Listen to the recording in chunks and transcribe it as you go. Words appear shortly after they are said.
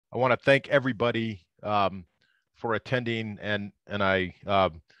I want to thank everybody for attending, and I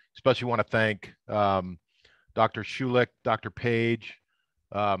especially want to thank Dr. Schulich, Dr. Page,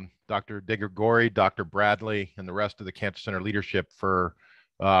 Dr. DeGregory, Dr. Bradley, and the rest of the Cancer Center leadership for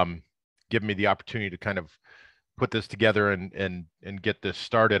giving me the opportunity to kind of put this together and get this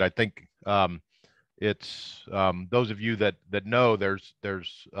started. I think it's those of you that know there's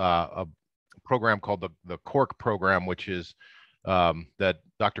a program called the CORK program, which is that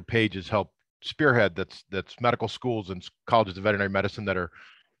Dr. Page has helped spearhead. That's medical schools and colleges of veterinary medicine that are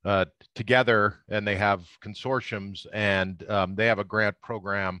together, and they have consortiums, and they have a grant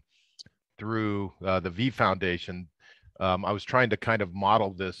program through the V Foundation. I was trying to kind of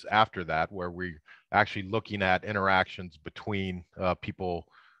model this after that, where we're actually looking at interactions between people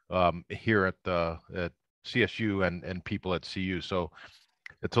here at CSU and people at CU. So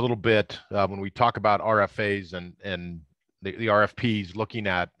it's a little bit when we talk about RFAs and the RFPs, looking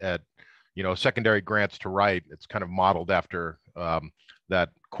at secondary grants to write. It's kind of modeled after that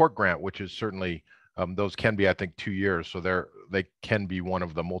CORK grant, which is certainly those can be, I think, 2 years. So they can be one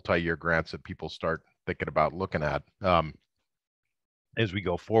of the multi-year grants that people start thinking about looking at as we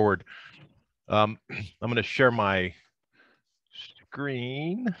go forward. I'm going to share my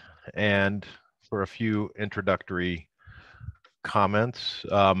screen and for a few introductory comments.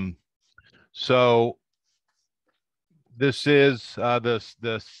 So this is the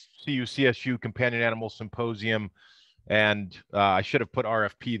CU-CSU Companion Animal Symposium, and I should have put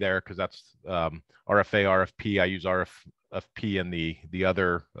RFP there because that's RFA, RFP. I use RFP in the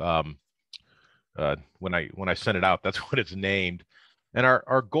other when I send it out, that's what it's named. And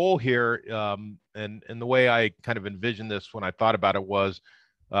our goal here, and the way I kind of envisioned this when I thought about it, was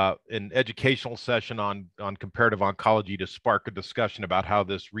an educational session on comparative oncology to spark a discussion about how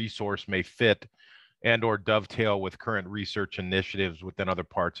this resource may fit and or dovetail with current research initiatives within other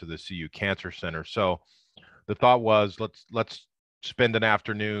parts of the CU Cancer Center. So the thought was, let's spend an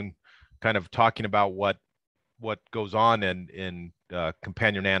afternoon kind of talking about what goes on in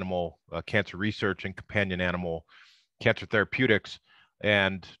companion animal cancer research and companion animal cancer therapeutics,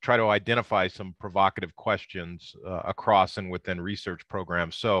 and try to identify some provocative questions across and within research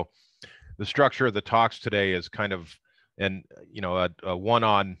programs. So the structure of the talks today is kind of a one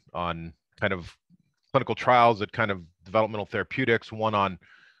on kind of clinical trials at kind of developmental therapeutics, one on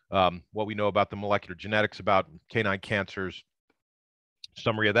what we know about the molecular genetics about canine cancers,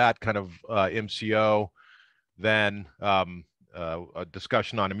 summary of that kind of MCO, then a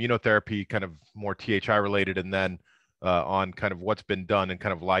discussion on immunotherapy, kind of more THI related, and then on kind of what's been done in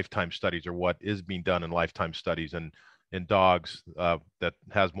kind of lifetime studies, or what is being done in lifetime studies and in dogs that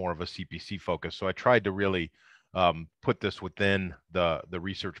has more of a CPC focus. So I tried to really put this within the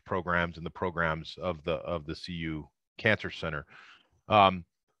research programs and the programs of the CU Cancer Center. I'm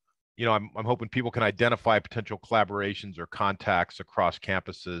hoping people can identify potential collaborations or contacts across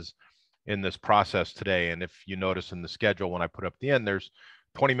campuses in this process today. And if you notice in the schedule, when I put up the end, there's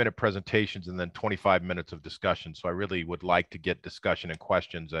 20-minute presentations and then 25 minutes of discussion. So I really would like to get discussion and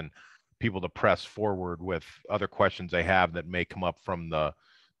questions and people to press forward with other questions they have that may come up from the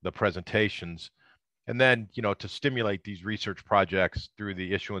presentations. And then, to stimulate these research projects through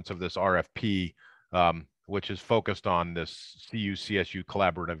the issuance of this RFP, which is focused on this CU-CSU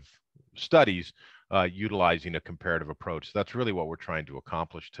collaborative studies utilizing a comparative approach. So that's really what we're trying to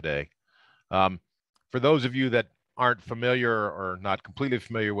accomplish today. For those of you that aren't familiar or not completely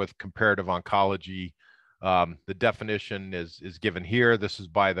familiar with comparative oncology, the definition is given here. This is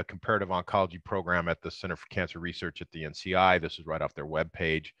by the Comparative Oncology Program at the Center for Cancer Research at the NCI. This is right off their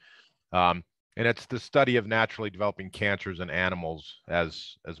webpage. And it's the study of naturally developing cancers in animals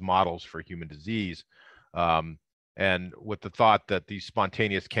as models for human disease. And with the thought that these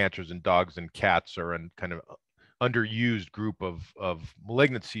spontaneous cancers in dogs and cats are in kind of underused group of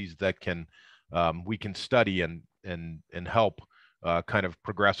malignancies that we can study and help kind of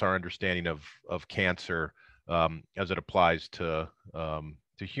progress our understanding of cancer as it applies to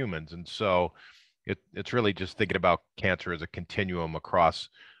humans. And so it's really just thinking about cancer as a continuum across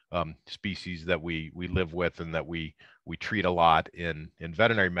species that we live with and that we treat a lot in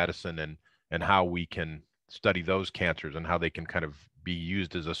veterinary medicine, and how we can study those cancers and how they can kind of be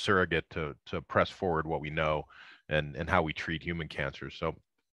used as a surrogate to press forward what we know and how we treat human cancers. So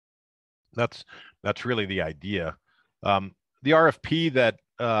that's really the idea. The RFP that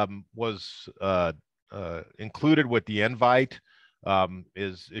was included with the invite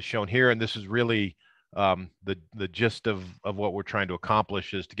is shown here, and this is really the gist of what we're trying to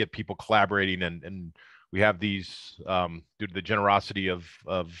accomplish, is to get people collaborating, and we have these due to the generosity of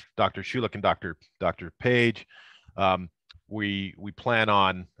Dr. Schulich and Dr. Page. we plan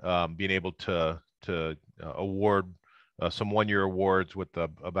on being able to award some one-year awards with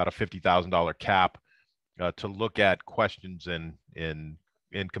about a $50,000 cap to look at questions in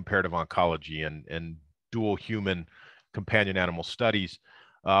comparative oncology and dual human companion animal studies,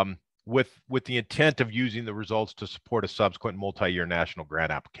 with the intent of using the results to support a subsequent multi-year national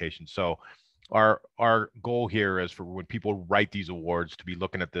grant application. So our goal here is for when people write these awards to be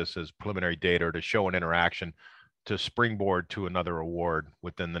looking at this as preliminary data or to show an interaction to springboard to another award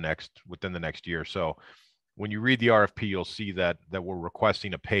within the next year. So when you read the RFP, you'll see that we're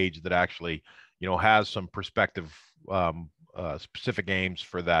requesting a page that actually, you know, has some prospective specific aims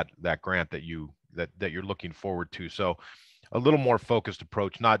for that grant that you're looking forward to. So a little more focused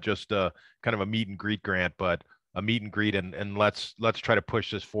approach, not just a kind of a meet and greet grant, but a meet and greet, and let's try to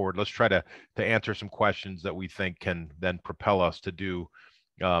push this forward. Let's try to answer some questions that we think can then propel us to do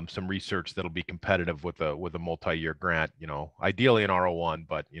some research that'll be competitive with a multi-year grant, you know, ideally an R01,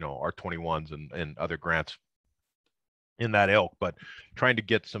 but, you know, R21s and other grants in that ilk, but trying to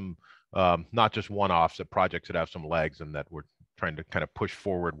get some not just one-offs, but projects that have some legs and that we're trying to kind of push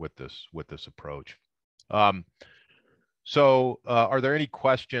forward with this approach. So are there any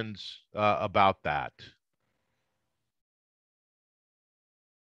questions about that?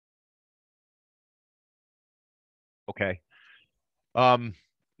 Okay.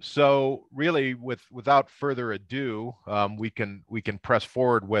 So really, without further ado, we can press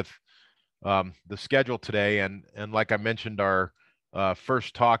forward with the schedule today. And like I mentioned, our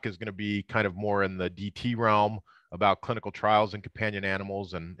first talk is going to be kind of more in the DT realm about clinical trials in companion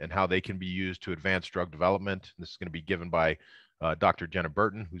animals and how they can be used to advance drug development. This is going to be given by Dr. Jenna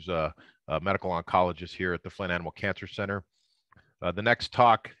Burton, who's a medical oncologist here at the Flint Animal Cancer Center. The next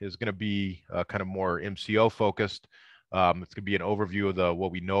talk is going to be kind of more MCO focused. It's going to be an overview of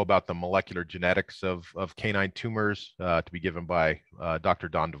what we know about the molecular genetics of canine tumors, to be given by Dr.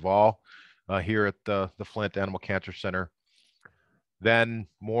 Don Duvall here at the Flint Animal Cancer Center. Then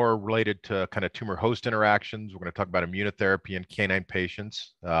more related to kind of tumor host interactions, we're going to talk about immunotherapy in canine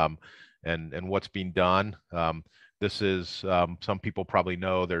patients and what's being done. This is, some people probably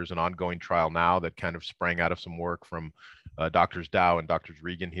know there's an ongoing trial now that kind of sprang out of some work from Drs. Dow and Drs.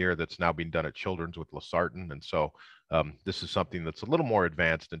 Regan here that's now being done at Children's with losartan. And so this is something that's a little more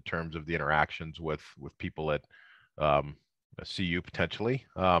advanced in terms of the interactions with people at CU potentially.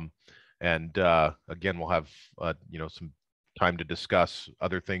 And again, we'll have you know, some time to discuss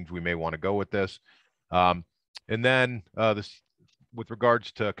other things we may want to go with this. And then this, with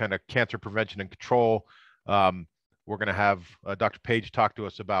regards to kind of cancer prevention and control, we're going to have Dr. Page talk to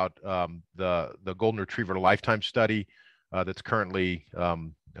us about the Golden Retriever Lifetime Study that's currently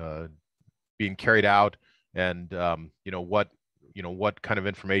being carried out, and you know what kind of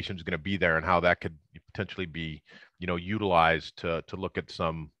information is going to be there and how that could potentially be, you know, utilized to look at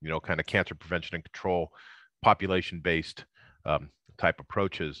some, you know, kind of cancer prevention and control population-based type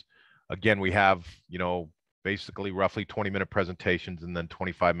approaches. Again, we have, you know, basically roughly 20-minute presentations and then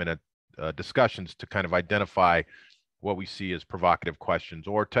 25-minute discussions to kind of identify what we see as provocative questions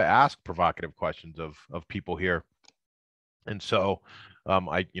or to ask provocative questions of people here. And so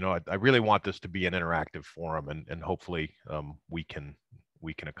I really want this to be an interactive forum, and hopefully we can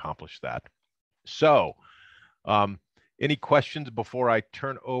accomplish that. So any questions before I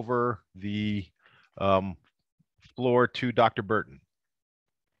turn over the floor to Dr. Burton?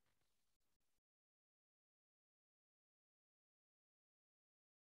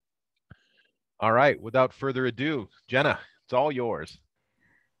 All right, without further ado, Jenna, it's all yours.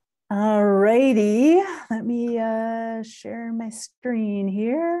 All righty, let me share my screen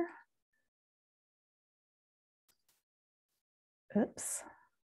here. Oops,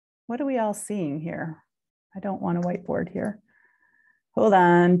 what are we all seeing here? I don't want a whiteboard here. Hold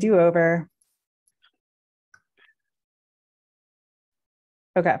on, do over.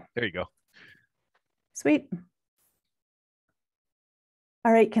 Okay. There you go. Sweet.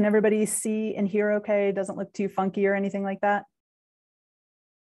 All right, can everybody see and hear okay? Doesn't look too funky or anything like that?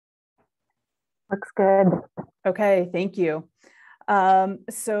 Looks good. Okay, thank you.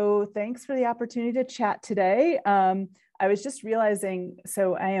 So thanks for the opportunity to chat today. I was just realizing,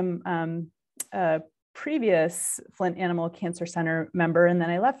 so I am a previous Flint Animal Cancer Center member, and then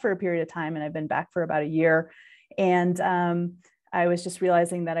I left for a period of time, and I've been back for about a year. And I was just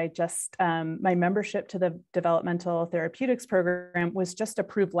realizing that my membership to the Developmental Therapeutics Program was just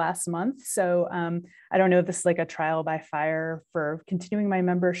approved last month. So I don't know if this is like a trial by fire for continuing my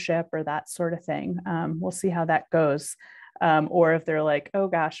membership or that sort of thing. We'll see how that goes. Or if they're like, oh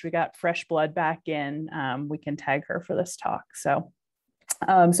gosh, we got fresh blood back in, we can tag her for this talk. So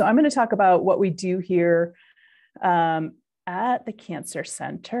I'm going to talk about what we do here at the Cancer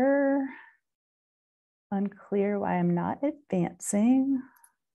Center. Unclear why I'm not advancing.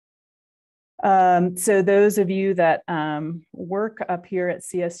 So those of you that work up here at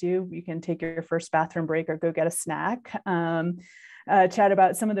CSU, you can take your first bathroom break or go get a snack. Chat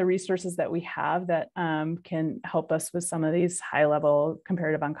about some of the resources that we have that can help us with some of these high-level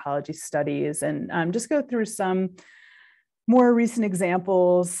comparative oncology studies, and just go through some more recent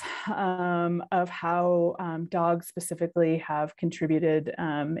examples of how dogs specifically have contributed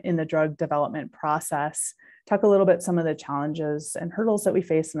in the drug development process. Talk a little bit some of the challenges and hurdles that we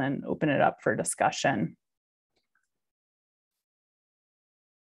face, and then open it up for discussion.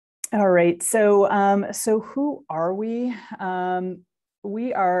 All right, so who are we?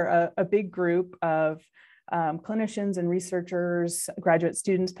 We are a big group of clinicians and researchers, graduate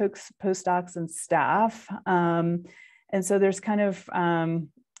students, postdocs, and staff. And so there's kind of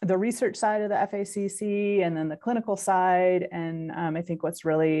the research side of the FACC and then the clinical side. And I think what's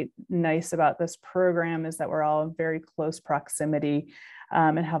really nice about this program is that we're all in very close proximity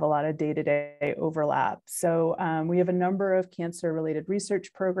and have a lot of day-to-day overlap. So we have a number of cancer-related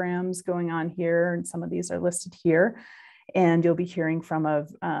research programs going on here, and some of these are listed here. And you'll be hearing from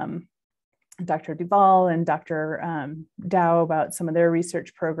Dr. Duval and Dr. Dow about some of their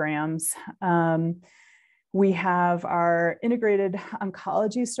research programs. We have our integrated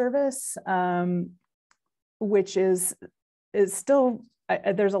oncology service, which is still,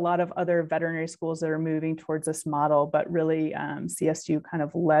 there's a lot of other veterinary schools that are moving towards this model, but really CSU kind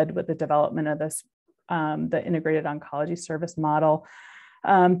of led with the development of this, the integrated oncology service model.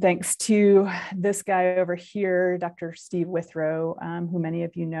 Thanks to this guy over here, Dr. Steve Withrow, who many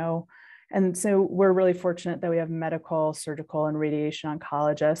of you know. And so we're really fortunate that we have medical, surgical, and radiation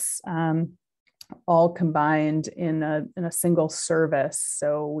oncologists all combined in a single service.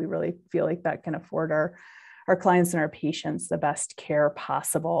 So we really feel like that can afford our clients and our patients the best care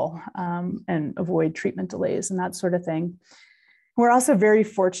possible and avoid treatment delays and that sort of thing. We're also very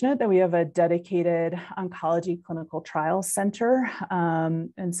fortunate that we have a dedicated oncology clinical trial center.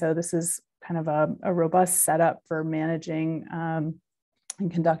 And so this is kind of a robust setup for managing and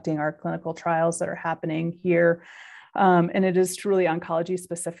conducting our clinical trials that are happening here. And it is truly oncology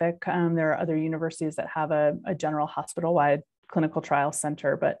specific. There are other universities that have a general hospital-wide clinical trial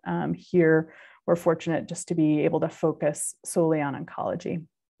center, but here we're fortunate just to be able to focus solely on oncology.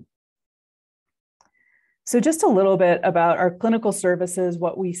 So just a little bit about our clinical services,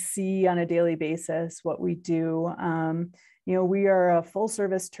 what we see on a daily basis, what we do. You know, we are a full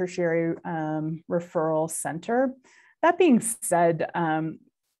service tertiary referral center. That being said,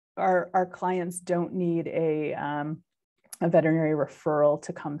 our clients don't need a veterinary referral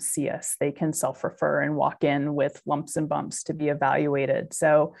to come see us. They can self-refer and walk in with lumps and bumps to be evaluated.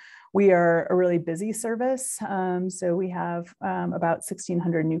 So we are a really busy service. So we have about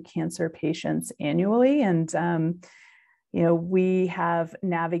 1,600 new cancer patients annually. And, you know, we have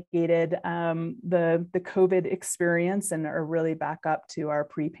navigated the COVID experience and are really back up to our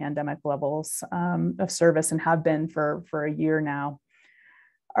pre-pandemic levels of service and have been for a year now.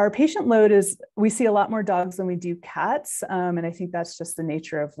 Our patient load is, we see a lot more dogs than we do cats. And I think that's just the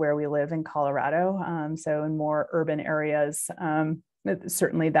nature of where we live in Colorado. So in more urban areas,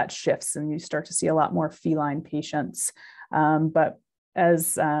 certainly that shifts and you start to see a lot more feline patients. But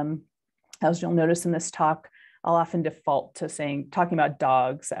as you'll notice in this talk, I'll often default to talking about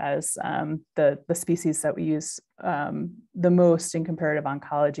dogs as the species that we use the most in comparative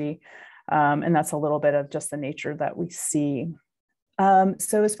oncology. And that's a little bit of just the nature that we see.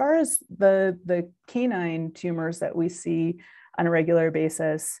 So as far as the canine tumors that we see on a regular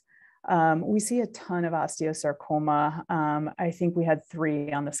basis, we see a ton of osteosarcoma. I think we had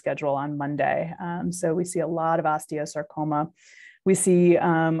 3 on the schedule on Monday. So we see a lot of osteosarcoma. We see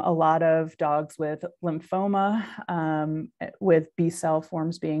a lot of dogs with lymphoma, with B-cell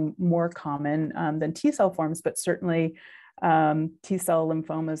forms being more common than T-cell forms, but certainly T-cell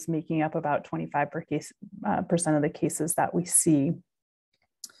lymphomas making up about 25% of the cases that we see.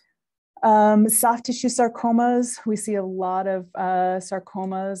 Soft tissue sarcomas, we see a lot of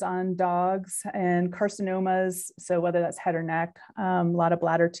sarcomas on dogs, and carcinomas, so whether that's head or neck, a lot of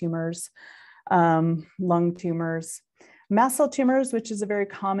bladder tumors, lung tumors. Mast cell tumors, which is a very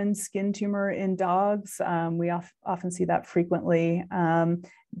common skin tumor in dogs. We often see that frequently.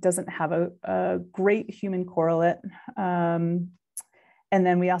 Doesn't have a great human correlate. And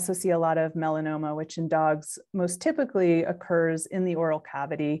then we also see a lot of melanoma, which in dogs most typically occurs in the oral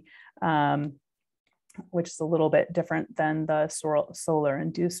cavity, which is a little bit different than the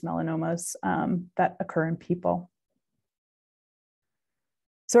solar-induced melanomas that occur in people.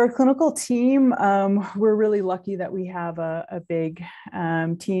 So our clinical team, we're really lucky that we have a big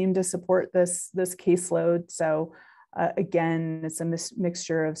team to support this caseload. So again, it's a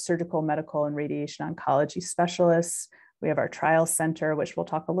mixture of surgical, medical, and radiation oncology specialists. We have our trial center, which we'll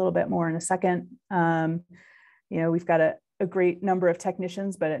talk a little bit more in a second. We've got a great number of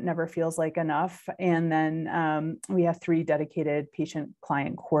technicians, but it never feels like enough. And then we have 3 dedicated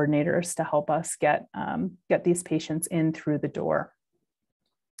patient-client coordinators to help us get these patients in through the door.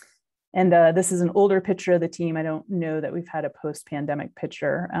 And this is an older picture of the team. I don't know that we've had a post-pandemic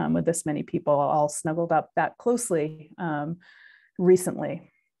picture with this many people all snuggled up that closely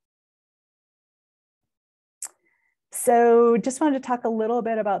recently. So just wanted to talk a little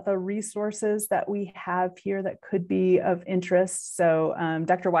bit about the resources that we have here that could be of interest. So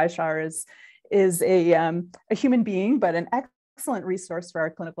Dr. Weishauer is a human being, but an excellent resource for our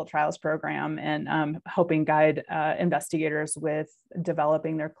clinical trials program and helping guide investigators with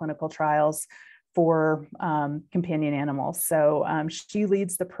developing their clinical trials for companion animals. So she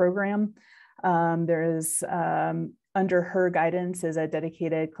leads the program. There is, under her guidance, is a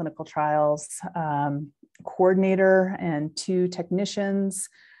dedicated clinical trials coordinator and 2 technicians.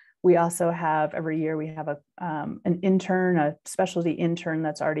 We also have, every year, we have an intern, a specialty intern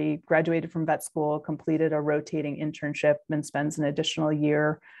that's already graduated from vet school, completed a rotating internship, and spends an additional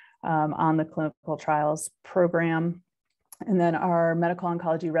year on the clinical trials program. And then our medical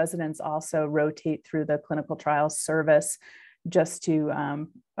oncology residents also rotate through the clinical trials service just to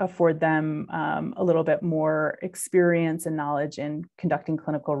afford them a little bit more experience and knowledge in conducting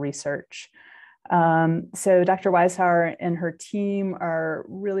clinical research. So Dr. Weishauer and her team are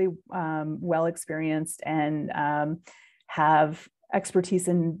really well experienced and have expertise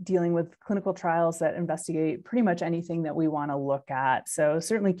in dealing with clinical trials that investigate pretty much anything that we want to look at. So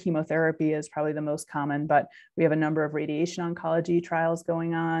certainly chemotherapy is probably the most common, but we have a number of radiation oncology trials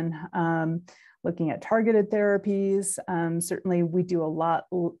going on, looking at targeted therapies. Certainly we do a lot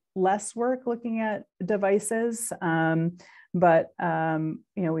less work looking at devices, but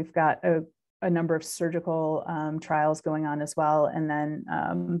we've got a number of surgical trials going on as well, and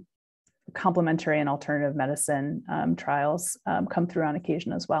then complementary and alternative medicine trials come through on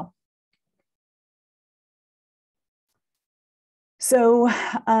occasion as well. So,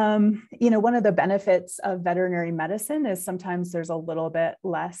 one of the benefits of veterinary medicine is sometimes there's a little bit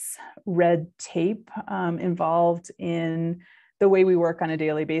less red tape involved in the way we work on a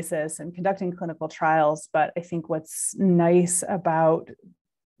daily basis and conducting clinical trials. But I think what's nice about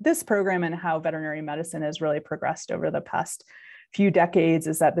this program and how veterinary medicine has really progressed over the past few decades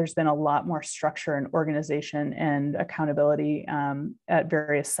is that there's been a lot more structure and organization and accountability at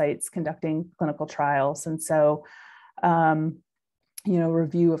various sites conducting clinical trials. And so,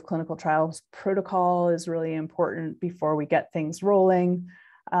 review of clinical trials protocol is really important before we get things rolling.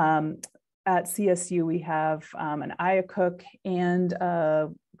 At CSU, we have an IACUC and a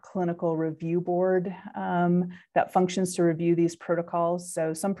clinical review board that functions to review these protocols.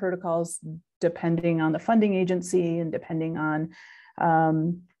 So some protocols, depending on the funding agency and depending on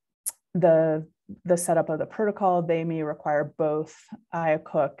the setup of the protocol, they may require both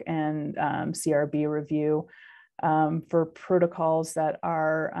IACUC and CRB review. For protocols that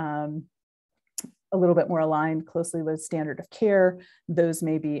are a little bit more aligned closely with standard of care, those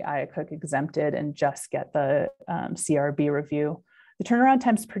may be IACUC exempted and just get the CRB review. The turnaround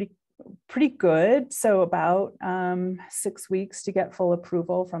time is pretty good. So about 6 weeks to get full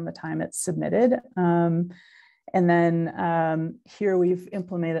approval from the time it's submitted. And then here we've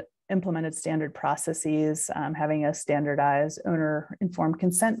implemented standard processes, having a standardized owner-informed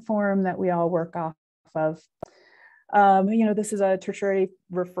consent form that we all work off of. This is a tertiary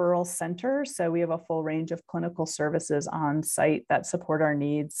referral center, so we have a full range of clinical services on site that support our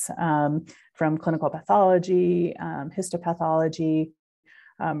needs, from clinical pathology, histopathology,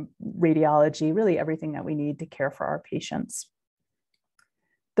 radiology, really everything that we need to care for our patients.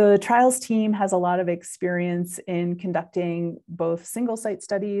 The trials team has a lot of experience in conducting both single site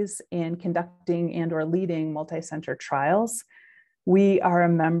studies and conducting and/or leading multi-center trials. We are a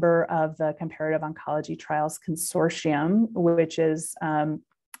member of the Comparative Oncology Trials Consortium, which is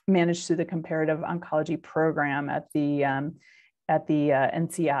managed through the Comparative Oncology Program at the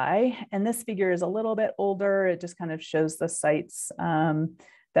NCI. And this figure is a little bit older. It just kind of shows the sites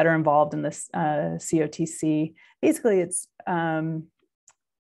that are involved in this COTC. Basically, it's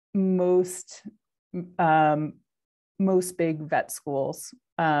most big vet schools.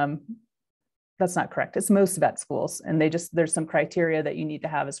 That's not correct. It's most vet schools, and there's some criteria that you need to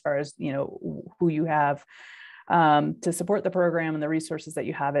have as far as who you have to support the program and the resources that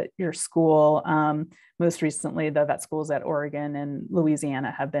you have at your school. Most recently, the vet schools at Oregon and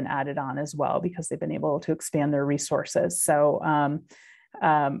Louisiana have been added on as well because they've been able to expand their resources. So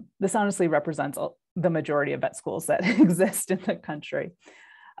this honestly represents the majority of vet schools that exist in the country.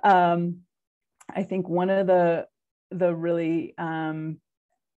 I think one of the really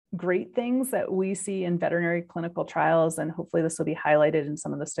great things that we see in veterinary clinical trials, and hopefully this will be highlighted in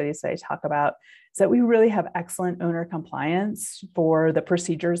some of the studies that I talk about, is that we really have excellent owner compliance for the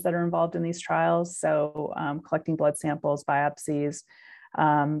procedures that are involved in these trials. So collecting blood samples, biopsies,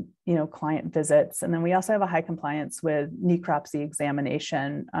 client visits. And then we also have a high compliance with necropsy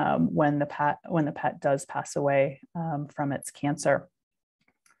examination when the pet does pass away from its cancer.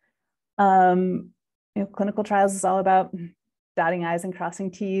 Clinical trials is all about dotting I's and crossing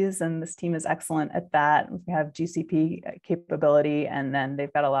T's, and this team is excellent at that. We have GCP capability, and then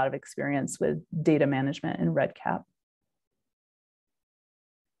they've got a lot of experience with data management in REDCap.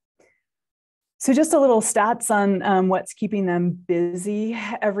 So just a little stats on what's keeping them busy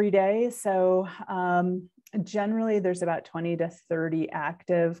every day. So generally there's about 20 to 30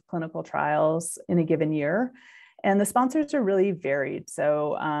 active clinical trials in a given year. And the sponsors are really varied.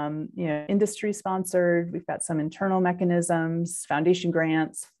 So, industry sponsored, we've got some internal mechanisms, foundation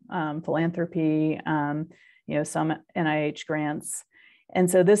grants, philanthropy, some NIH grants. And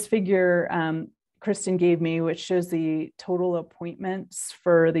so this figure Kristen gave me, which shows the total appointments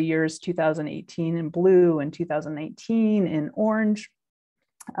for the years 2018 in blue and 2019 in orange.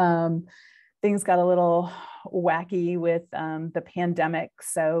 Things got a little wacky with the pandemic,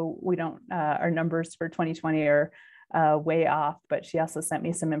 so we don't, our numbers for 2020 are way off, but she also sent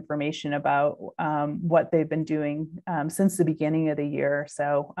me some information about what they've been doing since the beginning of the year.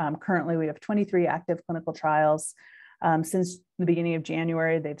 So currently we have 23 active clinical trials. Since the beginning of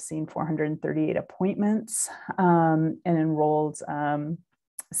January, they've seen 438 appointments and enrolled,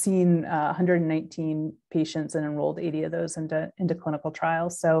 seen 119 patients and enrolled 80 of those into clinical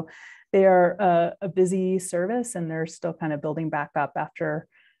trials. So they are a busy service, and they're still kind of building back up after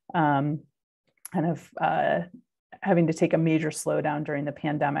having to take a major slowdown during the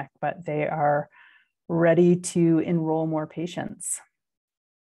pandemic, but they are ready to enroll more patients.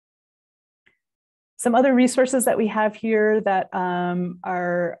 Some other resources that we have here that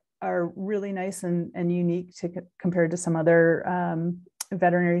are really nice and unique compared to some other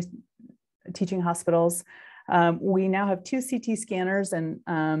veterinary teaching hospitals. We now have 2 CT scanners, and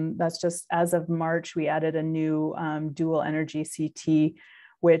that's just as of March, we added a new dual energy CT,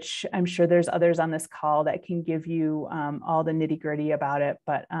 which I'm sure there's others on this call that can give you all the nitty gritty about it.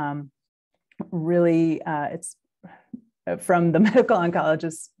 But really, it's from the medical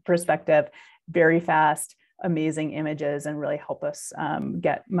oncologist perspective, very fast, amazing images, and really help us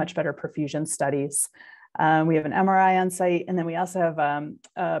get much better perfusion studies. We have an MRI on site, and then we also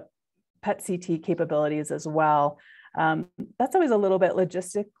have PET CT capabilities as well. That's always a little bit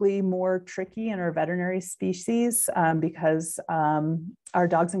logistically more tricky in our veterinary species because our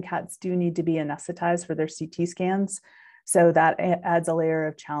dogs and cats do need to be anesthetized for their CT scans. So that adds a layer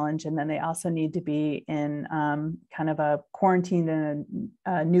of challenge. And then they also need to be in kind of a quarantine in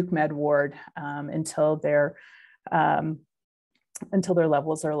a nuke med ward until their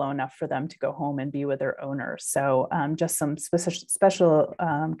levels are low enough for them to go home and be with their owners. So just some special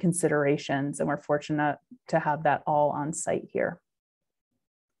considerations, and we're fortunate to have that all on site here.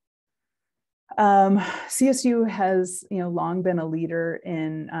 CSU has long been a leader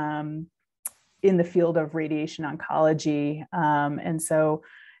in the field of radiation oncology,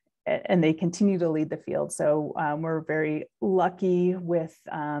 and they continue to lead the field. So we're very lucky with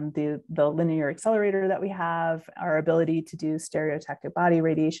the linear accelerator that we have, our ability to do stereotactic body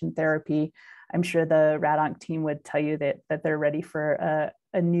radiation therapy. I'm sure the RadOnc team would tell you that they're ready for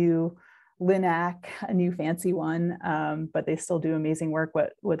a new LINAC, a new fancy one, but they still do amazing work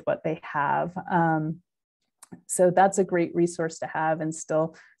with what they have. So that's a great resource to have, and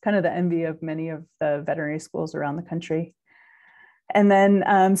still kind of the envy of many of the veterinary schools around the country. And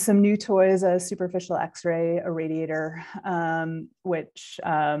then some new toys, a superficial X-ray irradiator, which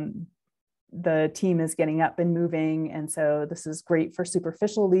the team is getting up and moving. And so this is great for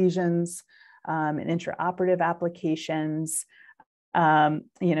superficial lesions and intraoperative applications. So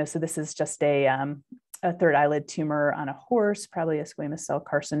this is just a third eyelid tumor on a horse, probably a squamous cell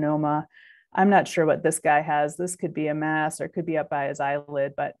carcinoma. I'm not sure what this guy has. This could be a mass or could be up by his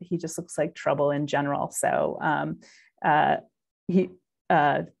eyelid, but he just looks like trouble in general. So he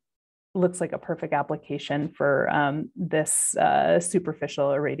looks like a perfect application for this superficial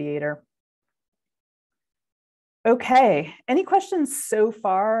irradiator. Okay, any questions so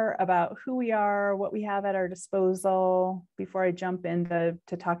far about who we are, what we have at our disposal before I jump into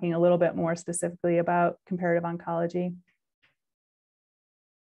talking a little bit more specifically about comparative oncology?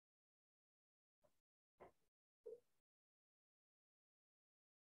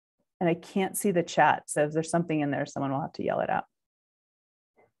 And I can't see the chat, so if there's something in there, someone will have to yell it out.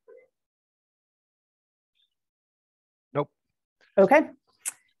 Nope. Okay,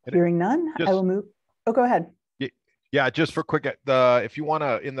 hearing none, I will move. Oh, go ahead. Yeah, just for quick, if you want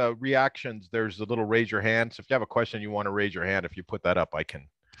to, in the reactions, there's a little raise your hand. So if you have a question, you want to raise your hand. If you put that up,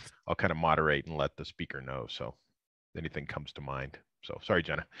 I'll kind of moderate and let the speaker know. So anything comes to mind. So sorry,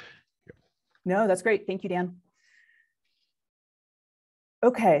 Jenna. No, that's great. Thank you, Dan.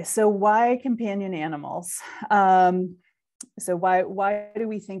 Okay, so why companion animals? So why do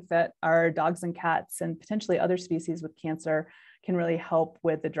we think that our dogs and cats and potentially other species with cancer can really help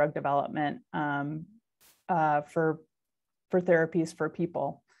with the drug development for therapies for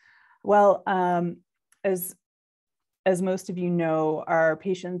people? Well, as most of you know, our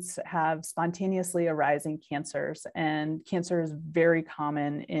patients have spontaneously arising cancers, and cancer is very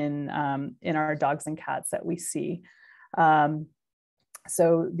common in our dogs and cats that we see.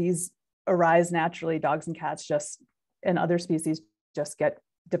 So these arise naturally. Dogs and cats and other species just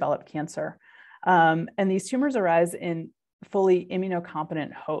develop cancer. And these tumors arise in fully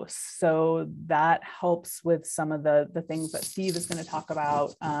immunocompetent hosts. So that helps with some of the things that Steve is going to talk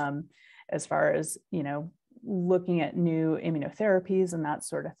about as far as, looking at new immunotherapies and that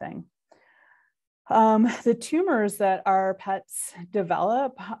sort of thing. The tumors that our pets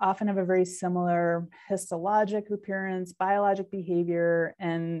develop often have a very similar histologic appearance, biologic behavior,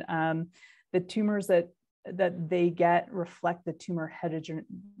 and the tumors that they get reflect the tumor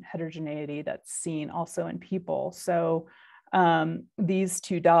heterogeneity that's seen also in people. So these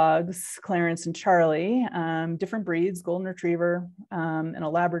two dogs, Clarence and Charlie, different breeds, golden retriever and a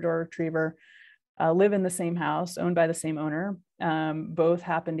Labrador retriever, live in the same house, owned by the same owner. Both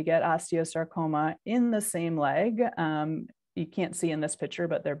happen to get osteosarcoma in the same leg. You can't see in this picture,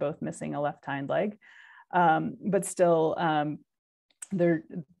 but they're both missing a left hind leg. But still,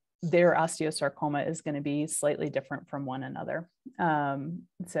 their osteosarcoma is going to be slightly different from one another.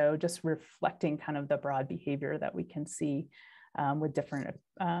 So just reflecting kind of the broad behavior that we can see with different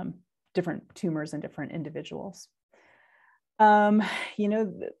tumors in different individuals. I'm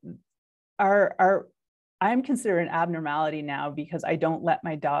considered an abnormality now because I don't let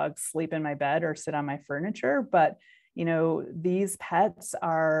my dog sleep in my bed or sit on my furniture, but these pets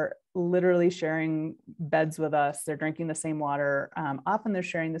are literally sharing beds with us. They're drinking the same water. Often they're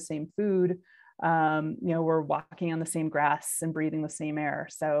sharing the same food. We're walking on the same grass and breathing the same air.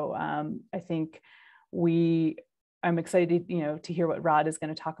 So I think I'm excited, to hear what Rod is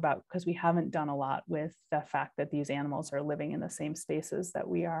going to talk about, because we haven't done a lot with the fact that these animals are living in the same spaces that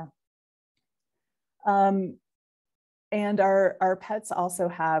we are. And our pets also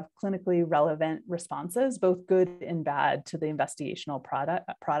have clinically relevant responses, both good and bad, to the investigational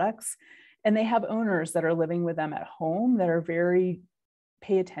products. And they have owners that are living with them at home that are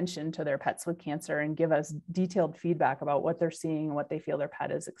pay attention to their pets with cancer and give us detailed feedback about what they're seeing and what they feel their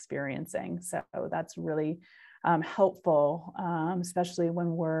pet is experiencing. So that's really helpful, especially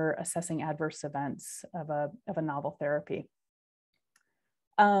when we're assessing adverse events of a novel therapy.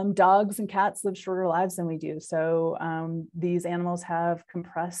 Dogs and cats live shorter lives than we do. So these animals have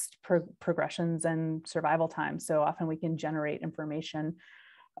compressed progressions and survival time. So often we can generate information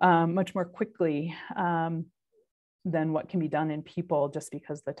much more quickly than what can be done in people, just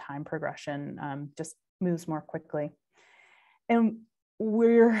because the time progression just moves more quickly. And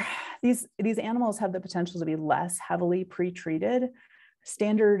these animals have the potential to be less heavily pretreated.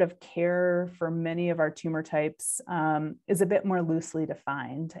 Standard of care for many of our tumor types is a bit more loosely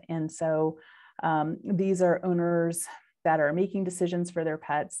defined. And so these are owners that are making decisions for their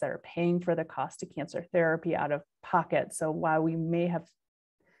pets, that are paying for the cost of cancer therapy out of pocket. So while we may have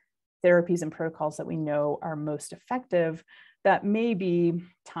therapies and protocols that we know are most effective, that may be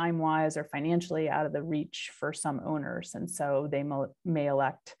time-wise or financially out of the reach for some owners. And so they may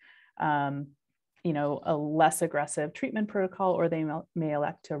elect a less aggressive treatment protocol, or they may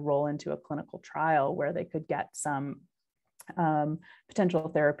elect to roll into a clinical trial where they could get some potential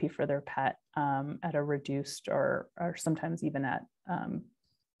therapy for their pet at a reduced or sometimes even at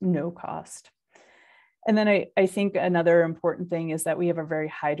no cost. And then I think another important thing is that we have a very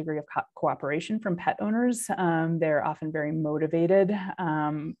high degree of cooperation from pet owners. They're often very motivated.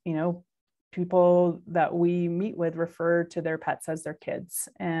 People that we meet with refer to their pets as their kids.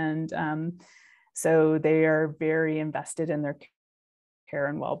 And so they are very invested in their care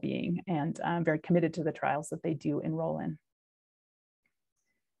and well-being, and I'm very committed to the trials that they do enroll in.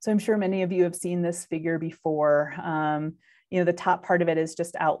 So I'm sure many of you have seen this figure before. The top part of it is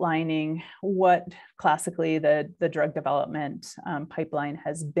just outlining what classically the drug development pipeline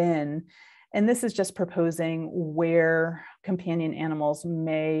has been. And this is just proposing where companion animals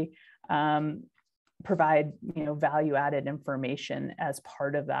may provide value-added information as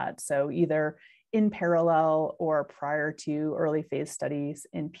part of that. So either in parallel or prior to early phase studies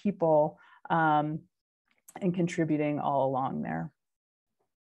in people, and contributing all along there.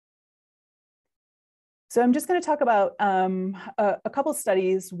 So I'm just going to talk about a couple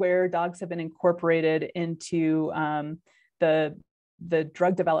studies where dogs have been incorporated into the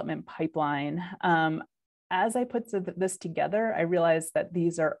drug development pipeline. As I put this together, I realized that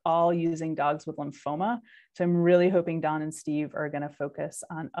these are all using dogs with lymphoma. So I'm really hoping Don and Steve are going to focus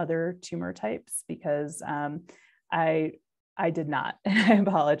on other tumor types, because I did not. I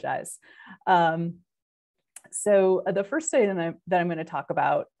apologize. So the first study that I'm going to talk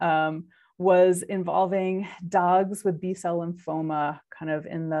about was involving dogs with B-cell lymphoma, kind of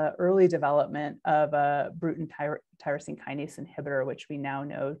in the early development of a Burton tyrosine kinase inhibitor, which we now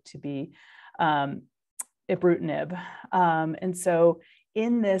know to be ibrutinib. And so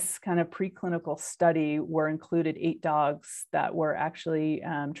in this kind of preclinical study were included 8 dogs that were actually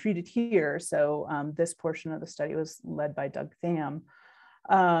treated here. So this portion of the study was led by Doug Tham.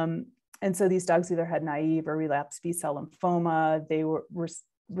 And so these dogs either had naive or relapsed B-cell lymphoma. They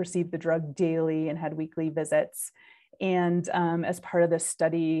received the drug daily and had weekly visits. And as part of this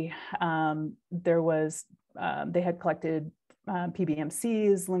study, they had collected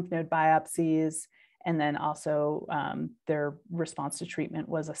PBMCs, lymph node biopsies, and then also their response to treatment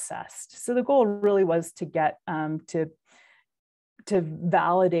was assessed. So the goal really was to get to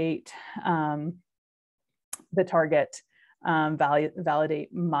validate the target,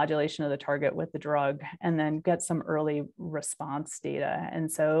 validate modulation of the target with the drug, and then get some early response data.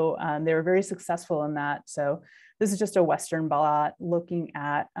 And so they were very successful in that. So this is just a Western blot looking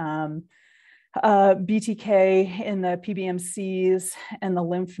at BTK in the PBMCs and the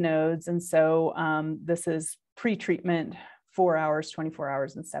lymph nodes. And so this is pre-treatment, 4 hours, 24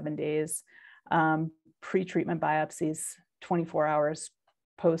 hours, and 7 days. Pre-treatment biopsies, 24 hours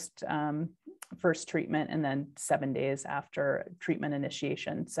post first treatment, and then 7 days after treatment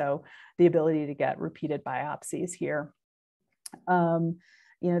initiation. So the ability to get repeated biopsies here.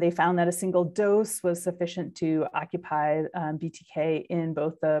 They found that a single dose was sufficient to occupy BTK in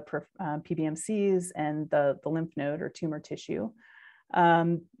both the PBMCs and the lymph node or tumor tissue.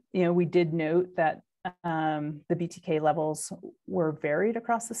 We did note that the BTK levels were varied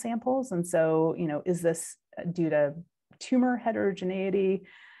across the samples. And so, is this due to tumor heterogeneity?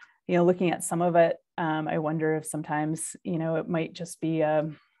 Looking at some of it, I wonder if sometimes, it might just be a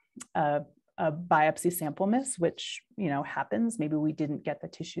biopsy sample miss, which, happens. Maybe we didn't get the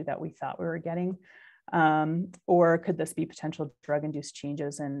tissue that we thought we were getting. Or could this be potential drug-induced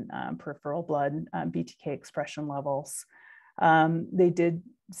changes in peripheral blood BTK expression levels? They did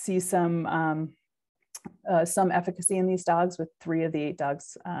see some efficacy in these dogs, with 3 of the 8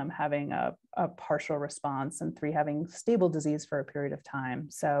 dogs having a partial response and 3 having stable disease for a period of time.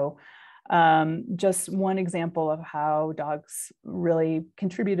 So just one example of how dogs really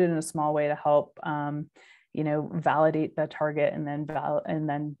contributed in a small way to help, validate the target and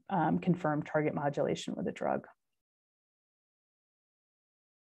then confirm target modulation with a drug.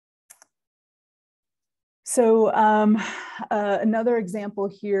 So another example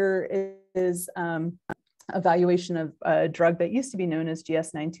here is evaluation of a drug that used to be known as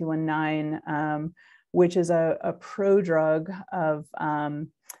GS9219, which is a prodrug of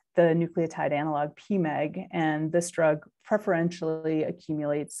the nucleotide analog PMEG, and this drug preferentially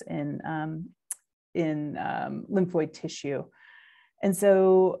accumulates in lymphoid tissue. And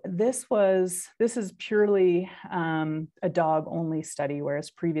so this is purely a dog-only study, whereas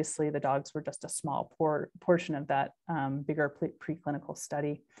previously the dogs were just a small portion of that bigger preclinical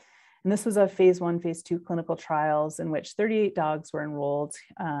study. And this was a phase 1, phase 2 clinical trials in which 38 dogs were enrolled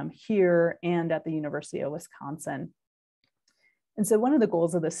here and at the University of Wisconsin. And so one of the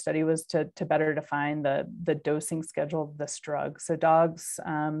goals of this study was to better define the dosing schedule of this drug. So dogs,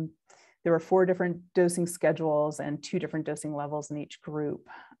 there were 4 different dosing schedules and 2 different dosing levels in each group.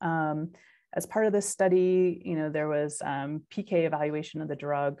 As part of this study, there was PK evaluation of the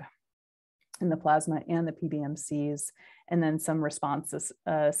drug in the plasma and the PBMCs, and then some response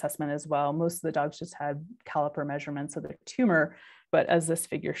assessment as well. Most of the dogs just had caliper measurements of the tumor, but as this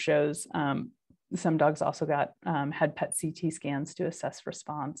figure shows, some dogs also had PET CT scans to assess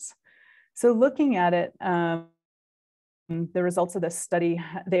response. So looking at it, the results of this study,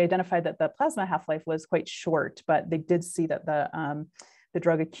 they identified that the plasma half-life was quite short, but they did see that the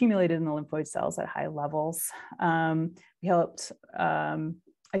drug accumulated in the lymphoid cells at high levels. We helped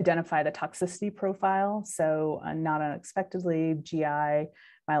identify the toxicity profile. So not unexpectedly, GI,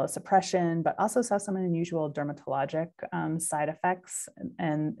 myelosuppression, but also saw some unusual dermatologic side effects.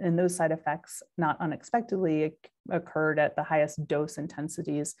 And those side effects, not unexpectedly, occurred at the highest dose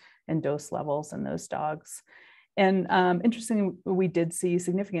intensities and dose levels in those dogs. And interestingly, we did see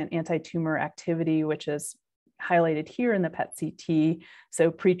significant anti-tumor activity, which is highlighted here in the PET-CT.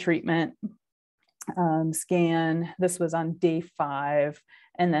 So pre-treatment scan, this was on day 5.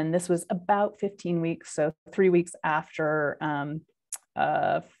 And then this was about 15 weeks, so 3 weeks after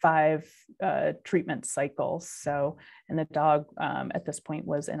 5 treatment cycles. So, and the dog at this point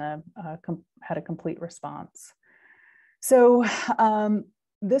was in had a complete response. So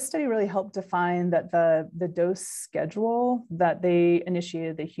this study really helped define that the dose schedule that they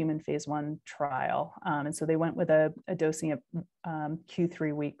initiated the human phase 1 trial. And so they went with a dosing of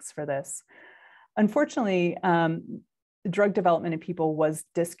Q3 weeks for this. Unfortunately, drug development in people was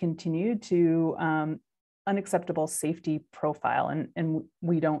discontinued to unacceptable safety profile, and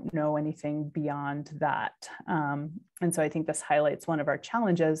we don't know anything beyond that. And so I think this highlights one of our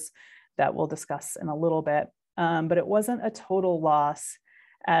challenges that we'll discuss in a little bit, but it wasn't a total loss,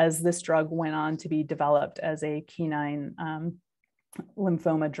 as this drug went on to be developed as a canine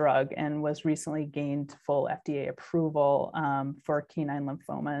lymphoma drug and was recently gained full FDA approval for canine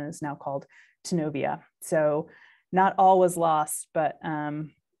lymphoma, and is now called Tenovia. So not all was lost, but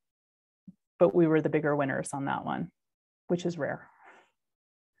we were the bigger winners on that one, which is rare.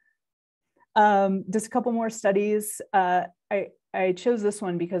 Just a couple more studies. I chose this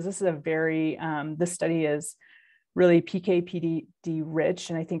one because this is a very, this study is really PK/PD rich,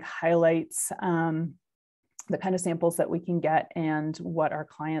 and I think highlights the kind of samples that we can get and what our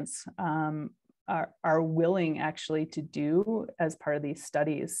clients are willing actually to do as part of these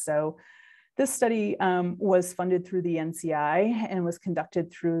studies. So this study was funded through the NCI and was conducted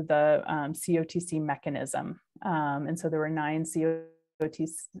through the COTC mechanism. And so there were 9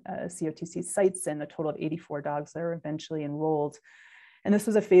 COTC sites and a total of 84 dogs that were eventually enrolled. And this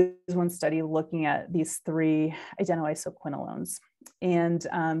was a phase 1 study looking at these 3 adenoisoquinolones. And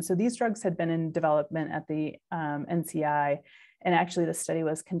so these drugs had been in development at the NCI. And actually the study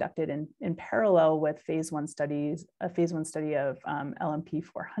was conducted in parallel with phase 1 studies, a phase 1 study of LMP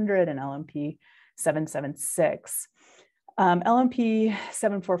 400 and LMP 776. LMP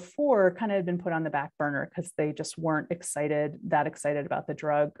 744 kind of had been put on the back burner because they just weren't that excited about the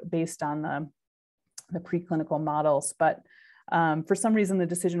drug based on the preclinical models. But for some reason, the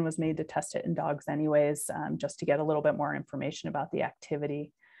decision was made to test it in dogs anyways, just to get a little bit more information about the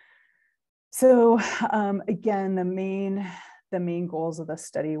activity. So again, the main goals of the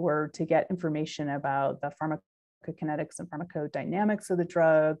study were to get information about the pharmacokinetics and pharmacodynamics of the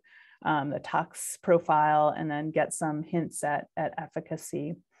drug, the tox profile, and then get some hints at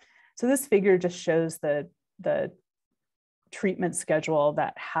efficacy. So this figure just shows the treatment schedule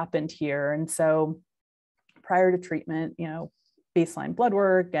that happened here. And so prior to treatment, baseline blood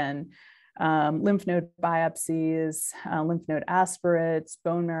work and lymph node biopsies, lymph node aspirates,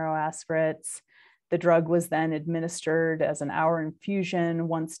 bone marrow aspirates. The drug was then administered as an hour infusion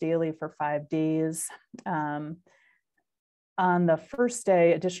once daily for 5 days. On the first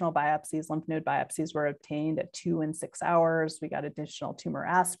day, additional biopsies, lymph node biopsies, were obtained at 2 and 6 hours. We got additional tumor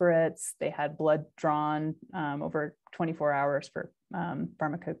aspirates. They had blood drawn over 24 hours for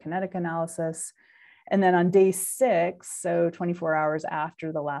pharmacokinetic analysis. And then on day 6, so 24 hours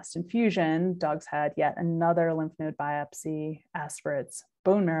after the last infusion, dogs had yet another lymph node biopsy, aspirates,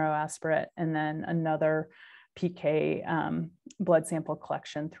 bone marrow aspirate, and then another PK blood sample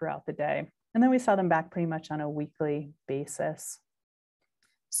collection throughout the day. And then we saw them back pretty much on a weekly basis.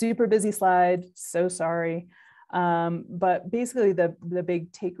 Super busy slide, so sorry. But basically the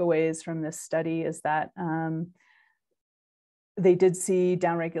big takeaways from this study is that they did see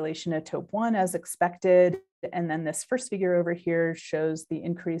downregulation of TOP1 as expected. And then this first figure over here shows the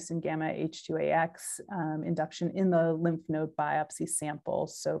increase in gamma H2AX induction in the lymph node biopsy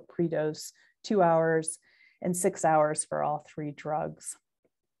samples. So pre-dose 2 hours and 6 hours for all 3 drugs.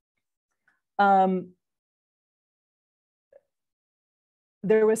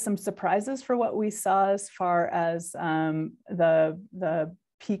 There was some surprises for what we saw as far as the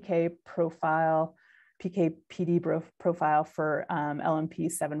PK profile, PK/PD profile for LMP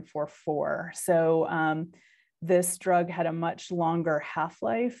 744. So this drug had a much longer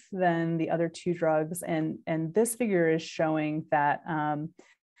half-life than the other 2 drugs, and this figure is showing that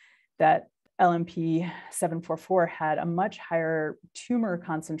LMP744 had a much higher tumor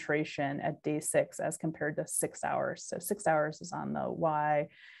concentration at day 6 as compared to 6 hours. So 6 hours is on the Y,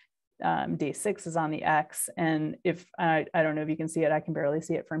 day 6 is on the X. And if I don't know if you can see it, I can barely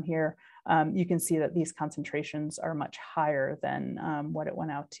see it from here. You can see that these concentrations are much higher than what it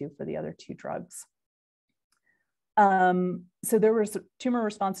went out to for the other 2 drugs. So there was tumor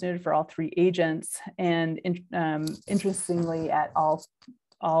response noted for all 3 agents, and interestingly, at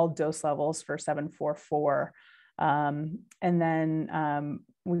all dose levels for 744. And then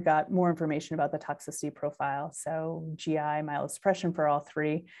we got more information about the toxicity profile. So GI myelosuppression for all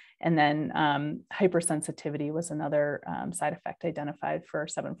 3. And then hypersensitivity was another side effect identified for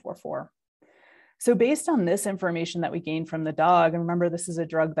 744. So based on this information that we gained from the dog, and remember, this is a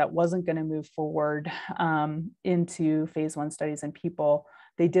drug that wasn't going to move forward into phase 1 studies in people,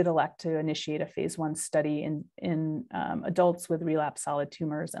 they did elect to initiate a phase 1 study in adults with relapsed solid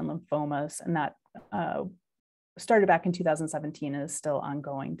tumors and lymphomas, and that started back in 2017 and is still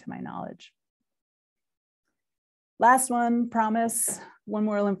ongoing to my knowledge. Last one, promise, one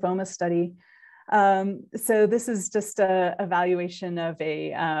more lymphoma study. So this is just an evaluation of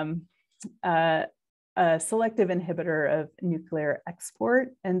a selective inhibitor of nuclear export.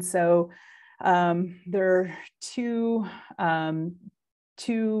 And so there are two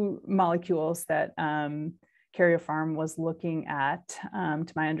molecules that Karyopharm was looking at,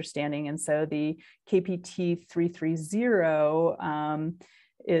 to my understanding. And so the KPT-330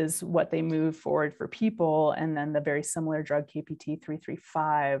 is what they moved forward for people. And then the very similar drug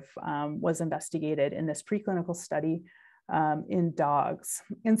KPT-335 was investigated in this preclinical study in dogs.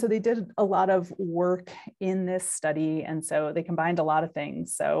 And so they did a lot of work in this study. And so they combined a lot of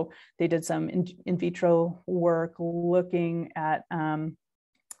things. So they did some in vitro work looking at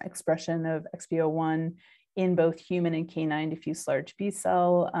expression of XPO1 in both human and canine diffuse large B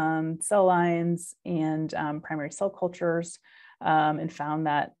cell cell lines and primary cell cultures, and found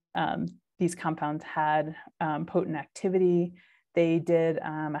that these compounds had potent activity. They did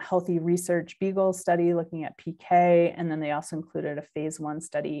a healthy research beagle study looking at PK, and then they also included a phase 1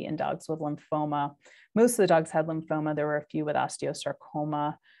 study in dogs with lymphoma. Most of the dogs had lymphoma. There were a few with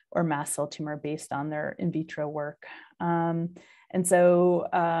osteosarcoma or mast cell tumor based on their in vitro work. And so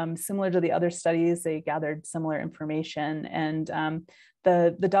similar to the other studies, they gathered similar information, and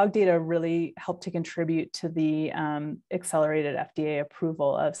the dog data really helped to contribute to the accelerated FDA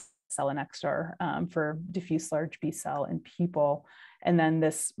approval of selinexor for diffuse large B cell in people. And then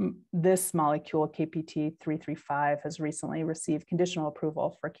this molecule, KPT-335, has recently received conditional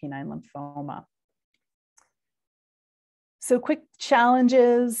approval for canine lymphoma. So quick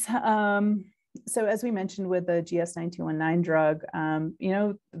challenges. So as we mentioned with the GS-9219 drug,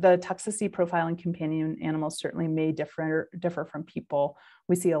 the toxicity profile in companion animals certainly may differ from people.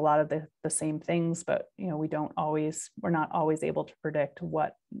 We see a lot of the same things, but we're not always able to predict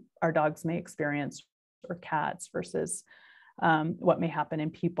what our dogs may experience or cats versus what may happen in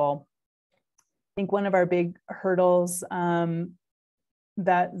people. I think one of our big hurdles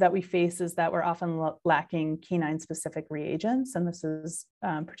that we face is that we're often lacking canine specific reagents, and this is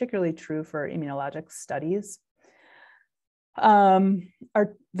particularly true for immunologic studies.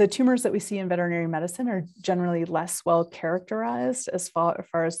 The tumors that we see in veterinary medicine are generally less well characterized as far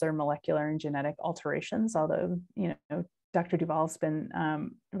as their molecular and genetic alterations, although Dr. Duval's been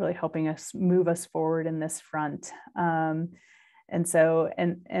really helping us move us forward in this front. And so,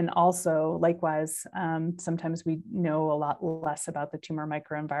 and also likewise, sometimes we know a lot less about the tumor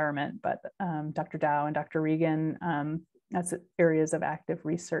microenvironment, but Dr. Dow and Dr. Regan, that's areas of active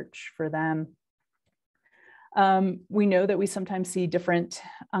research for them. We know that we sometimes see different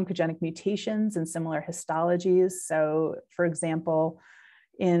oncogenic mutations in similar histologies. So for example,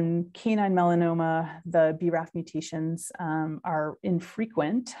 in canine melanoma, the BRAF mutations are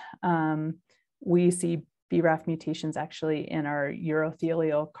infrequent. We see BRAF mutations actually in our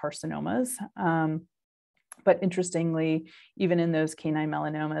urothelial carcinomas. But interestingly, even in those canine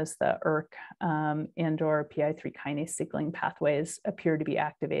melanomas, the ERK and or PI3 kinase signaling pathways appear to be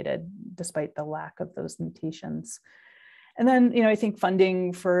activated despite the lack of those mutations. And then, I think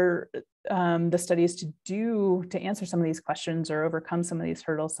funding for the studies to answer some of these questions or overcome some of these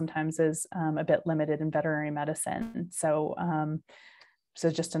hurdles sometimes is a bit limited in veterinary medicine. So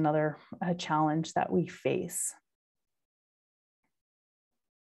just another challenge that we face.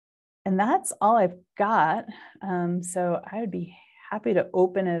 And that's all I've got. So I would be happy to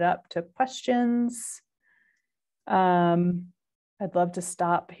open it up to questions. I'd love to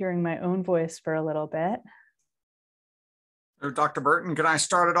stop hearing my own voice for a little bit. Dr. Burton, can I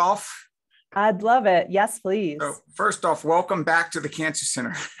start it off? I'd love it. Yes, please. So first off, welcome back to the Cancer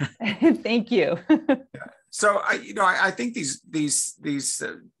Center. Thank you. So I think the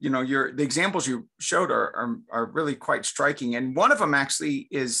examples you showed are really quite striking, and one of them actually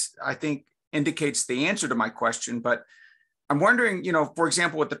is, I think, indicates the answer to my question. But I'm wondering, for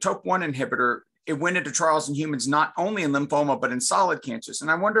example, with the TOP1 inhibitor, it went into trials in humans not only in lymphoma but in solid cancers,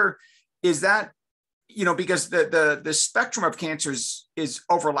 and I wonder, is that because the spectrum of cancers is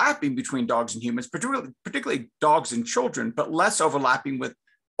overlapping between dogs and humans, particularly dogs and children, but less overlapping with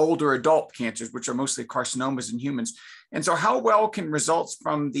older adult cancers, which are mostly carcinomas in humans. And so how well can results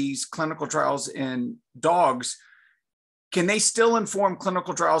from these clinical trials in dogs, can they still inform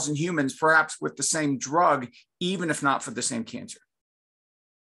clinical trials in humans, perhaps with the same drug, even if not for the same cancer?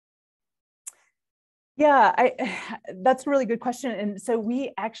 Yeah, that's a really good question. And so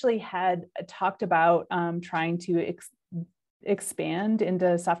we actually had talked about trying to expand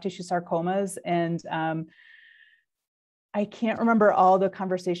into soft tissue sarcomas, and I can't remember all the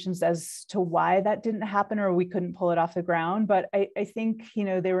conversations as to why that didn't happen or we couldn't pull it off the ground. But I think,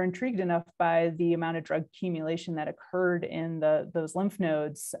 they were intrigued enough by the amount of drug accumulation that occurred in those lymph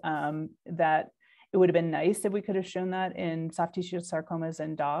nodes that it would have been nice if we could have shown that in soft tissue sarcomas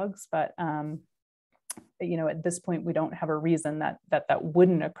in dogs. But, at this point, we don't have a reason that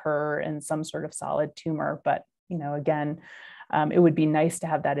wouldn't occur in some sort of solid tumor. But, again, it would be nice to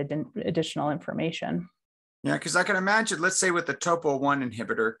have that additional information. Yeah, because I can imagine, let's say with the TOP1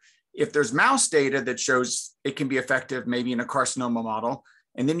 inhibitor, if there's mouse data that shows it can be effective maybe in a carcinoma model,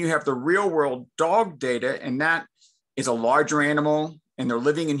 and then you have the real world dog data, and that is a larger animal and they're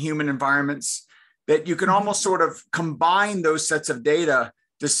living in human environments, that you can almost sort of combine those sets of data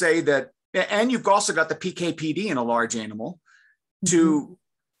to say that, and you've also got the PK/PD in a large animal to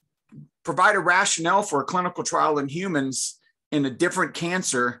provide a rationale for a clinical trial in humans in a different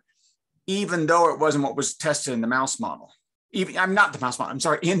cancer, even though it wasn't what was tested in the mouse model. I'm not the mouse model, I'm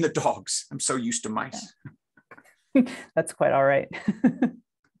sorry, in the dogs. I'm so used to mice. That's quite all right.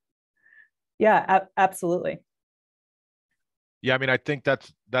 Yeah, absolutely. Yeah, I mean, I think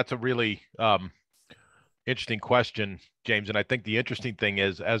that's a really interesting question, James. And I think the interesting thing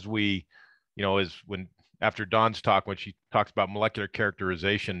is, as we, is when after Dawn's talk, when she talks about molecular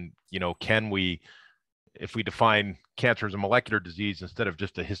characterization, can we, if we define cancer as a molecular disease instead of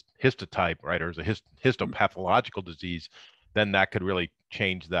just a histotype, right, or as a histopathological disease, then that could really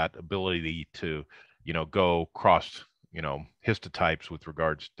change that ability to, go cross, histotypes with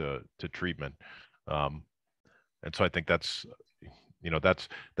regards to treatment. And so I think that's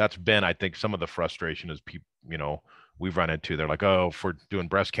been, I think, some of the frustration is people, we've run into. They're like, oh, if we're doing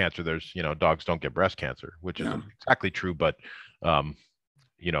breast cancer, there's, dogs don't get breast cancer, which isn't exactly true, but,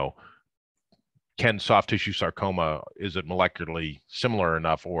 can soft tissue sarcoma, is it molecularly similar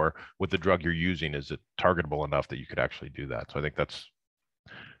enough, or with the drug you're using, is it targetable enough that you could actually do that? So I think it's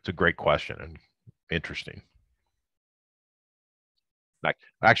a great question and interesting. Like,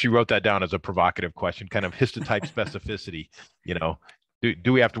 I actually wrote that down as a provocative question, kind of histotype specificity.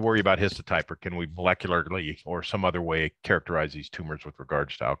 Do we have to worry about histotype, or can we molecularly or some other way characterize these tumors with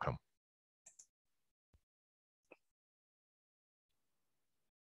regards to outcome?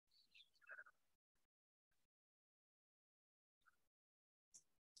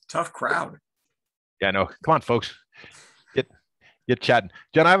 Tough crowd. Yeah, no, come on, folks, get chatting.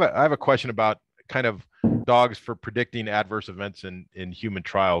 Jen, I have a question about kind of dogs for predicting adverse events in human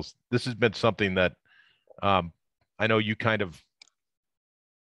trials. This has been something that I know you kind of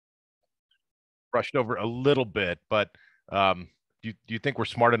brushed over a little bit, but do you think we're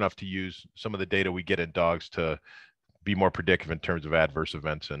smart enough to use some of the data we get in dogs to be more predictive in terms of adverse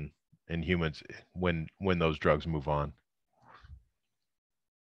events in humans when those drugs move on?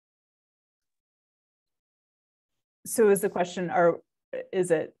 So is the question,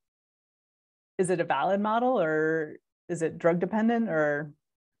 is it a valid model, or is it drug dependent, or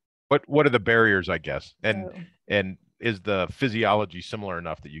what are the barriers, I guess, and is the physiology similar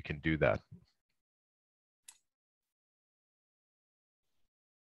enough that you can do that?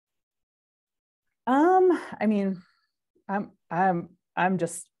 I mean, I'm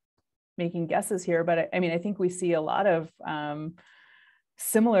just making guesses here, but I think we see a lot of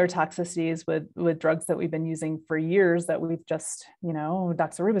similar toxicities with drugs that we've been using for years, that we've just,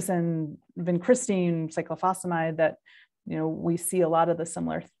 doxorubicin, vincristine, cyclophosphamide, that, we see a lot of the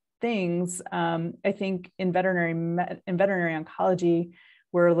similar things. I think in veterinary oncology,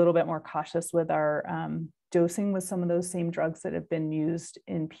 we're a little bit more cautious with our dosing with some of those same drugs that have been used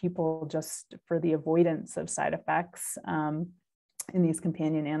in people, just for the avoidance of side effects in these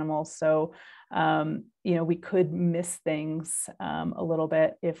companion animals. So you know, we could miss things a little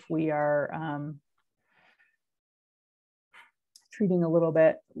bit if we are treating a little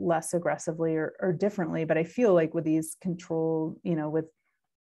bit less aggressively or differently. But I feel like with these control, you know, with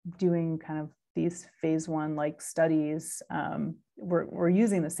doing kind of these phase 1 like studies, we're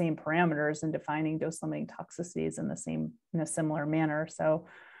using the same parameters and defining dose limiting toxicities in a similar manner. So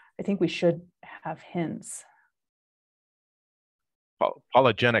I think we should have hints.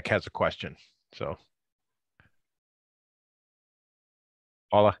 Paula Jenna has a question. So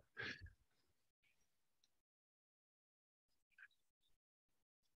Paula.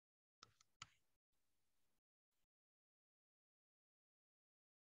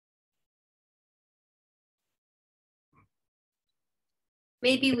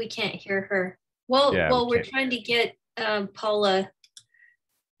 Maybe we can't hear her. Well, Yeah, we're trying to get Paula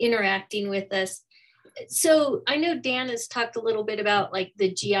interacting with us. So I know Dan has talked a little bit about like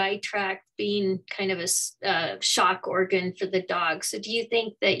the GI tract being kind of a shock organ for the dog. So do you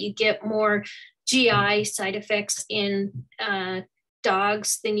think that you get more GI side effects in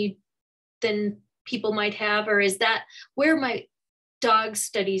dogs than people might have, or is that where my dog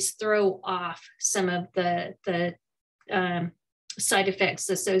studies throw off some of the side effects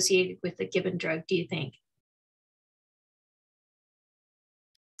associated with a given drug, do you think?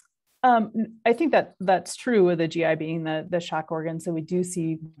 I think that that's true with the GI being the shock organ. So we do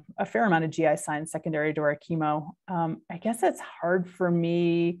see a fair amount of GI signs secondary to our chemo. I guess it's hard for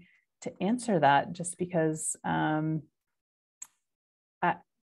me to answer that just because I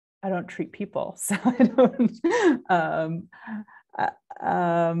don't treat people, so I don't.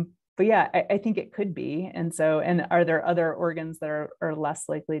 But yeah, I think it could be. And so, and are there other organs that are less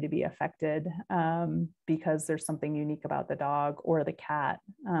likely to be affected because there's something unique about the dog or the cat?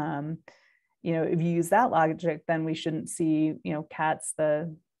 You know, if you use that logic, then we shouldn't see, you know, cats,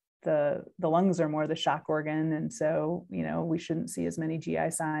 the lungs are more the shock organ. And so, you know, we shouldn't see as many GI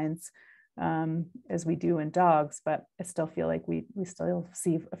signs as we do in dogs, but I still feel like we still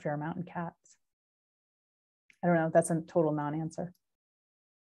see a fair amount in cats. I don't know, that's a total non-answer.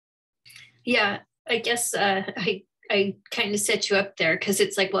 Yeah, I guess I kind of set you up there because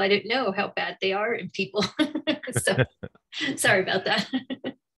it's like, well, I didn't know how bad they are in people. So sorry about that.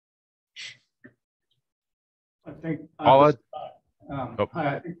 I think Paula?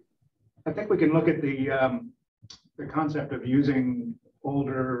 I think we can look at the concept of using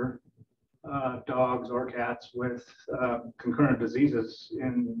older dogs or cats with concurrent diseases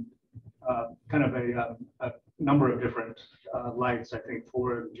in kind of a number of different lights. I think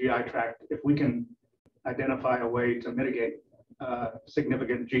for GI tract, if we can identify a way to mitigate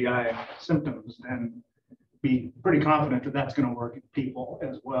significant GI symptoms, then be pretty confident that that's going to work in people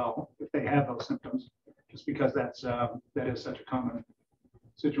as well if they have those symptoms, just because that is such a common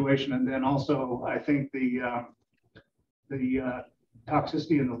situation. And then also, I think the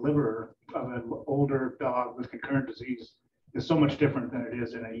toxicity in the liver of an older dog with concurrent disease is so much different than it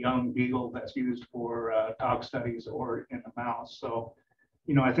is in a young beagle that's used for dog studies or in a mouse. So,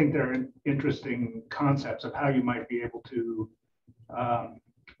 you know, I think there are interesting concepts of how you might be able to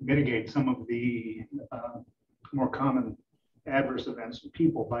mitigate some of the more common adverse events in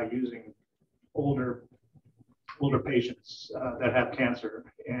people by using older patients that have cancer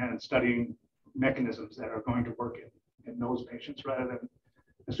and studying mechanisms that are going to work in those patients, rather than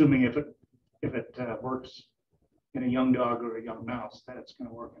assuming if it works in a young dog or a young mouse, that it's going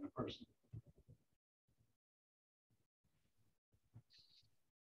to work in a person.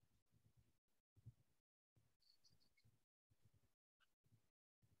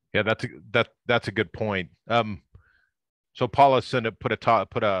 Yeah, that's a good point. So Paula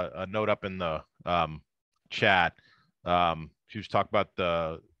put a note up in the chat. She was talking about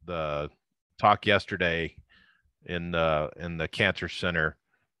the talk yesterday in the cancer center.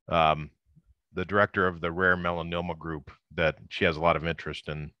 The director of the rare melanoma group, that she has a lot of interest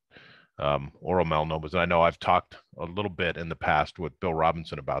in oral melanomas. And I know I've talked a little bit in the past with Bill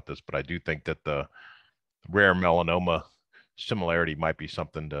Robinson about this, but I do think that the rare melanoma similarity might be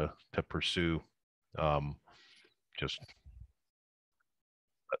something to pursue. Just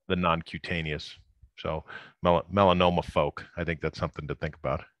the non-cutaneous. So melanoma folk, I think that's something to think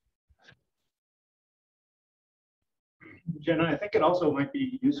about. Jenna, I think it also might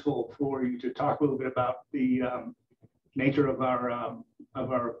be useful for you to talk a little bit about the nature of our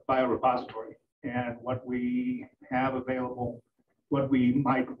biorepository and what we have available, what we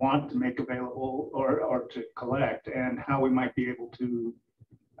might want to make available or to collect, and how we might be able to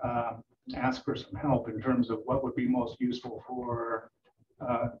ask for some help in terms of what would be most useful for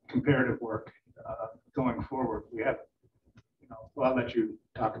comparative work going forward. We have well, I'll let you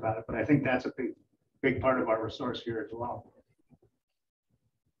talk about it, but I think that's a big part of our resource here as well.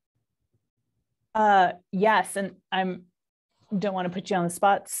 Yes, and don't want to put you on the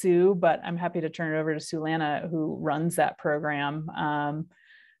spot, Sue, but I'm happy to turn it over to Sue Lana, who runs that program.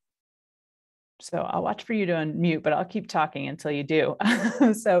 So I'll watch for you to unmute, but I'll keep talking until you do.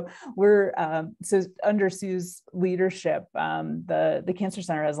 So we're, so under Sue's leadership, the Cancer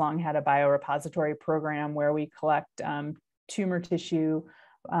Center has long had a biorepository program where we collect tumor tissue,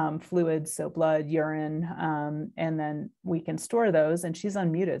 fluids, so blood, urine, and then we can store those. And she's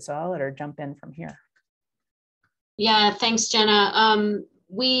unmuted, so I'll let her jump in from here. Yeah, thanks, Jenna.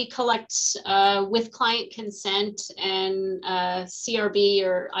 We collect with client consent and CRB,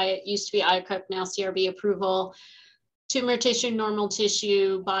 or it used to be ICUP, now CRB approval, tumor tissue, normal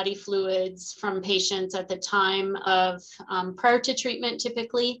tissue, body fluids from patients at the time of prior to treatment,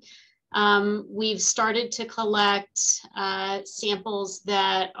 typically. We've started to collect samples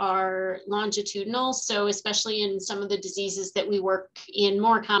that are longitudinal. So especially in some of the diseases that we work in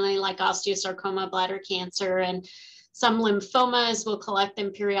more commonly, like osteosarcoma, bladder cancer, and some lymphomas, we'll collect them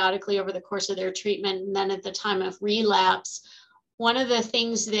periodically over the course of their treatment. And then at the time of relapse, one of the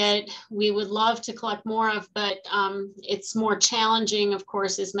things that we would love to collect more of, but it's more challenging, of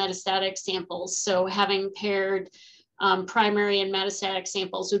course, is metastatic samples. So having paired primary and metastatic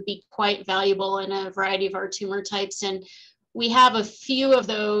samples would be quite valuable in a variety of our tumor types. And we have a few of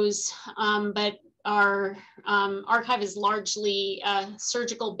those, but our archive is largely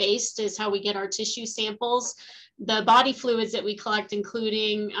surgical based, is how we get our tissue samples. The body fluids that we collect,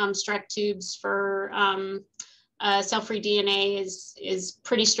 including Streck tubes for cell-free DNA, is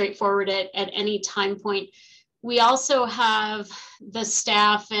pretty straightforward at any time point. We also have the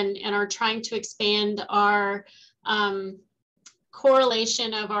staff and are trying to expand our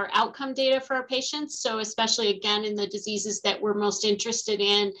correlation of our outcome data for our patients. So especially, again, in the diseases that we're most interested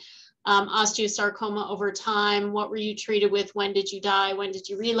in, osteosarcoma over time, what were you treated with, when did you die, when did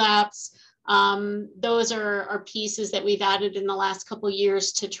you relapse? Those are pieces that we've added in the last couple of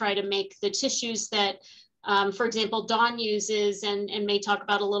years to try to make the tissues that, for example, Dawn uses and may talk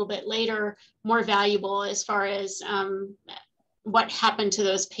about a little bit later, more valuable as far as what happened to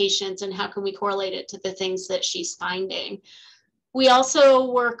those patients and how can we correlate it to the things that she's finding. We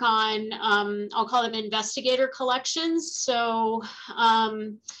also work on, I'll call them investigator collections. So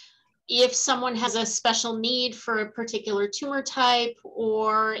if someone has a special need for a particular tumor type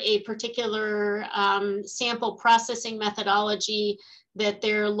or a particular sample processing methodology that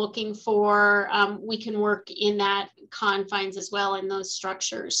they're looking for, we can work in that confines as well in those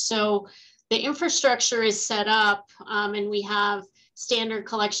structures. So the infrastructure is set up and we have standard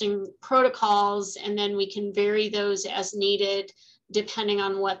collection protocols, and then we can vary those as needed depending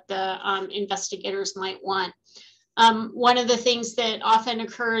on what the investigators might want. One of the things that often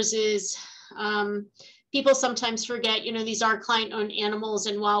occurs is people sometimes forget, these are client-owned animals,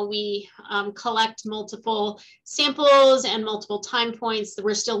 and while we collect multiple samples and multiple time points,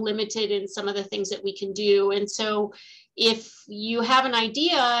 we're still limited in some of the things that we can do. And so if you have an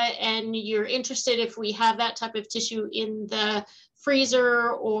idea and you're interested, if we have that type of tissue in the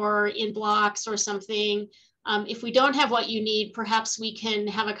freezer or in blocks or something, if we don't have what you need, perhaps we can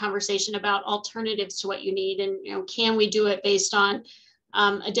have a conversation about alternatives to what you need. And, can we do it based on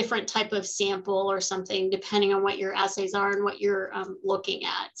a different type of sample or something, depending on what your assays are and what you're looking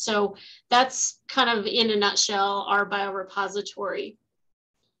at. So that's kind of in a nutshell, our biorepository.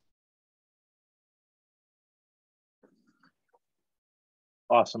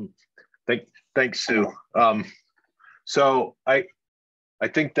 Awesome. Thanks, Sue. So I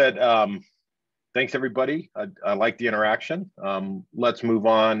think that thanks everybody. I like the interaction. Let's move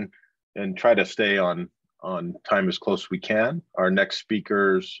on and try to stay on time as close as we can. Our next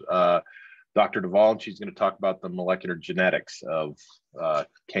speaker's Dr. Duvall, and she's going to talk about the molecular genetics of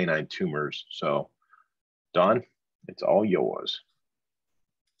canine tumors. So Dawn, it's all yours.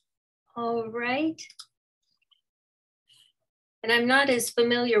 All right. And I'm not as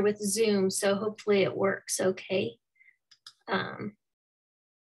familiar with Zoom, so hopefully it works okay. Well,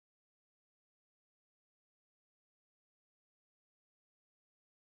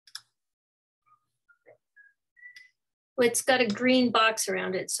 it's got a green box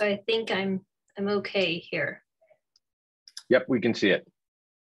around it, so I think I'm okay here. Yep, we can see it.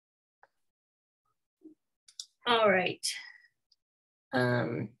 All right.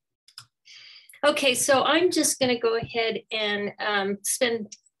 Okay, so I'm just going to go ahead and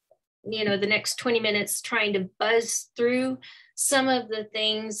spend, the next 20 minutes trying to buzz through some of the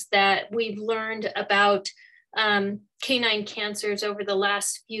things that we've learned about canine cancers over the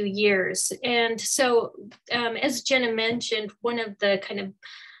last few years. And so, as Jenna mentioned, one of the kind of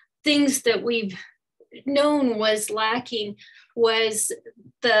things that we've known was lacking was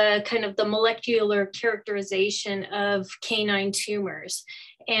the kind of the molecular characterization of canine tumors.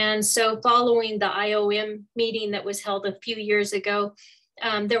 And so following the IOM meeting that was held a few years ago,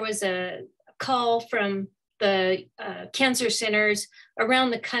 there was a call from the cancer centers around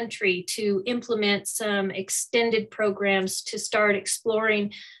the country to implement some extended programs to start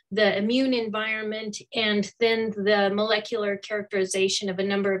exploring the immune environment and then the molecular characterization of a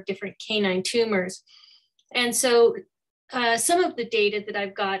number of different canine tumors. And so some of the data that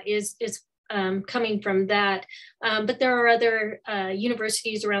I've got is coming from that, but there are other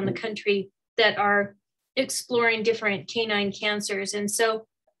universities around the country that are exploring different canine cancers. And so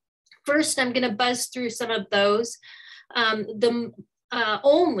first, I'm going to buzz through some of those.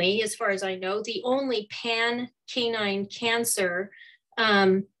 Only, as far as I know, the only pan canine cancer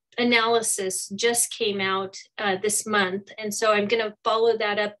analysis just came out this month. And so I'm going to follow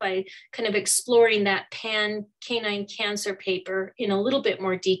that up by kind of exploring that pan canine cancer paper in a little bit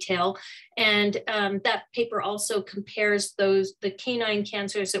more detail. And that paper also compares the canine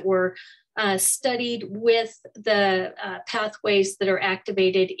cancers that were studied with the pathways that are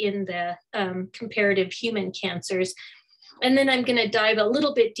activated in the comparative human cancers. And then I'm going to dive a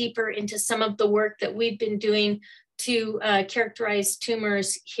little bit deeper into some of the work that we've been doing to characterize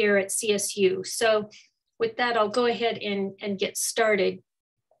tumors here at CSU. So with that, I'll go ahead and get started.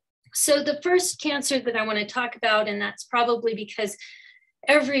 So the first cancer that I want to talk about, and that's probably because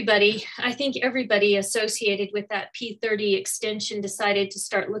I think everybody associated with that P30 extension decided to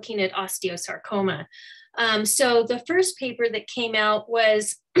start looking at osteosarcoma. So the first paper that came out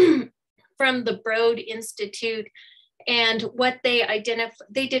was from the Broad Institute. And what they identified,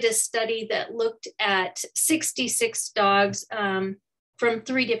 they did a study that looked at 66 dogs from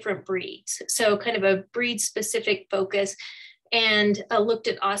 3 different breeds. So kind of a breed specific focus, and looked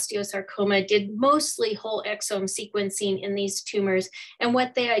at osteosarcoma, did mostly whole exome sequencing in these tumors. And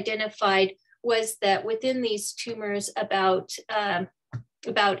what they identified was that within these tumors, about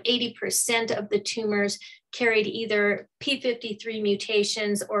 80% of the tumors carried either P53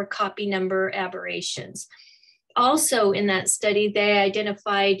 mutations or copy number aberrations. Also in that study, they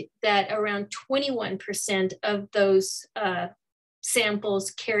identified that around 21% of those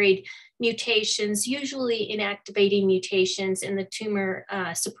samples carried mutations, usually inactivating mutations in the tumor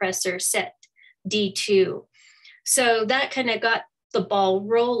suppressor SETD2. So that kind of got the ball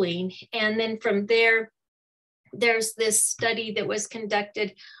rolling. And then from there, there's this study that was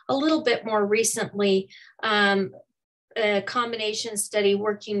conducted a little bit more recently, a combination study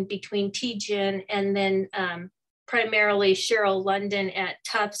working between TGen and then primarily Cheryl London at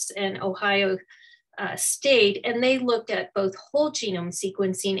Tufts and Ohio State, and they looked at both whole genome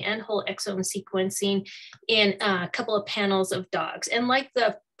sequencing and whole exome sequencing in a couple of panels of dogs. And like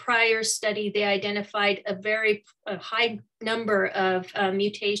the prior study, they identified a high number of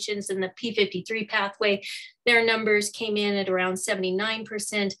mutations in the P53 pathway. Their numbers came in at around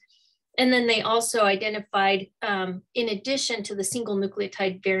 79%. And then they also identified, in addition to the single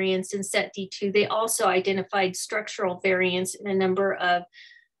nucleotide variants in SETD2, they also identified structural variants in a number of,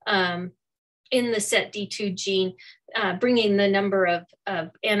 in the SETD2 gene, bringing the number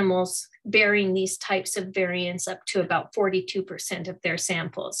of animals bearing these types of variants up to about 42% of their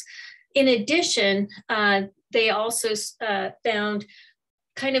samples. In addition, they also found,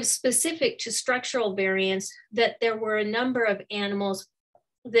 kind of specific to structural variants, that there were a number of animals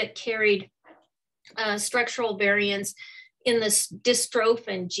that carried structural variants in this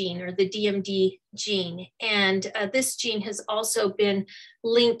dystrophin gene, or the DMD gene. And this gene has also been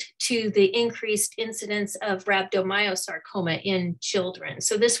linked to the increased incidence of rhabdomyosarcoma in children.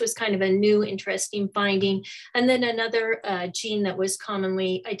 So this was kind of a new interesting finding. And then another gene that was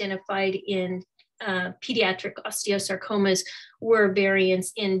commonly identified in pediatric osteosarcomas were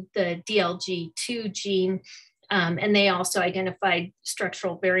variants in the DLG2 gene. And they also identified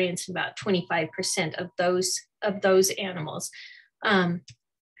structural variants in about 25% of those animals.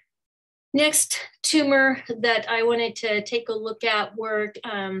 Next tumor that I wanted to take a look at were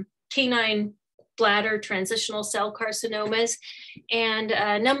canine bladder transitional cell carcinomas. And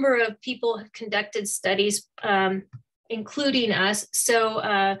a number of people have conducted studies, including us.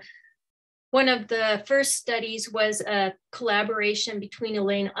 So one of the first studies was a collaboration between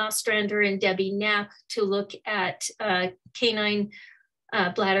Elaine Ostrander and Debbie Knapp to look at canine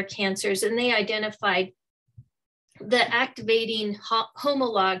bladder cancers. And they identified the activating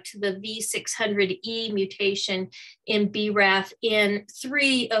homolog to the V600E mutation in BRAF in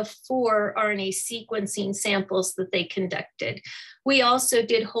 3 of 4 RNA sequencing samples that they conducted. We also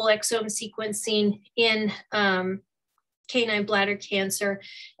did whole exome sequencing in canine bladder cancer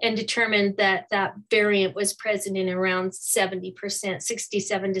and determined that that variant was present in around 70%,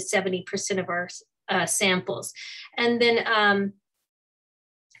 67 to 70% of our samples. And then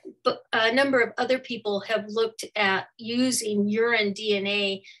but a number of other people have looked at using urine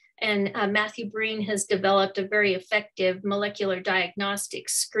DNA, and Matthew Breen has developed a very effective molecular diagnostic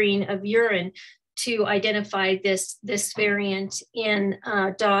screen of urine to identify this variant in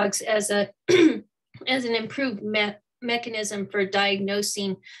dogs as a as an improved mechanism for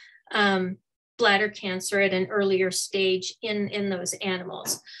diagnosing bladder cancer at an earlier stage in those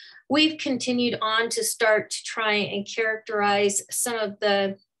animals. We've continued on to start to try and characterize some of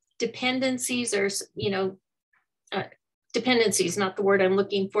the dependencies, or, dependencies, not the word I'm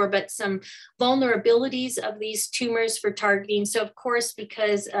looking for, but some vulnerabilities of these tumors for targeting. So of course,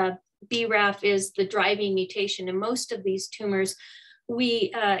 because BRAF is the driving mutation in most of these tumors,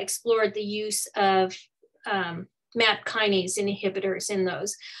 we explored the use of MAP kinase inhibitors in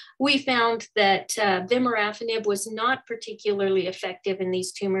those. We found that vemurafenib was not particularly effective in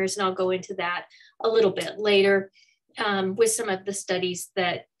these tumors, and I'll go into that a little bit later. With some of the studies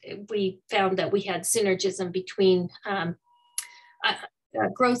that we found that we had synergism between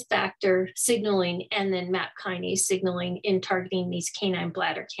growth factor signaling and then MAP kinase signaling in targeting these canine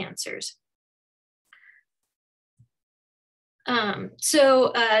bladder cancers.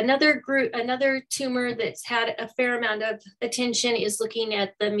 So another tumor that's had a fair amount of attention is looking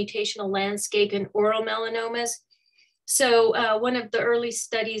at the mutational landscape in oral melanomas. So one of the early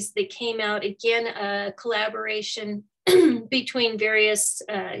studies that came out, again, a collaboration between various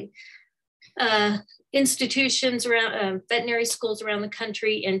institutions around veterinary schools around the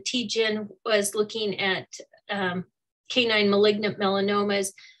country, and TGen was looking at canine malignant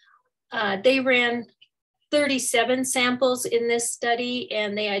melanomas. They ran 37 samples in this study,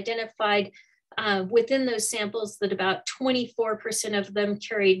 and they identified within those samples that about 24% of them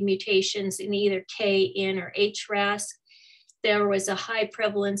carried mutations in either K, N, or HRAS. There was a high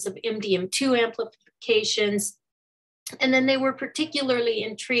prevalence of MDM2 amplifications. And then they were particularly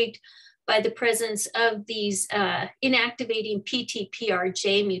intrigued by the presence of these inactivating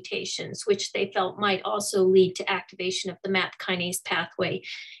PTPRJ mutations, which they felt might also lead to activation of the MAP kinase pathway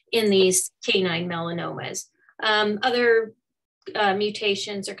in these canine melanomas. Other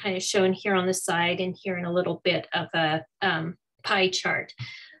mutations are kind of shown here on the side and here in a little bit of a pie chart.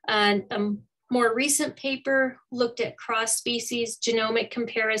 More recent paper looked at cross-species genomic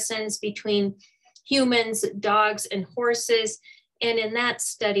comparisons between humans, dogs, and horses. And in that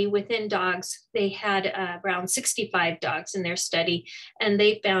study within dogs, they had around 65 dogs in their study, and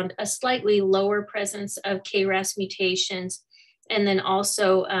they found a slightly lower presence of KRAS mutations. And then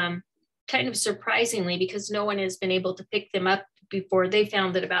also kind of surprisingly, because no one has been able to pick them up before, they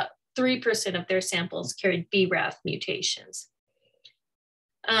found that about 3% of their samples carried BRAF mutations.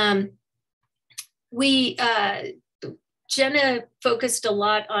 Jenna focused a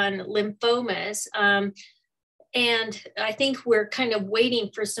lot on lymphomas, and I think we're kind of waiting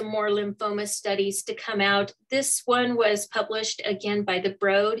for some more lymphoma studies to come out. This one was published again by the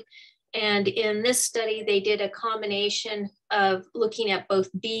Broad, and in this study, they did a combination of looking at both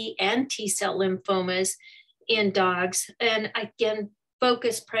B and T cell lymphomas in dogs, and again,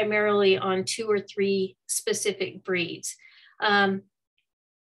 focused primarily on 2 or 3 specific breeds.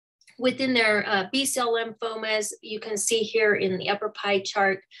 Within their B cell lymphomas, you can see here in the upper pie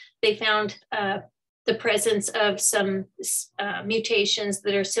chart, they found the presence of some mutations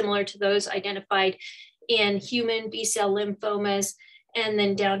that are similar to those identified in human B cell lymphomas. And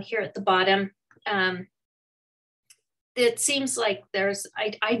then down here at the bottom, it seems like there's,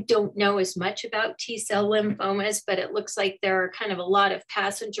 I don't know as much about T cell lymphomas, but it looks like there are kind of a lot of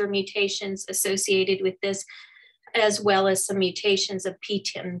passenger mutations associated with this, as well as some mutations of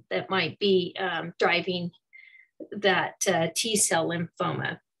PTIM that might be driving that T cell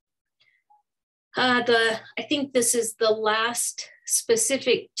lymphoma. I think this is the last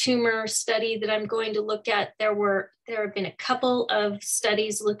specific tumor study that I'm going to look at. There have been a couple of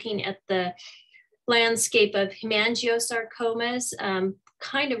studies looking at the landscape of hemangiosarcomas,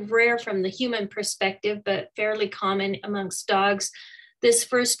 kind of rare from the human perspective, but fairly common amongst dogs. This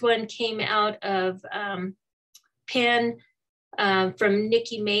first one came out of Penn from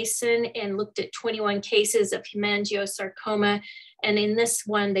Nikki Mason and looked at 21 cases of hemangiosarcoma. And in this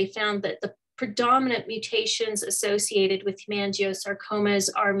one, they found that the predominant mutations associated with hemangiosarcomas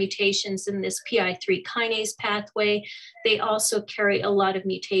are mutations in this PI3 kinase pathway. They also carry a lot of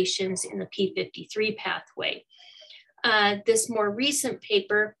mutations in the P53 pathway. This more recent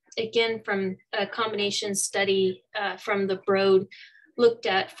paper, again from a combination study from the Broad, looked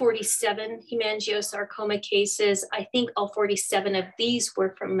at 47 hemangiosarcoma cases. I think all 47 of these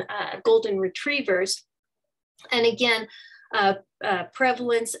were from golden retrievers. And again,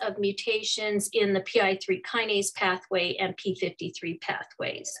 prevalence of mutations in the PI3 kinase pathway and P53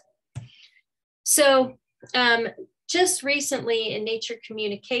 pathways. So just recently in Nature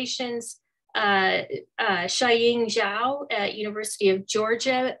Communications, Xiaying Zhao at University of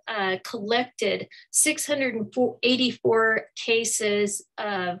Georgia collected 684 cases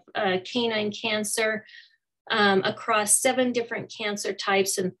of canine cancer across 7 different cancer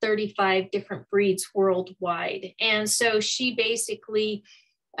types and 35 different breeds worldwide. And so she basically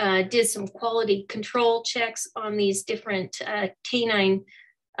did some quality control checks on these different canine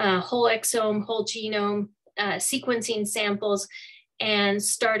whole exome, whole genome sequencing samples, and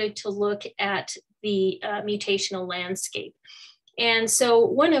started to look at the mutational landscape. And so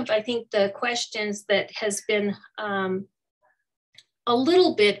one of, I think, the questions that has been a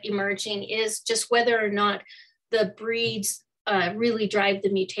little bit emerging is just whether or not the breeds really drive the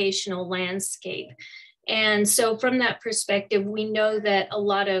mutational landscape. And so from that perspective, we know that a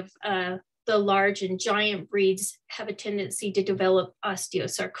lot of the large and giant breeds have a tendency to develop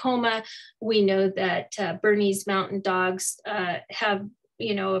osteosarcoma. We know that Bernese mountain dogs have,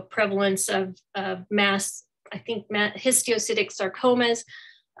 you know, a prevalence of mass, I think, histiocytic sarcomas.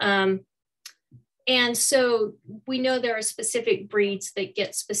 And so we know there are specific breeds that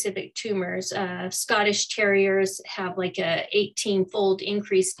get specific tumors. Scottish Terriers have like a 18-fold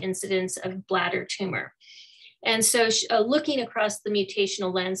increased incidence of bladder tumor. And so looking across the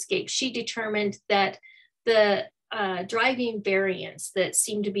mutational landscape, she determined that the driving variants that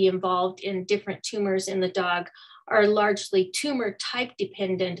seem to be involved in different tumors in the dog are largely tumor type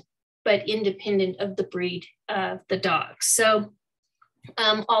dependent, but independent of the breed of the dog. So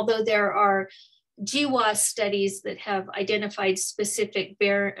although there are GWAS studies that have identified specific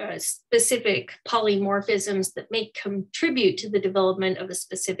polymorphisms that may contribute to the development of a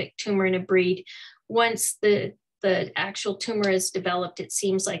specific tumor in a breed, once the actual tumor is developed, it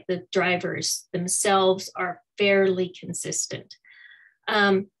seems like the drivers themselves are fairly consistent.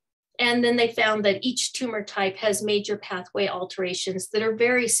 And then they found that each tumor type has major pathway alterations that are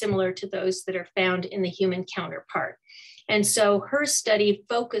very similar to those that are found in the human counterpart. And so her study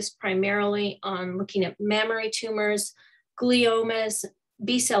focused primarily on looking at mammary tumors, gliomas,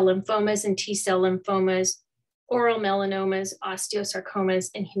 B-cell lymphomas and T-cell lymphomas, oral melanomas,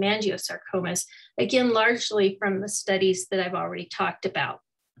 osteosarcomas, and hemangiosarcomas, again, largely from the studies that I've already talked about.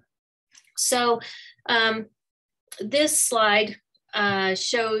 So this slide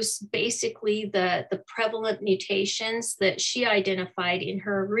shows basically the prevalent mutations that she identified in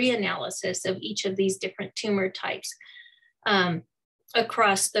her reanalysis of each of these different tumor types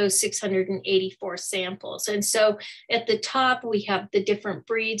across those 684 samples. And so at the top, we have the different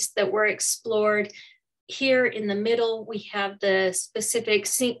breeds that were explored. Here in the middle, we have the specific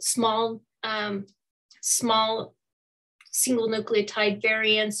small single nucleotide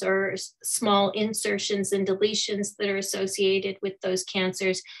variants or small insertions and deletions that are associated with those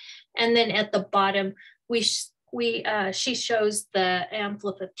cancers. And then at the bottom, she shows the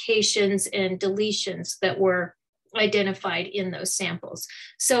amplifications and deletions that were identified in those samples.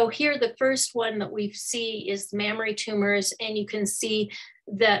 So here, the first one that we see is mammary tumors, and you can see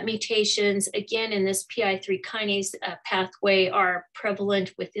that mutations, again, in this PI3 kinase pathway are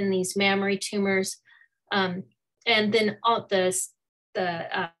prevalent within these mammary tumors. And then all the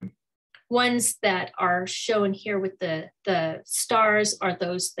ones that are shown here with the stars are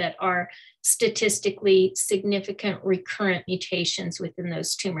those that are statistically significant recurrent mutations within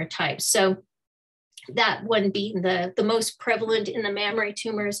those tumor types. So that one being the most prevalent in the mammary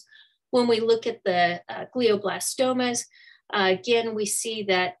tumors. When we look at the glioblastomas, again, we see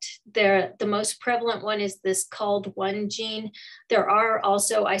that the most prevalent one is this CALD1 gene. There are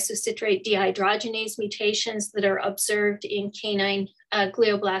also isocitrate dehydrogenase mutations that are observed in canine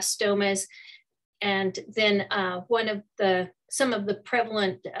glioblastomas. And then some of the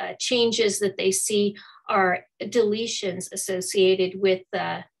prevalent changes that they see are deletions associated with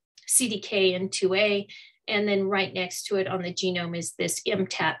CDK and 2A, and then right next to it on the genome is this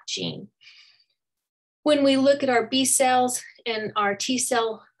MTAP gene. When we look at our B cells and our T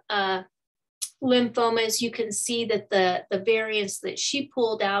cell lymphomas, you can see that the variants that she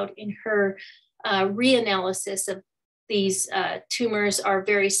pulled out in her reanalysis of these tumors are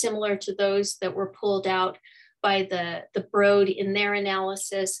very similar to those that were pulled out by the Broad in their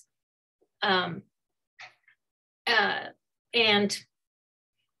analysis.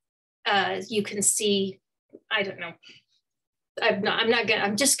 You can see, I don't know,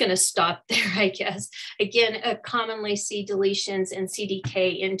 I'm just gonna stop there, I guess. Again, commonly see deletions in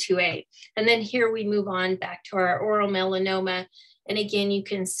CDKN2A. And then here we move on back to our oral melanoma. And again, you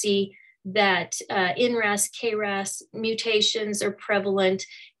can see that NRAS, KRAS mutations are prevalent,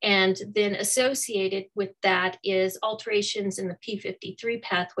 and then associated with that is alterations in the P53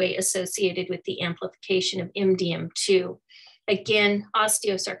 pathway associated with the amplification of MDM2. Again,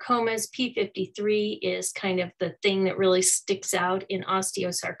 osteosarcomas, P53 is kind of the thing that really sticks out in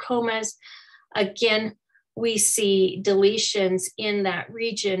osteosarcomas. Again, we see deletions in that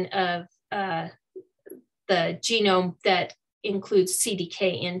region of the genome that includes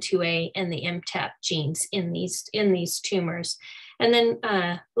CDKN2A and the MTAP genes in these tumors. And then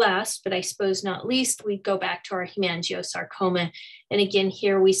last, but I suppose not least, we go back to our hemangiosarcoma. And again,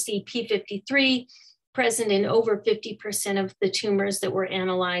 here we see P53 present in over 50% of the tumors that were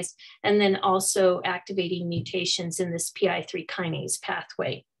analyzed, and then also activating mutations in this PI3 kinase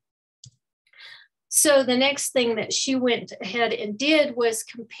pathway. So the next thing that she went ahead and did was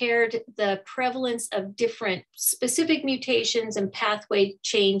compared the prevalence of different specific mutations and pathway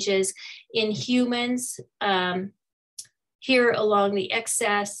changes in humans here along the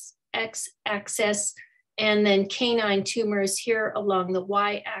x-axis, and then canine tumors here along the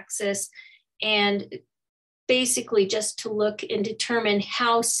y-axis, and basically just to look and determine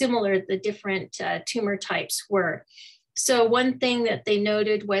how similar the different tumor types were. So one thing that they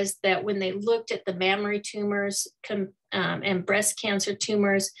noted was that when they looked at the mammary tumors and breast cancer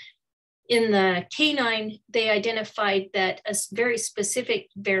tumors, in the canine, they identified that a very specific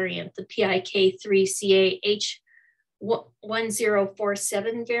variant, the PIK3CA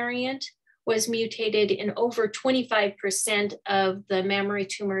H1047 variant, was mutated in over 25% of the mammary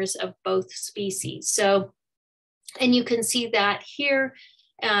tumors of both species. So, and you can see that here,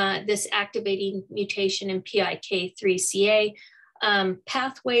 this activating mutation in PIK3CA.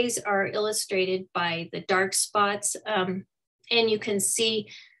 Pathways are illustrated by the dark spots. And you can see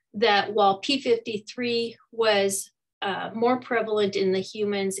that while P53 was more prevalent in the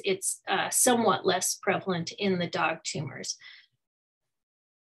humans, it's somewhat less prevalent in the dog tumors.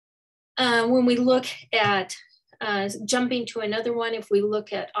 When we look at, jumping to another one, if we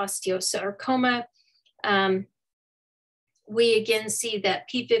look at osteosarcoma, we again see that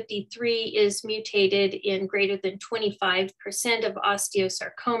P53 is mutated in greater than 25% of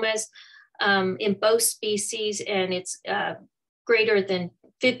osteosarcomas in both species, and it's greater than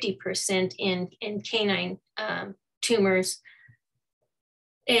 50% in canine tumors.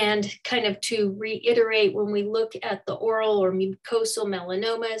 And kind of to reiterate, when we look at the oral or mucosal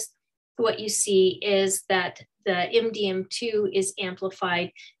melanomas, what you see is that the MDM2 is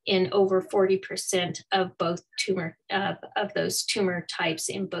amplified in over 40% of both of those tumor types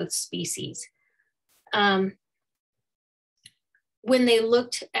in both species. When they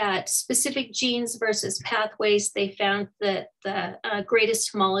looked at specific genes versus pathways, they found that the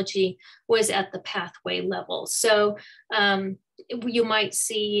greatest homology was at the pathway level. So you might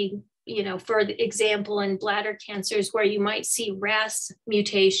see, you know, for example, in bladder cancers where you might see RAS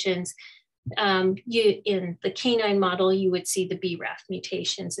mutations, in the canine model, you would see the BRAF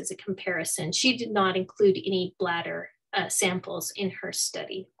mutations as a comparison. She did not include any bladder samples in her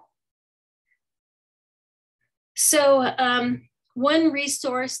study. So one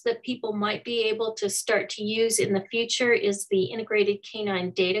resource that people might be able to start to use in the future is the Integrated Canine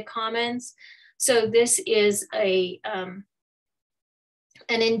Data Commons. So this is an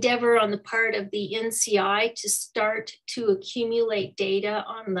endeavor on the part of the NCI to start to accumulate data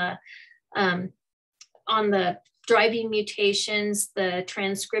on the driving mutations, the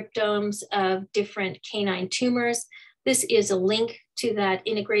transcriptomes of different canine tumors. This is a link to that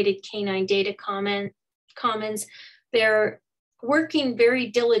Integrated Canine Data Commons. They're working very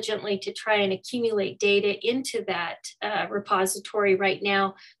diligently to try and accumulate data into that repository right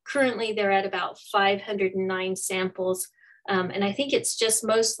now. Currently, they're at about 509 samples. And I think it's just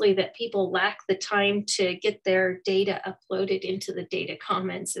mostly that people lack the time to get their data uploaded into the data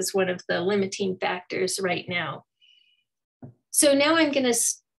commons is one of the limiting factors right now. So now I'm going to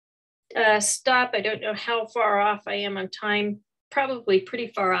stop. I don't know how far off I am on time, probably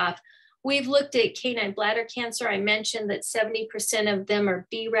pretty far off. We've looked at canine bladder cancer. I mentioned that 70% of them are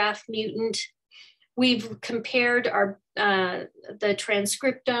BRAF mutant. We've compared the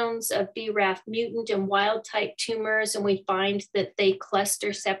transcriptomes of BRAF mutant and wild type tumors, and we find that they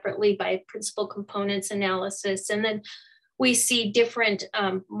cluster separately by principal components analysis. And then we see different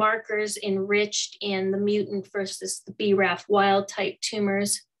markers enriched in the mutant versus the BRAF wild type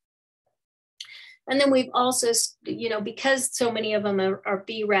tumors. And then we've also, you know, because so many of them are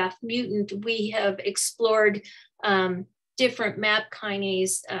BRAF mutant, we have explored different MAP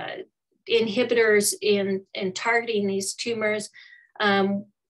kinase inhibitors in targeting these tumors.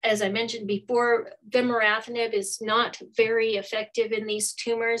 As I mentioned before, vemurafenib is not very effective in these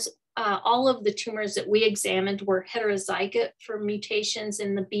tumors. All of the tumors that we examined were heterozygote for mutations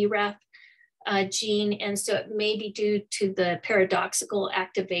in the BRAF gene, and so it may be due to the paradoxical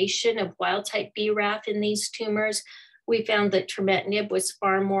activation of wild-type BRAF in these tumors. We found that trametinib was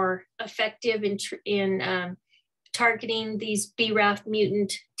far more effective in targeting these BRAF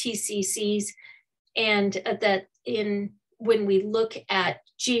mutant TCCs, and that when we look at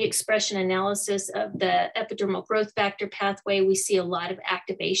gene expression analysis of the epidermal growth factor pathway, we see a lot of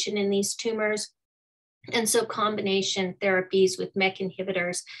activation in these tumors. And so combination therapies with MEK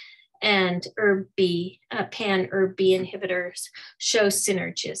inhibitors and pan-ERB-B inhibitors show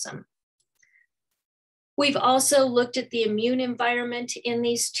synergism. We've also looked at the immune environment in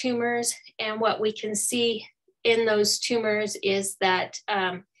these tumors, and what we can see in those tumors is that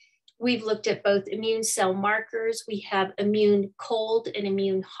we've looked at both immune cell markers. We have immune cold and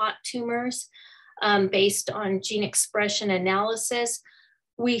immune hot tumors based on gene expression analysis.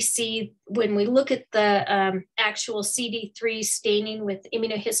 We see when we look at the actual CD3 staining with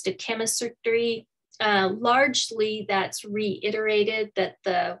immunohistochemistry, largely that's reiterated that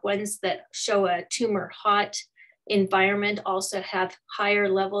the ones that show a tumor hot environment also have higher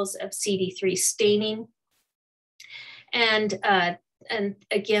levels of CD3 staining. And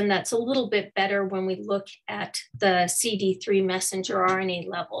again, that's a little bit better when we look at the CD3 messenger RNA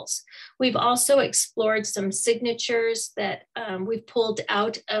levels. We've also explored some signatures that we've pulled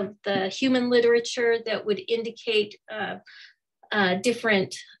out of the human literature that would indicate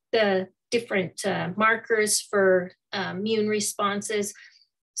different markers for immune responses.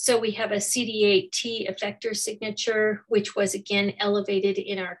 So we have a CD8 effector signature, which was again elevated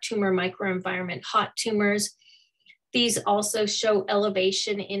in our tumor microenvironment hot tumors. These also show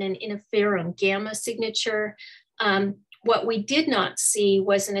elevation in an interferon gamma signature. What we did not see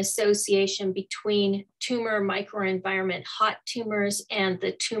was an association between tumor microenvironment hot tumors and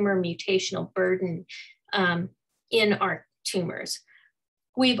the tumor mutational burden in our tumors.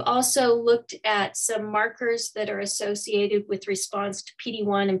 We've also looked at some markers that are associated with response to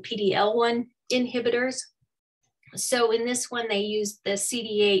PD-1 and PD-L1 inhibitors. So in this one, they used the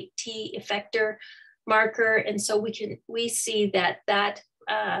CD8 effector marker, and so we see that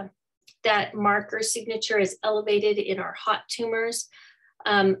marker signature is elevated in our hot tumors.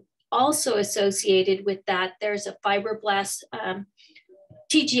 Also associated with that, there's a fibroblast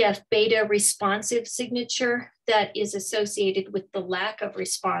TGF-beta responsive signature that is associated with the lack of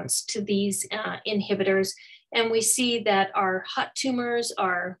response to these inhibitors, and we see that our hot tumors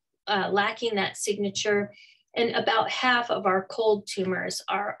are lacking that signature, and about half of our cold tumors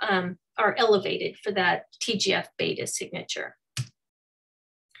are elevated for that TGF-beta signature.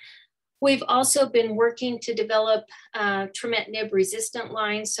 We've also been working to develop trametinib resistant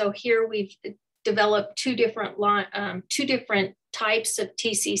lines. So here we've developed two different types of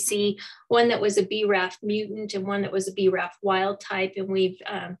TCC, one that was a BRAF mutant and one that was a BRAF wild type, and we've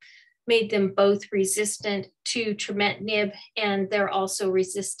made them both resistant to trametinib, and they're also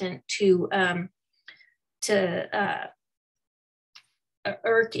resistant to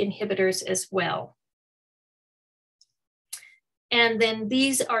ERK inhibitors as well. And then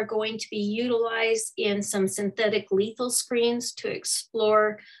these are going to be utilized in some synthetic lethal screens to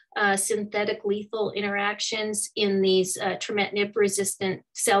explore synthetic lethal interactions in these trametinib resistant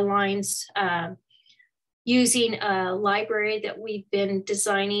cell lines using a library that we've been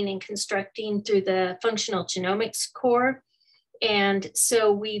designing and constructing through the functional genomics core. And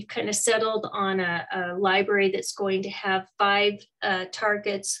so we've kind of settled on a library that's going to have 5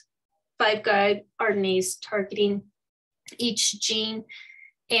 targets, 5 guide RNAs targeting each gene.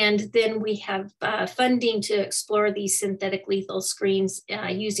 And then we have funding to explore these synthetic lethal screens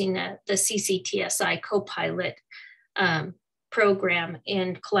using the CCTSI Copilot program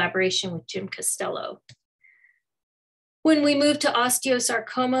in collaboration with Jim Costello. When we move to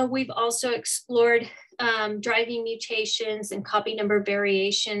osteosarcoma, we've also explored driving mutations and copy number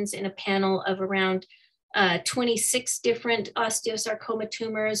variations in a panel of around 26 different osteosarcoma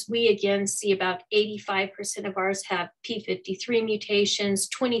tumors. We again see about 85% of ours have P53 mutations,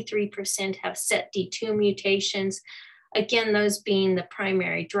 23% have SETD2 mutations. Again, those being the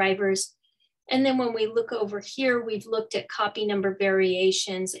primary drivers. And then when we look over here, we've looked at copy number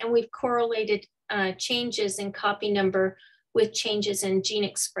variations, and we've correlated changes in copy number with changes in gene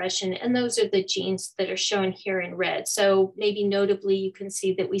expression. And those are the genes that are shown here in red. So maybe notably, you can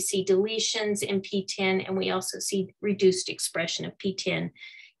see that we see deletions in P10, and we also see reduced expression of P10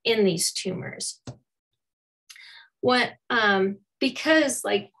 in these tumors. Because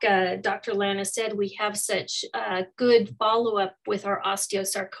like Dr. Lana said, we have such good follow-up with our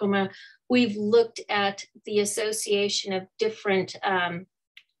osteosarcoma, we've looked at the association of different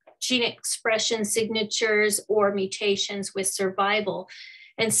gene expression signatures or mutations with survival.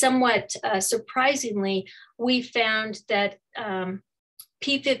 And somewhat surprisingly, we found that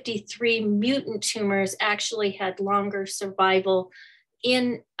P53 mutant tumors actually had longer survival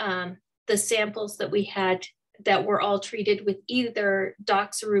in the samples that we had that were all treated with either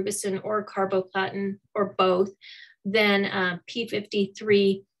doxorubicin or carboplatin or both than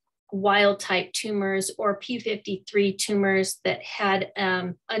P53 wild type tumors or P53 tumors that had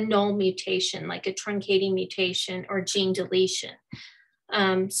a null mutation, like a truncating mutation or gene deletion.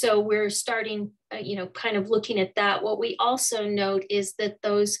 So we're starting, kind of looking at that. What we also note is that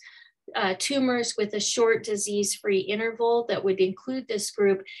those tumors with a short disease-free interval that would include this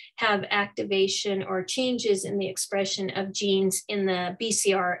group have activation or changes in the expression of genes in the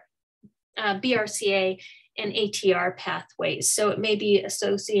BRCA and ATR pathways. So it may be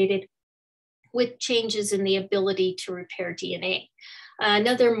associated with changes in the ability to repair DNA.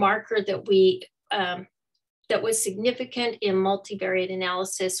 Another marker that that was significant in multivariate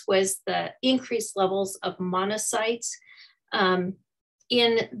analysis was the increased levels of monocytes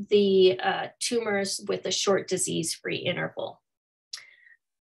in the tumors with a short disease-free interval.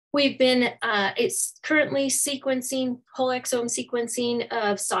 We've been, it's currently sequencing, whole exome sequencing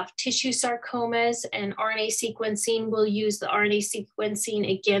of soft tissue sarcomas, and RNA sequencing. We'll use the RNA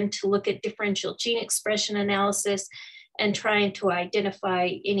sequencing again to look at differential gene expression analysis and trying to identify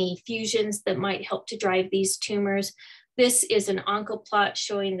any fusions that might help to drive these tumors. This is an oncoplot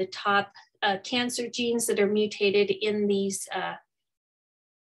showing the top cancer genes that are mutated in these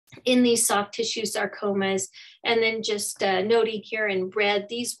soft tissue sarcomas. And then just noting here in red,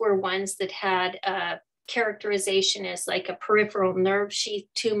 these were ones that had characterization as like a peripheral nerve sheath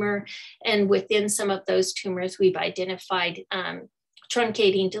tumor. And within some of those tumors, we've identified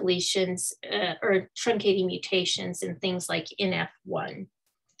truncating deletions or truncating mutations in things like NF1.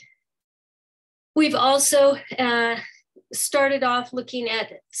 We've also started off looking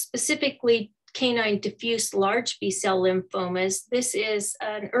at specifically canine diffuse large B-cell lymphomas. This is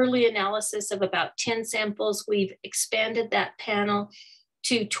an early analysis of about 10 samples. We've expanded that panel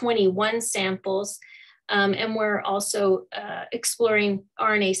to 21 samples. And we're also exploring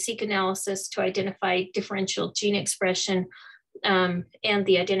RNA-seq analysis to identify differential gene expression and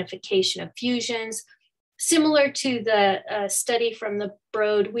the identification of fusions. Similar to the study from the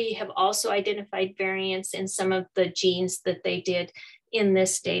Broad, we have also identified variants in some of the genes that they did in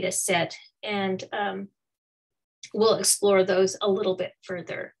this data set. And we'll explore those a little bit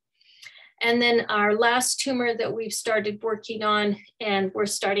further. And then our last tumor that we've started working on and we're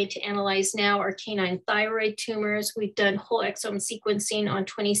starting to analyze now are canine thyroid tumors. We've done whole exome sequencing on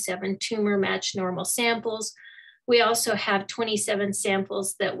 27 tumor matched normal samples. We also have 27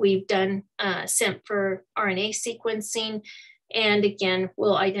 samples that we've done sent for RNA sequencing. And again,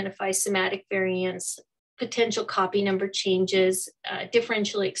 we'll identify somatic variants, potential copy number changes,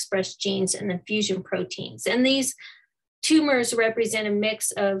 differentially expressed genes, and then fusion proteins. And these tumors represent a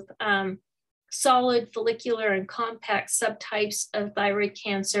mix of solid, follicular, and compact subtypes of thyroid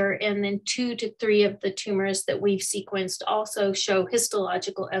cancer. And then 2 to 3 of the tumors that we've sequenced also show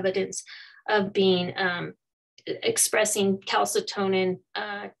histological evidence of being expressing calcitonin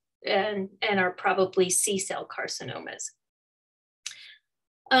and are probably C-cell carcinomas.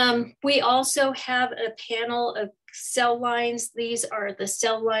 We also have a panel of cell lines. These are the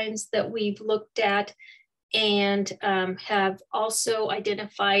cell lines that we've looked at and have also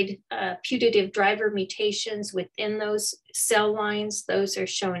identified putative driver mutations within those cell lines. Those are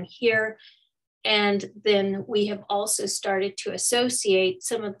shown here. And then we have also started to associate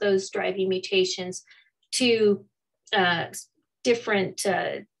some of those driving mutations to different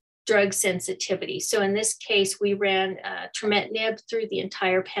drug sensitivity. So in this case, we ran trametinib through the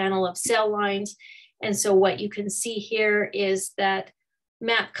entire panel of cell lines. And so what you can see here is that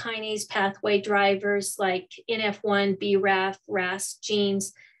MAP kinase pathway drivers like NF1, BRAF, RAS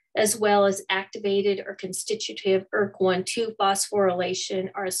genes as well as activated or constitutive ERK1/2 phosphorylation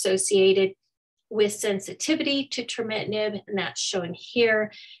are associated with sensitivity to trametinib, and that's shown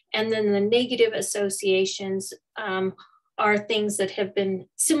here. And then the negative associations are things that have been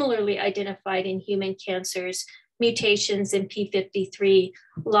similarly identified in human cancers: mutations in P53,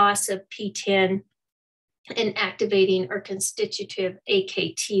 loss of P10, and activating or constitutive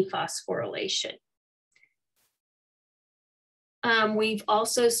AKT phosphorylation. We've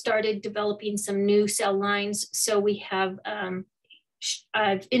also started developing some new cell lines. So we have,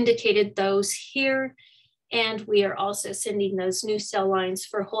 I've indicated those here, and we are also sending those new cell lines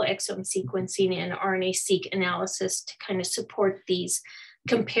for whole exome sequencing and RNA-seq analysis to kind of support these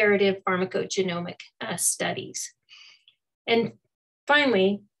comparative pharmacogenomic studies. And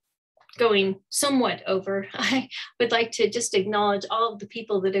finally, going somewhat over, I would like to just acknowledge all of the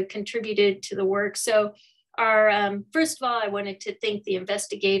people that have contributed to the work. So first of all, I wanted to thank the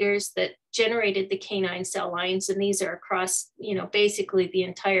investigators that generated the canine cell lines, and these are across, basically the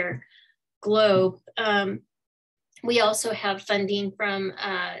entire globe. We also have funding from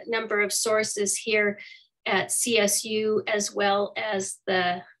a number of sources here at CSU, as well as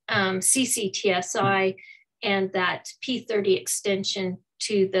the CCTSI and that P30 extension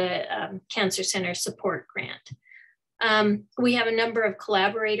to the Cancer Center Support Grant. We have a number of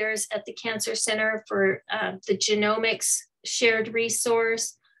collaborators at the Cancer Center for the genomics shared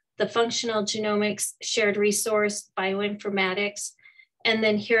resource, the functional genomics shared resource, bioinformatics. And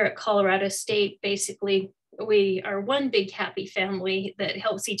then here at Colorado State, basically, we are one big happy family that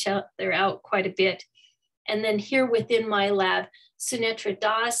helps each other out quite a bit. And then here within my lab, Sunetra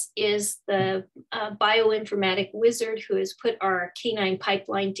Das is the bioinformatic wizard who has put our canine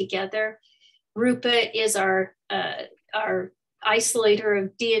pipeline together. Rupa is our isolator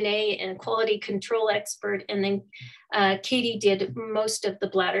of DNA and quality control expert. And then Katie did most of the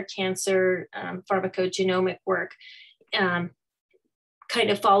bladder cancer pharmacogenomic work, kind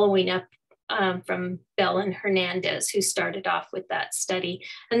of following up from Belen Hernandez, who started off with that study.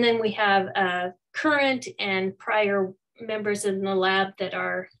 And then we have current and prior members in the lab that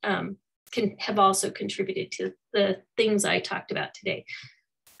are have also contributed to the things I talked about today.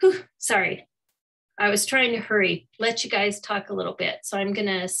 Whew, sorry, I was trying to hurry, let you guys talk a little bit. So I'm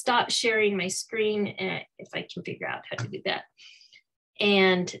gonna stop sharing my screen if I can figure out how to do that.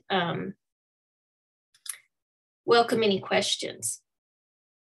 And welcome any questions.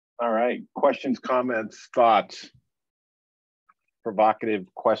 All right, questions, comments, thoughts, provocative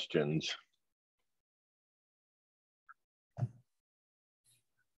questions.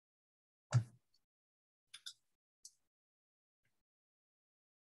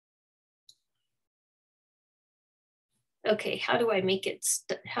 Okay, how do I make it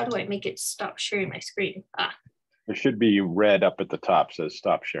stop sharing my screen? There should be red up at the top, says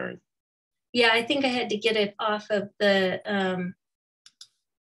stop sharing. Yeah, I think I had to get it off of the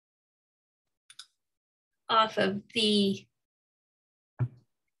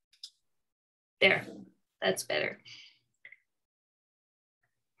there, that's better.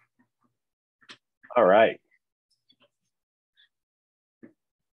 All right.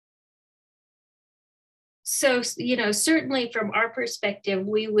 So, certainly from our perspective,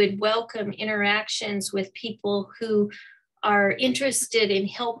 we would welcome interactions with people who are interested in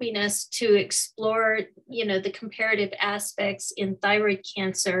helping us to explore, the comparative aspects in thyroid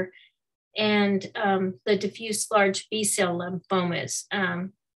cancer and the diffuse large B-cell lymphomas.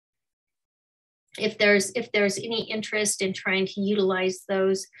 If there's any interest in trying to utilize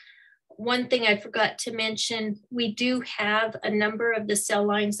those. One thing I forgot to mention, we do have a number of the cell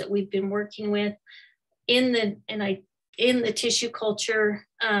lines that we've been working with in the tissue culture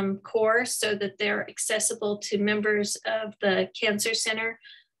core, so that they're accessible to members of the Cancer Center.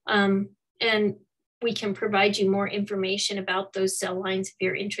 And we can provide you more information about those cell lines if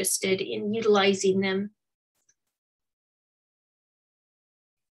you're interested in utilizing them.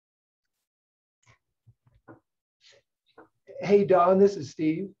 Hey, Don, this is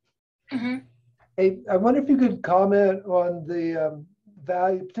Steve. Mm-hmm. Hey, I wonder if you could comment on the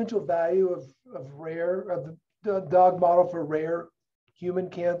potential value of the dog model for rare human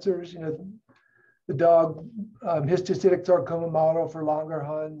cancers. The dog histiocytic sarcoma model for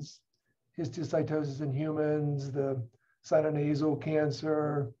Langerhans, histiocytosis in humans, the sinonasal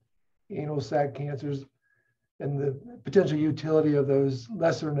cancer, anal sac cancers, and the potential utility of those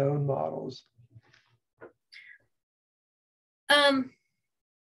lesser known models.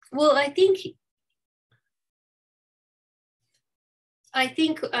 Well, I think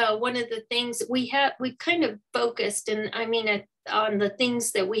one of the things we kind of focused, and on the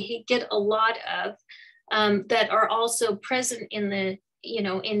things that we get a lot of that are also present in the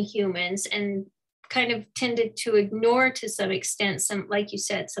in humans, and kind of tended to ignore to some extent some, like you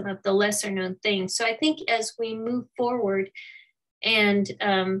said, some of the lesser known things. So I think as we move forward and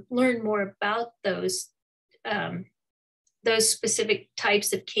learn more about those specific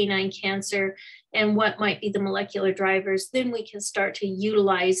types of canine cancer and what might be the molecular drivers, then we can start to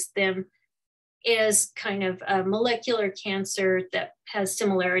utilize them as kind of a molecular cancer that has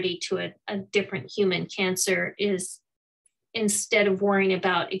similarity to a different human cancer, is instead of worrying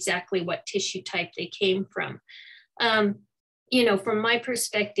about exactly what tissue type they came from. From my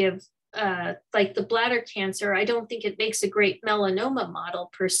perspective, like the bladder cancer, I don't think it makes a great melanoma model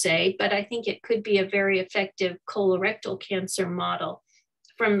per se, but I think it could be a very effective colorectal cancer model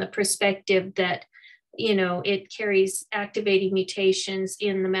from the perspective that, it carries activating mutations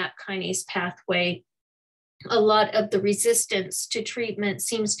in the MAP kinase pathway. A lot of the resistance to treatment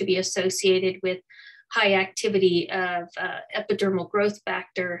seems to be associated with high activity of epidermal growth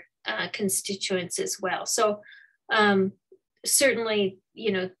factor constituents as well. So certainly,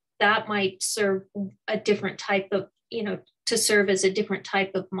 that might serve a different type of, to serve as a different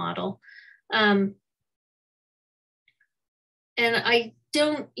type of model. And I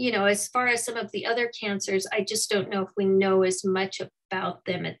don't, as far as some of the other cancers, I just don't know if we know as much about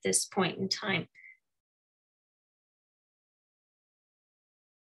them at this point in time.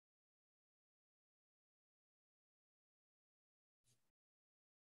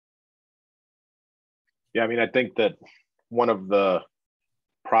 Yeah, I mean, I think that one of the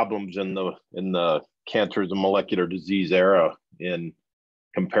problems in the cancers and molecular disease era in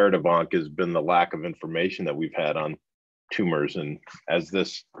comparative onc has been the lack of information that we've had on tumors. And as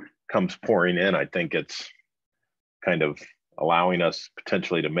this comes pouring in, I think it's kind of allowing us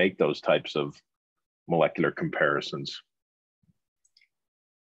potentially to make those types of molecular comparisons.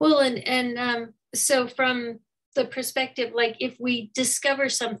 Well, and so from the perspective, like if we discover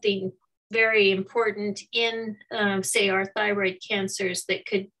something very important in, say, our thyroid cancers that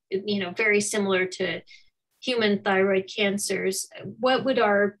could, very similar to human thyroid cancers, what would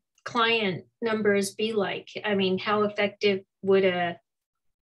our client numbers be like? I mean, how effective would a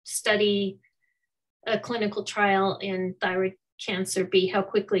study, a clinical trial in thyroid cancer be? How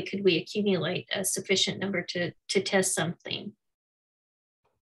quickly could we accumulate a sufficient number to test something?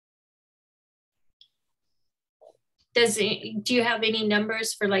 Do you have any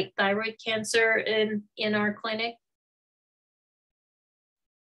numbers for like thyroid cancer in our clinic?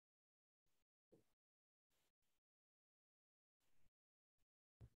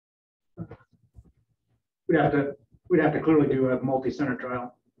 We'd have to clearly do a multi-center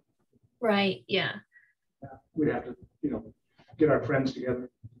trial. Right. Yeah. We'd have to, get our friends together.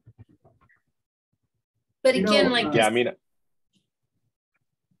 But again, yeah, I mean,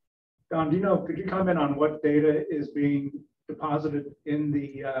 Don, could you comment on what data is being deposited in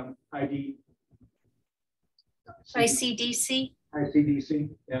the ICDC? ICDC,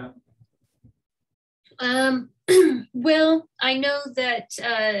 yeah. Well, I know that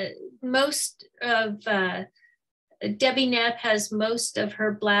most of Debbie Knapp has most of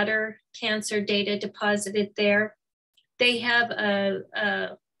her bladder cancer data deposited there. They have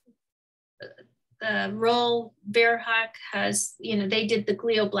Roll Verhoek has, they did the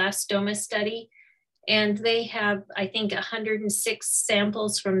glioblastoma study, and they have, I think, 106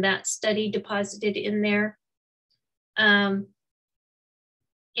 samples from that study deposited in there. And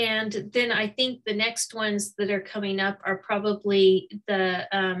then I think the next ones that are coming up are probably the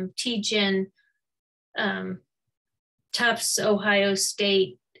TGen Tufts Ohio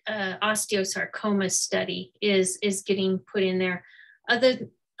State osteosarcoma study is getting put in there.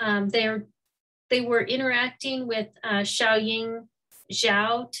 They were interacting with Xiaoying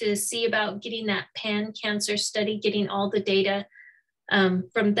Zhao to see about getting that pan cancer study, getting all the data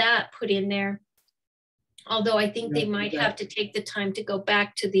from that put in there. Although I think they might have to take the time to go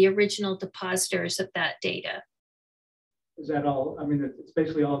back to the original depositors of that data. Is that all? I mean, it's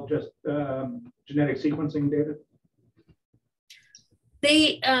basically all just genetic sequencing data?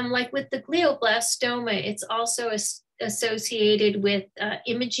 They, like with the glioblastoma, it's also associated with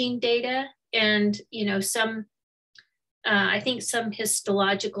imaging data and, some, I think some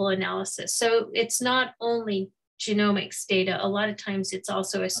histological analysis. So it's not only genomics data. A lot of times it's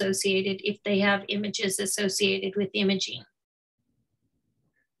also associated if they have images associated with imaging.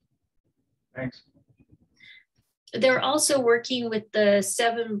 Thanks. They're also working with the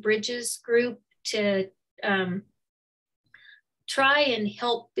Seven Bridges group to try and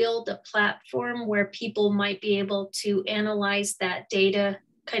help build a platform where people might be able to analyze that data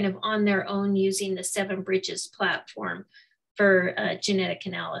kind of on their own using the Seven Bridges platform for genetic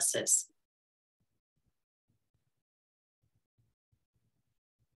analysis.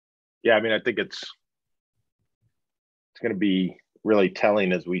 Yeah, I mean, I think it's going to be really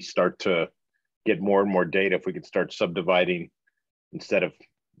telling as we start to get more and more data. If we could start subdividing, instead of,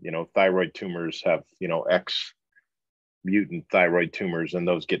 thyroid tumors have, X mutant thyroid tumors, and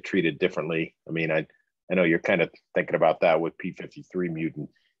those get treated differently. I mean, I know you're kind of thinking about that with P53 mutant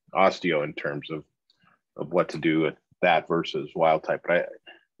osteo in terms of what to do with that versus wild type. But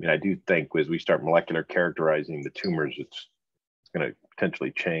I do think as we start molecular characterizing the tumors, it's going to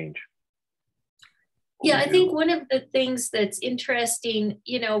potentially change. Yeah, I think one of the things that's interesting,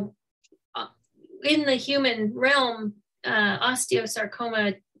 in the human realm,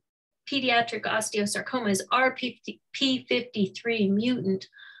 osteosarcoma, pediatric osteosarcomas are P53 mutant,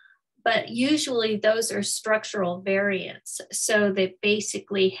 but usually those are structural variants. So they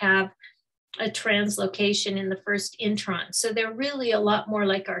basically have a translocation in the first intron. So they're really a lot more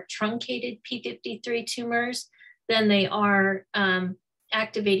like our truncated P53 tumors than they are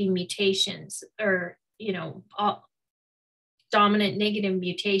activating mutations or, dominant negative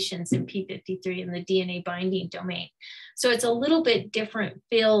mutations in P53 in the DNA binding domain. So it's a little bit different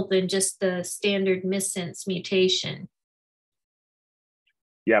field than just the standard missense mutation.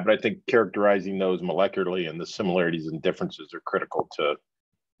 Yeah, but I think characterizing those molecularly and the similarities and differences are critical to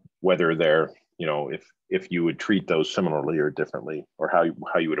whether they're, if you would treat those similarly or differently, or how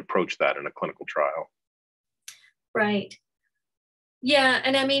you would approach that in a clinical trial. Right. Yeah,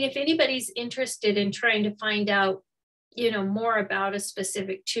 and I mean, if anybody's interested in trying to find out, more about a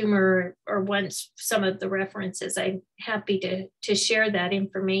specific tumor or wants some of the references, I'm happy to share that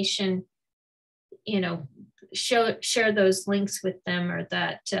information, share those links with them or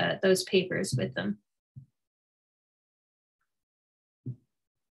those papers with them.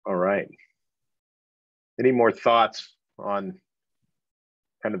 All right. Any more thoughts on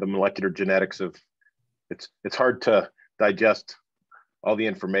kind of the molecular genetics of, it's hard to digest all the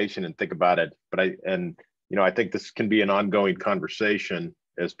information and think about it, but I think this can be an ongoing conversation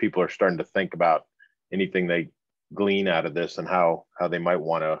as people are starting to think about anything they glean out of this and how they might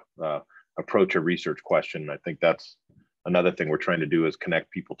want to approach a research question. I think that's another thing we're trying to do is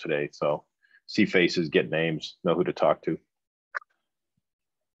connect people today. So see faces, get names, know who to talk to.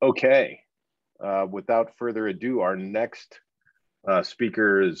 Okay, without further ado, our next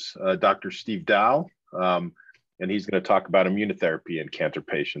speaker is Dr. Steve Dow, and he's going to talk about immunotherapy in cancer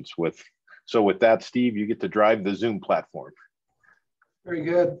patients. So with that, Steve, you get to drive the Zoom platform. Very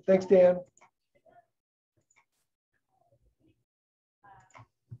good. Thanks, Dan.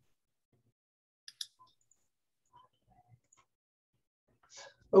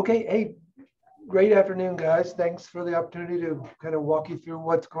 Okay, hey, great afternoon, guys. Thanks for the opportunity to kind of walk you through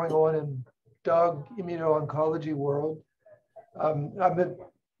what's going on in dog immuno-oncology world. I'm a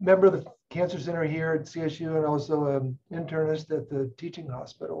member of the Cancer Center here at CSU and also an internist at the teaching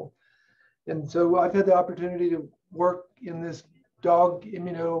hospital. And so I've had the opportunity to work in this dog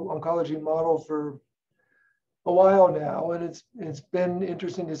immuno-oncology model for a while now, and it's been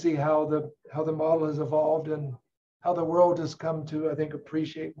interesting to see how the model has evolved and how the world has come to, I think,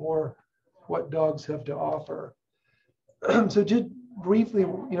 appreciate more what dogs have to offer. So just briefly,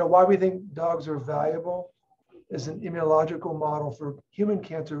 why we think dogs are valuable as an immunological model for human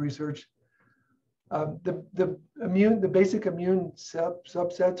cancer research. The basic immune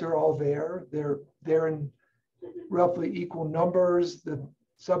subsets are all there. They're in roughly equal numbers. The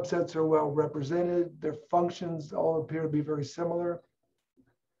subsets are well represented. Their functions all appear to be very similar.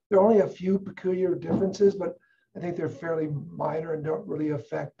 There are only a few peculiar differences, but I think they're fairly minor and don't really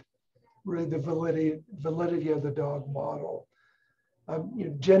affect the validity of the dog model.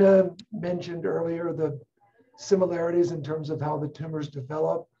 Jenna mentioned earlier the similarities in terms of how the tumors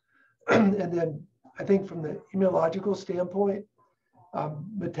develop. And then I think from the immunological standpoint,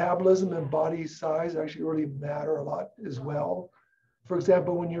 metabolism and body size actually really matter a lot as well. For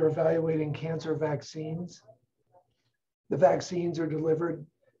example, when you're evaluating cancer vaccines, the vaccines are delivered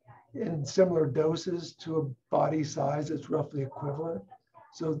in similar doses to a body size that's roughly equivalent.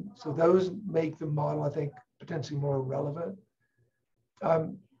 So those make the model, I think, potentially more relevant.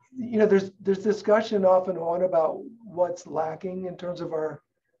 There's discussion off and on about what's lacking in terms of our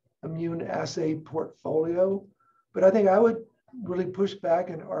immune assay portfolio, but I think I would really push back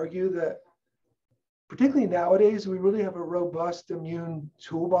and argue that particularly nowadays, we really have a robust immune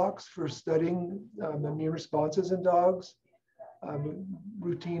toolbox for studying immune responses in dogs.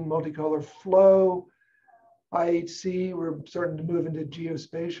 Routine multicolor flow, IHC, we're starting to move into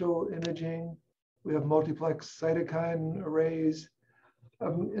geospatial imaging. We have multiplex cytokine arrays.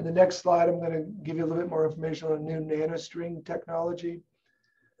 In the next slide, I'm going to give you a little bit more information on new nanostring technology.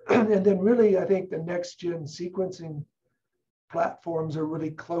 And then really, I think the next gen sequencing platforms are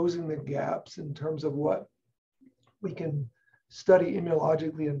really closing the gaps in terms of what we can study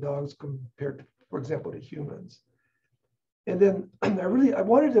immunologically in dogs compared to, for example, to humans. And then I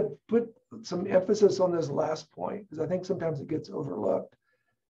wanted to put some emphasis on this last point because I think sometimes it gets overlooked.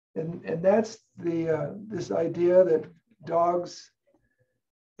 And that's this idea that dogs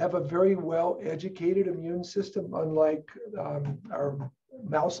have a very well-educated immune system, unlike our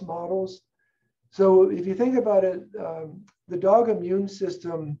mouse models. So if you think about it, the dog immune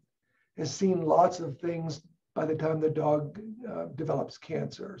system has seen lots of things by the time the dog develops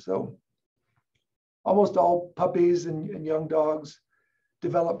cancer. So almost all puppies and young dogs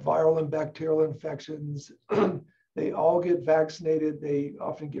develop viral and bacterial infections. They all get vaccinated. They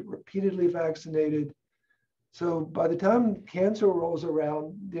often get repeatedly vaccinated. So by the time cancer rolls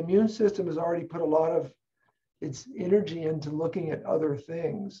around, the immune system has already put a lot of its energy into looking at other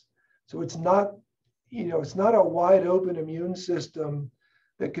things. So it's not, it's not a wide open immune system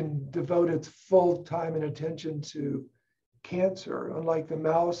that can devote its full time and attention to cancer, unlike the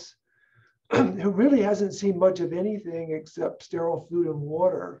mouse, who really hasn't seen much of anything except sterile food and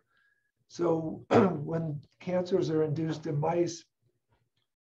water. So when cancers are induced in mice,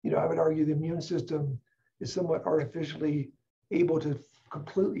 I would argue the immune system is somewhat artificially able to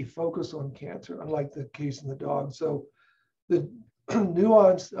completely focus on cancer, unlike the case in the dog. So the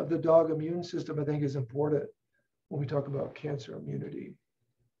nuance of the dog immune system, I think, is important when we talk about cancer immunity.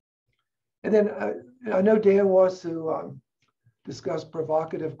 And then I know Dan wants to discuss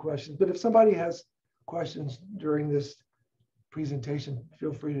provocative questions, but if somebody has questions during this presentation,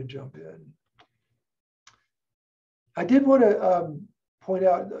 feel free to jump in. I did want to point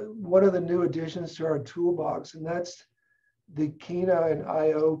out one of the new additions to our toolbox, and that's the Canine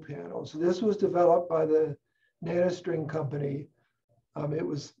IO panel. So this was developed by the NanoString company. It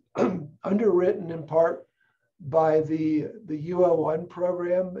was underwritten in part by the UL1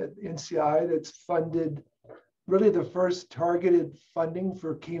 program at NCI that's funded really the first targeted funding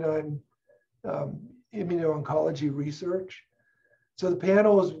for canine immuno-oncology research. So the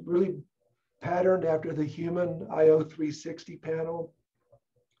panel is really patterned after the human IO 360 panel.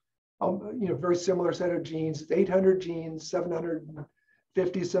 Very similar set of genes. It's 800 genes,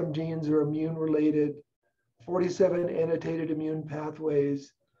 750 some genes are immune related, 47 annotated immune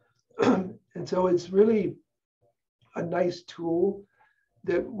pathways. And so it's really a nice tool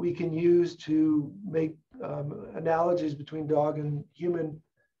that we can use to make analogies between dog and human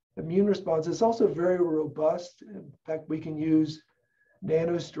immune response. It's also very robust. In fact, we can use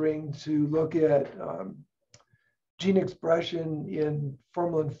NanoString to look at gene expression in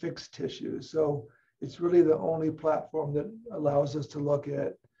formalin fixed tissues. So it's really the only platform that allows us to look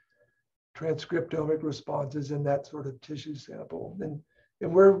at transcriptomic responses in that sort of tissue sample. And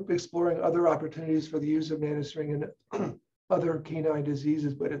we're exploring other opportunities for the use of NanoString in other canine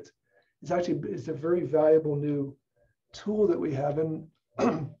diseases, but it's a very valuable new tool that we have. And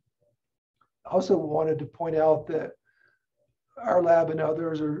I also wanted to point out that our lab and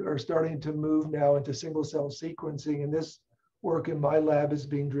others are starting to move now into single cell sequencing. And this work in my lab is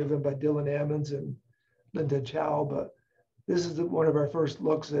being driven by Dylan Ammons and Linda Chow, but this is one of our first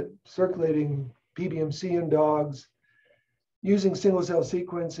looks at circulating PBMC in dogs. Using single cell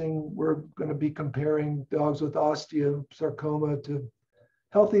sequencing, we're going to be comparing dogs with osteosarcoma to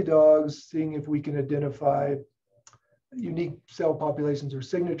healthy dogs, seeing if we can identify unique cell populations or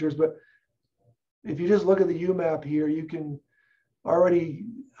signatures. But if you just look at the UMAP here, you can already,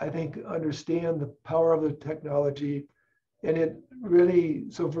 I think, understand the power of the technology. And it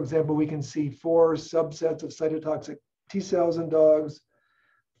really, so for example, we can see 4 subsets of cytotoxic T cells in dogs,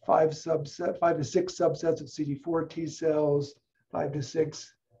 5 to 6 subsets of CD4 T cells, 5 to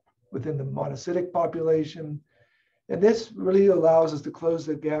 6 within the monocytic population. And this really allows us to close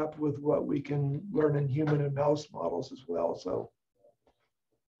the gap with what we can learn in human and mouse models as well. So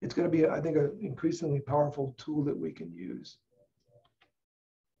it's going to be, I think, an increasingly powerful tool that we can use.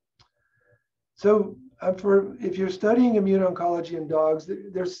 So if you're studying immuno-oncology in dogs,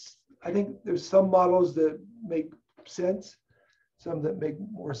 I think there's some models that make sense, some that make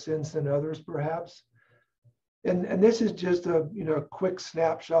more sense than others, perhaps. And this is just a quick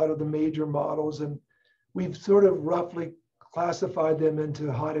snapshot of the major models, and we've sort of roughly classified them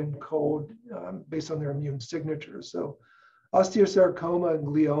into hot and cold based on their immune signatures. So osteosarcoma and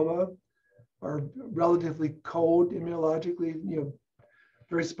glioma are relatively cold immunologically,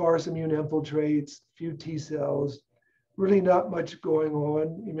 very sparse immune infiltrates, few T cells, really not much going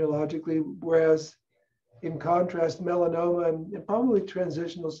on immunologically, whereas in contrast, melanoma and probably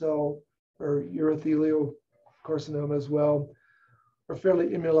transitional cell or urothelial carcinoma as well are fairly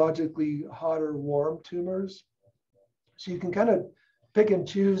immunologically hot or warm tumors. So you can kind of pick and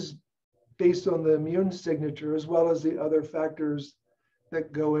choose based on the immune signature, as well as the other factors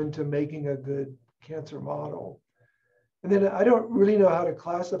that go into making a good cancer model. And then I don't really know how to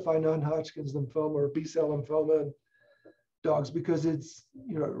classify non-Hodgkin's lymphoma or B-cell lymphoma in dogs, because it's,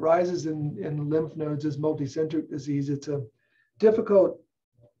 it rises in lymph nodes as multicentric disease. It's a difficult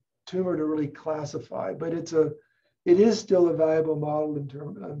tumor to really classify, but it is still a valuable model in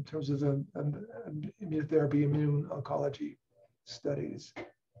terms of immunotherapy, immune oncology studies.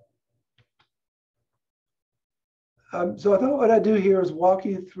 So I thought what I'd do here is walk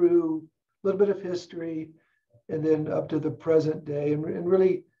you through a little bit of history and then up to the present day, and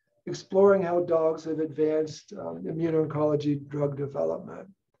really exploring how dogs have advanced immuno-oncology drug development.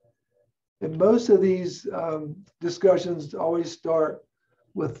 And most of these discussions always start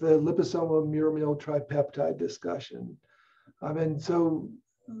with the liposomal muramyl tripeptide discussion. And so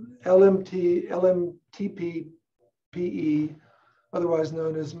LMTP-PE, otherwise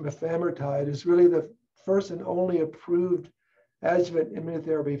known as mefamortide, is really the first and only approved adjuvant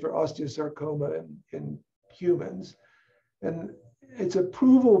immunotherapy for osteosarcoma in humans. And its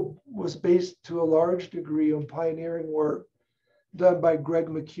approval was based to a large degree on pioneering work done by Greg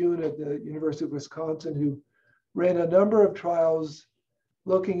McCune at the University of Wisconsin, who ran a number of trials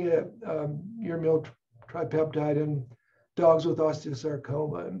looking at muramyl tripeptide in dogs with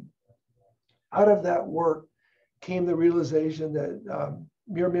osteosarcoma. And out of that work came the realization that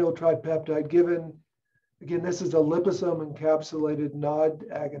muramyl tripeptide, given, again, this is a liposome encapsulated NOD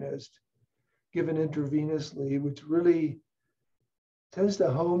agonist given intravenously, which really tends to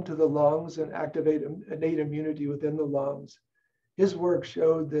home to the lungs and activate innate immunity within the lungs. His work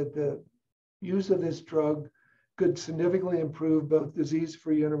showed that the use of this drug could significantly improve both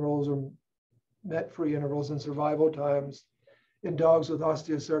disease-free intervals or met-free intervals and survival times in dogs with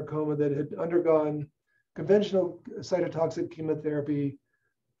osteosarcoma that had undergone conventional cytotoxic chemotherapy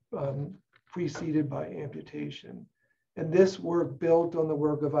preceded by amputation. And this work built on the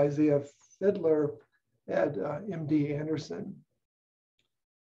work of Isaiah Fiedler at MD Anderson.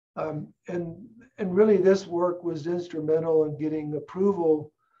 And really this work was instrumental in getting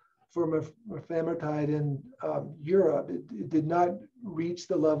approval for mefamortide in Europe. It did not reach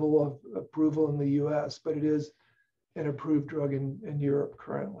the level of approval in the US, but it is an approved drug in Europe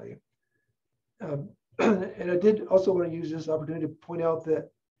currently. And I did also want to use this opportunity to point out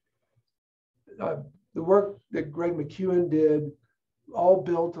that the work that Greg McCune did all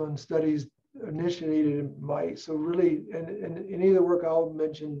built on studies initiated in mice. So really, and any of the work I'll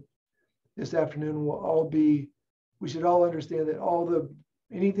mention this afternoon will all be, we should all understand that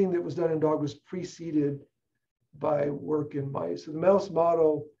anything that was done in dog was preceded by work in mice. So the mouse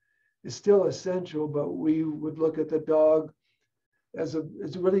model is still essential, but we would look at the dog as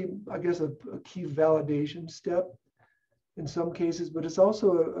really, I guess, a key validation step in some cases, but it's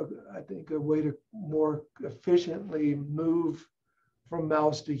also, I think, a way to more efficiently move from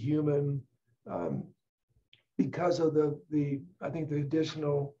mouse to human because of I think the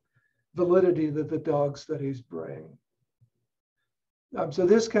additional validity that the dog studies bring. So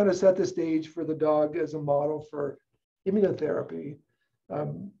this kind of set the stage for the dog as a model for immunotherapy.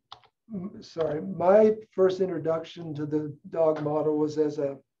 My first introduction to the dog model was as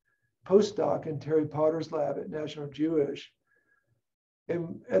a postdoc in Terry Potter's lab at National Jewish.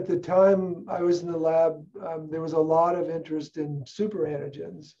 And at the time I was in the lab, there was a lot of interest in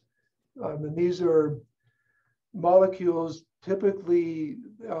superantigens. And these are molecules typically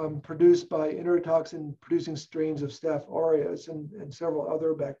produced by enterotoxin-producing strains of Staph aureus and several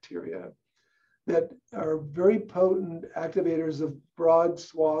other bacteria that are very potent activators of broad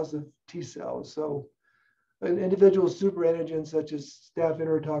swaths of T cells. So an individual superantigen such as Staph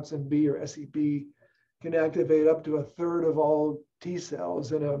enterotoxin B or SEB can activate up to 1/3 of all T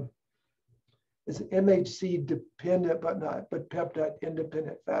cells in it's an MHC dependent but peptide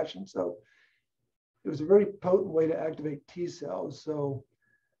independent fashion. So it was a very potent way to activate T cells. So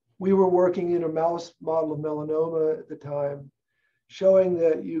we were working in a mouse model of melanoma at the time, showing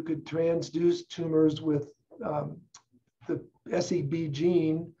that you could transduce tumors with the SEB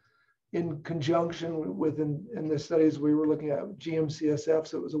gene in conjunction with, in the studies we were looking at GM-CSF.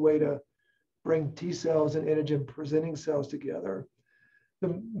 So it was a way to bring T cells and antigen presenting cells together.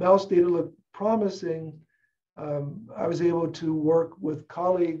 The mouse data looked promising. I was able to work with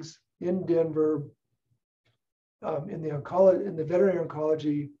colleagues in Denver in the veterinary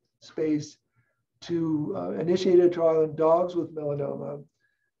oncology space to initiate a trial in dogs with melanoma.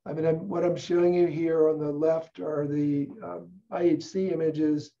 I mean, what I'm showing you here on the left are the IHC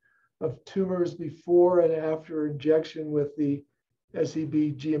images of tumors before and after injection with the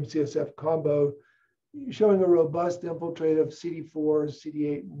SEB GM-CSF combo. showing a robust infiltrate of CD4,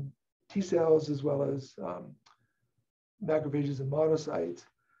 CD8, and T cells, as well as macrophages and monocytes.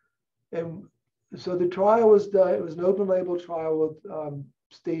 And so the trial was done. It was an open label trial with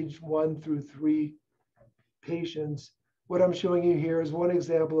stage 1 through 3 patients. What I'm showing you here is one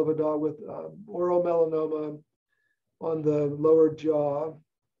example of a dog with oral melanoma on the lower jaw,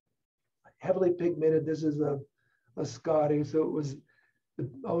 heavily pigmented. This is a Scotty, so it was, the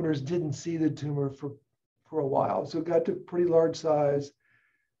owners didn't see the tumor for a while, so it got to pretty large size.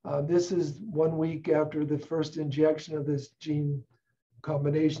 This is 1 week after the first injection of this gene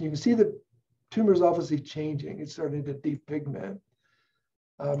combination. You can see the tumor is obviously changing. It's starting to depigment.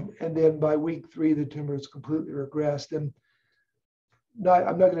 And then by week 3, the tumor is completely regressed. And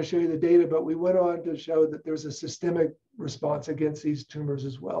I'm not going to show you the data, but we went on to show that there's a systemic response against these tumors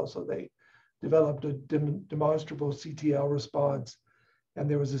as well. So they developed a demonstrable CTL response, and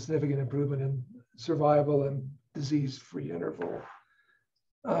there was a significant improvement in survival and disease-free interval.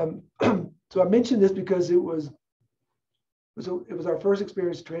 So I mentioned this because it was our first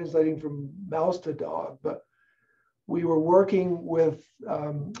experience translating from mouse to dog, but we were working with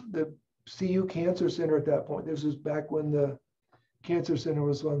the CU Cancer Center at that point. This was back when the Cancer Center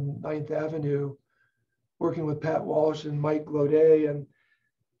was on 9th Avenue, working with Pat Walsh and Mike Lode. And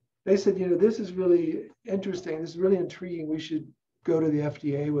they said, you know, this is really interesting. This is really intriguing. We should go to the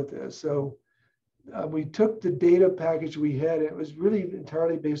FDA with this. So we took the data package we had. And it was really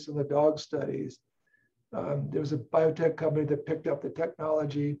entirely based on the dog studies. There was a biotech company that picked up the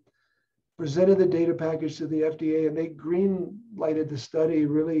technology, presented the data package to the FDA, and they green lighted the study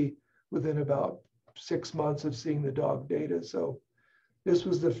really within about 6 months of seeing the dog data. So this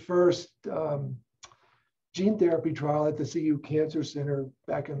was the first gene therapy trial at the CU Cancer Center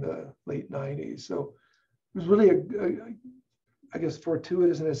back in the late 90s. So it was really, I guess,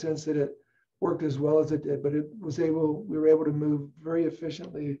 fortuitous in a sense that it worked as well as it did, but we were able to move very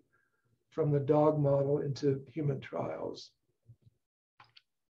efficiently from the dog model into human trials.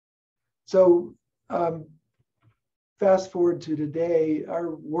 So fast forward to today,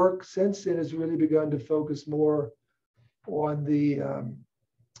 our work since then has really begun to focus more on the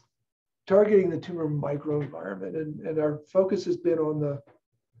targeting the tumor microenvironment. And our focus has been on the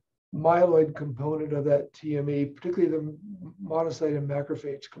myeloid component of that TME, particularly the monocyte and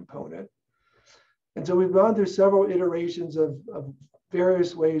macrophage component. And so we've gone through several iterations of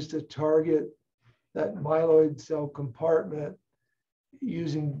various ways to target that myeloid cell compartment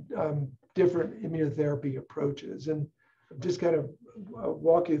using different immunotherapy approaches. And I'm just kind of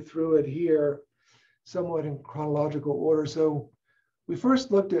walk you through it here somewhat in chronological order. So we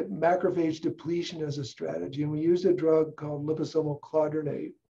first looked at macrophage depletion as a strategy, and we used a drug called liposomal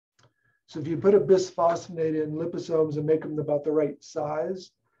claudinate. So if you put a bisphosphonate in liposomes and make them about the right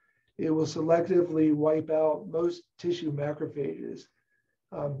size, it will selectively wipe out most tissue macrophages,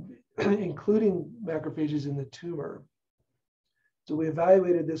 including macrophages in the tumor. So we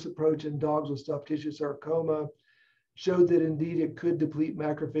evaluated this approach in dogs with soft tissue sarcoma, showed that indeed it could deplete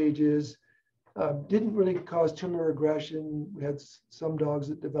macrophages, didn't really cause tumor regression. We had some dogs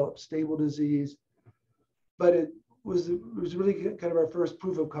that developed stable disease, but it was really kind of our first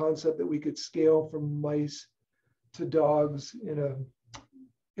proof of concept that we could scale from mice to dogs in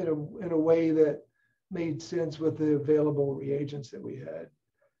a way that made sense with the available reagents that we had.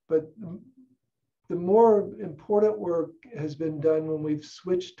 But the more important work has been done when we've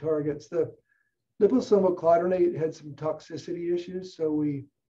switched targets. The liposomal claudinate had some toxicity issues, so we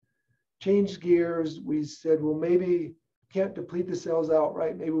changed gears. We said, well, maybe can't deplete the cells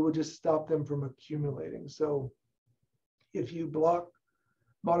outright. Maybe we'll just stop them from accumulating. So if you block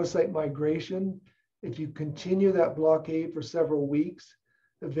monocyte migration, if you continue that blockade for several weeks,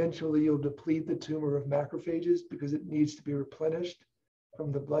 eventually you'll deplete the tumor of macrophages because it needs to be replenished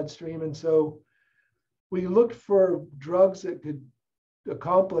from the bloodstream. And so we looked for drugs that could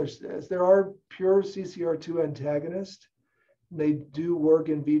accomplish this. There are pure CCR2 antagonists. They do work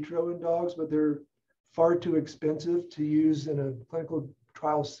in vitro in dogs, but they're far too expensive to use in a clinical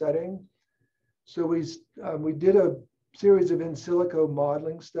trial setting. So we did a series of in silico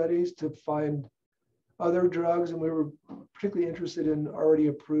modeling studies to find other drugs, and we were particularly interested in already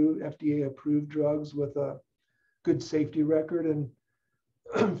approved, FDA-approved drugs with a good safety record. And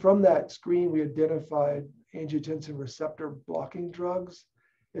from that screen, we identified angiotensin receptor blocking drugs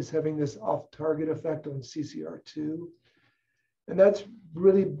as having this off-target effect on CCR2. And that's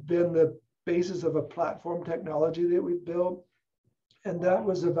really been the basis of a platform technology that we've built. And that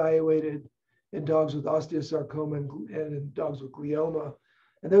was evaluated in dogs with osteosarcoma and in dogs with glioma.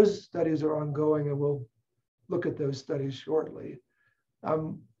 And those studies are ongoing, and we'll look at those studies shortly.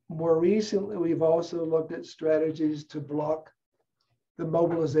 more recently, we've also looked at strategies to block the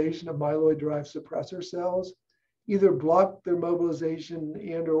mobilization of myeloid-derived suppressor cells, either block their mobilization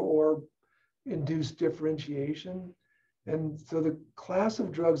and or induce differentiation. And so the class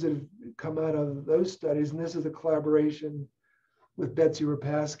of drugs that have come out of those studies, and this is a collaboration with Betsy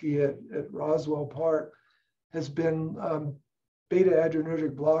Rapaski at Roswell Park, has been beta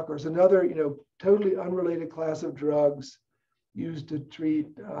adrenergic blockers, another totally unrelated class of drugs used to treat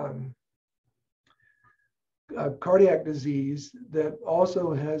cardiac disease that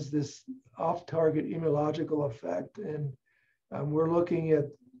also has this off-target immunological effect. And we're looking at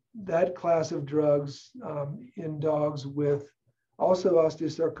that class of drugs in dogs with also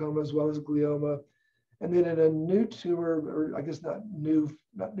osteosarcoma as well as glioma. And then in a new tumor, or I guess not new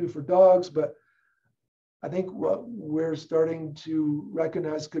for dogs, but I think what we're starting to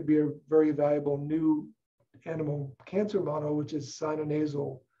recognize could be a very valuable new animal cancer model, which is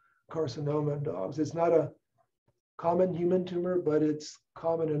sinonasal carcinoma in dogs. It's not a common human tumor, but it's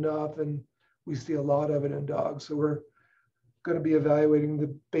common enough, and we see a lot of it in dogs. So we're going to be evaluating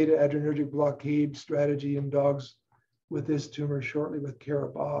the beta adrenergic blockade strategy in dogs with this tumor shortly with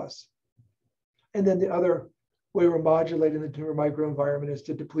Cara-Boss. And then the other way we're modulating the tumor microenvironment is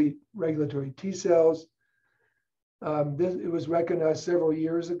to deplete regulatory T cells. It was recognized several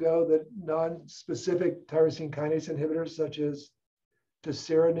years ago that non-specific tyrosine kinase inhibitors such as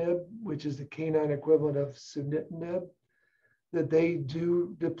dasaranib, which is the canine equivalent of sunitinib, that they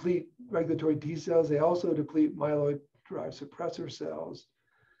do deplete regulatory T cells. They also deplete myeloid-derived suppressor cells.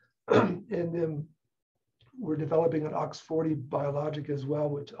 And then we're developing an OX40 biologic as well,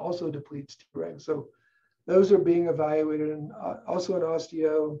 which also depletes Tregs. So those are being evaluated and also in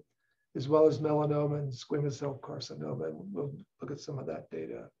osteo, as well as melanoma and squamous cell carcinoma. And we'll look at some of that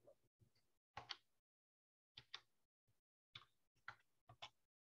data.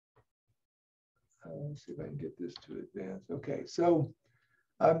 Let's see if I can get this to advance. Okay, so,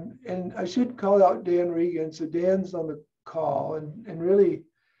 and I should call out Dan Regan. So Dan's on the call, and really,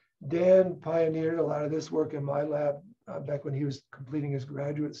 Dan pioneered a lot of this work in my lab back when he was completing his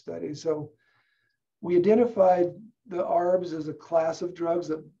graduate study. So we identified the ARBs as a class of drugs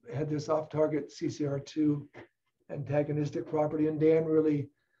that had this off-target CCR2 antagonistic property, and Dan really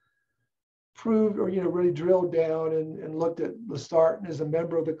proved, or really drilled down and looked at losartan as a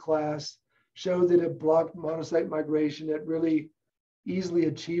member of the class, showed that it blocked monocyte migration at really easily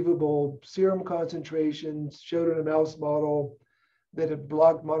achievable serum concentrations, showed in a mouse model that it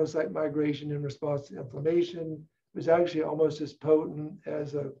blocked monocyte migration in response to inflammation. It was actually almost as potent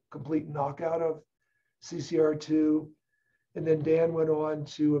as a complete knockout of CCR2. And then Dan went on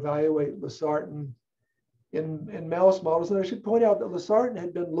to evaluate losartan in mouse models. And I should point out that losartan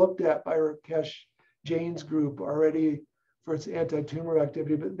had been looked at by Rakesh Jain's group already for its anti-tumor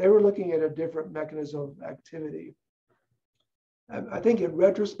activity, but they were looking at a different mechanism of activity. I think in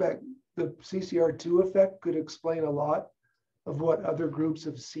retrospect, the CCR2 effect could explain a lot of what other groups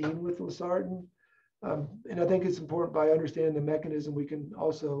have seen with losartan. And I think it's important by understanding the mechanism, we can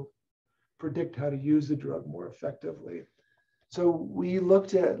also predict how to use the drug more effectively. So we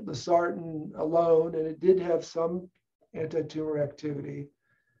looked at losartan alone, and it did have some anti-tumor activity,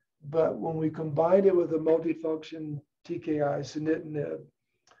 but when we combined it with a multifunction TKI, sunitinib,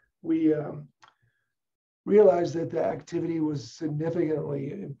 we realized that the activity was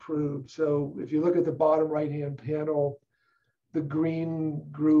significantly improved. So if you look at the bottom right-hand panel, the green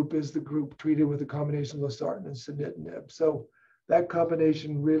group is the group treated with a combination of losartan and sunitinib. So that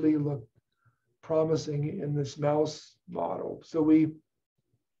combination really looked promising in this mouse model. So we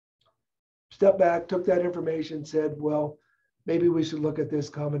stepped back, took that information, said, well, maybe we should look at this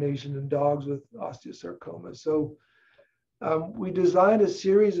combination in dogs with osteosarcoma. So we designed a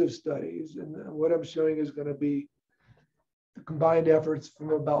series of studies, and what I'm showing is going to be the combined efforts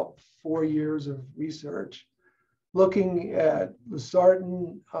from about 4 years of research, looking at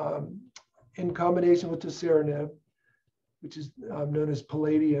losartan in combination with dasaranib, which is known as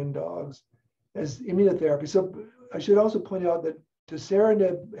Palladian in dogs, as immunotherapy. So I should also point out that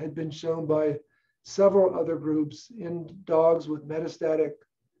dasaranib had been shown by several other groups in dogs with metastatic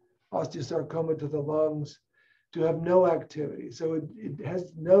osteosarcoma to the lungs to have no activity. So it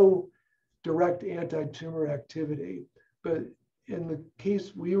has no direct anti-tumor activity. But in the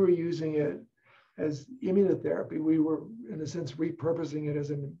case we were using it as immunotherapy, we were, in a sense, repurposing it as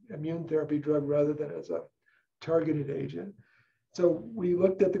an immune therapy drug rather than as a targeted agent. So we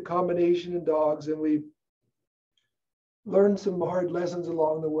looked at the combination in dogs, and we learned some hard lessons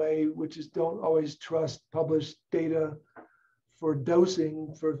along the way, which is don't always trust published data for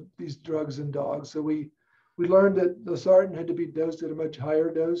dosing for these drugs in dogs. So we We learned that losartan had to be dosed at a much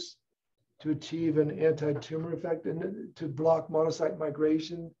higher dose to achieve an anti-tumor effect and to block monocyte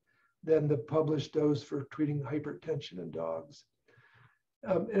migration than the published dose for treating hypertension in dogs.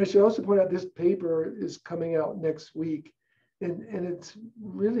 And I should also point out this paper is coming out next week. And it's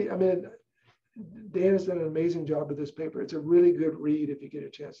really, I mean, Dan has done an amazing job with this paper. It's a really good read if you get a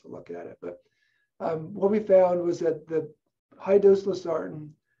chance to look at it. But what we found was that the high dose losartan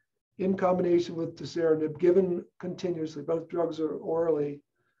in combination with dasatinib given continuously, both drugs are orally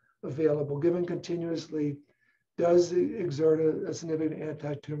available, given continuously, does exert a significant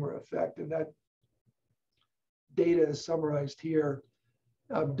anti-tumor effect. And that data is summarized here.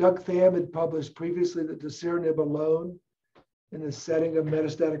 Doug Pham had published previously that dasatinib alone in the setting of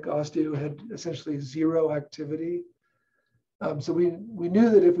metastatic osteo had essentially zero activity. So we knew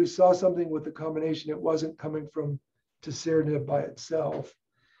that if we saw something with the combination, it wasn't coming from dasatinib by itself.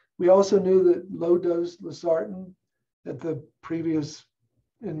 We also knew that low dose losartan at the previous,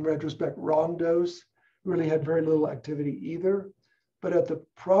 in retrospect, wrong dose really had very little activity either. But at the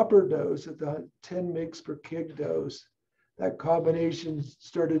proper dose, at the 10 mg per kg dose, that combination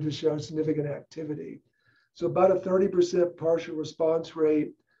started to show significant activity. So about a 30% partial response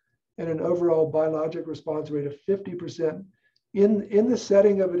rate and an overall biologic response rate of 50% in the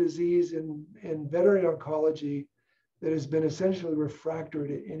setting of a disease in veterinary oncology that has been essentially refractory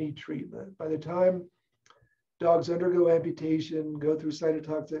to any treatment. By the time dogs undergo amputation, go through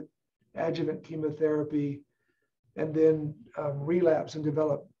cytotoxic adjuvant chemotherapy, and then relapse and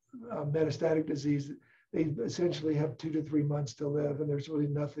develop metastatic disease, they essentially have 2 to 3 months to live, and there's really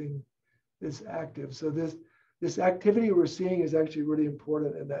nothing that's active. So this activity we're seeing is actually really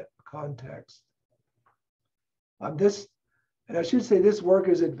important in that context. And I should say this work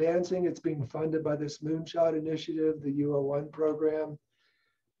is advancing. It's being funded by this Moonshot Initiative, the UO1 program.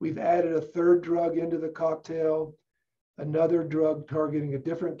 We've added a third drug into the cocktail, another drug targeting a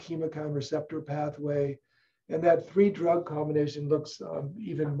different chemokine receptor pathway, and that 3-drug combination looks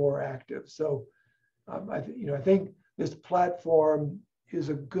even more active. So I think this platform is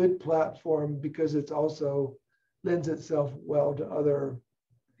a good platform because it's also lends itself well to other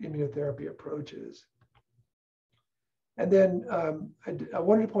immunotherapy approaches. And then I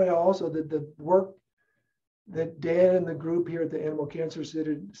wanted to point out also that the work that Dan and the group here at the Animal Cancer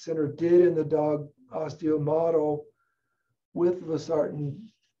Center did in the dog osteo model with losartan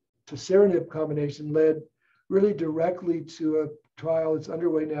dasatinib combination led really directly to a trial that's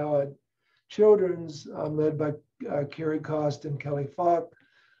underway now at Children's, led by Carrie Cost and Kelly Falk,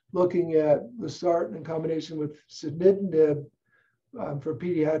 looking at losartan in combination with sunitinib for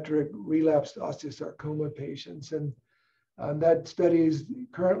pediatric relapsed osteosarcoma patients. And that study is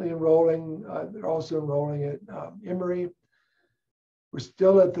currently enrolling. They're also enrolling at Emory. We're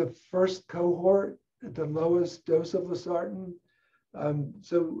still at the first cohort at the lowest dose of losartan.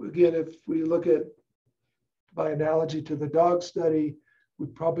 So again, if we look at, by analogy to the dog study, we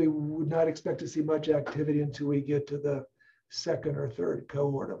probably would not expect to see much activity until we get to the second or third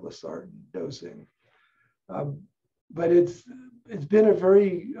cohort of losartan dosing. But it's been a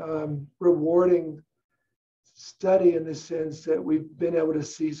very rewarding study in the sense that we've been able to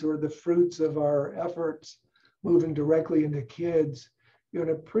see sort of the fruits of our efforts moving directly into kids in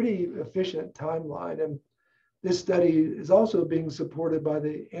a pretty efficient timeline. And this study is also being supported by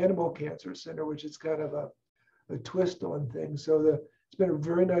the Animal Cancer Center, which is kind of a twist on things. So it's been a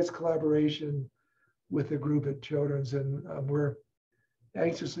very nice collaboration with the group at Children's, and we're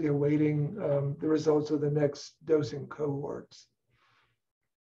anxiously awaiting the results of the next dosing cohorts.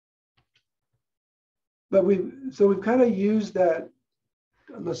 But we've kind of used that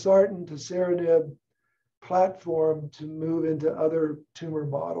losartan dasatinib platform to move into other tumor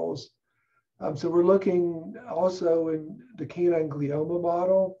models. So we're looking also in the canine glioma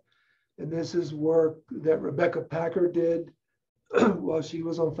model, and this is work that Rebecca Packard did while she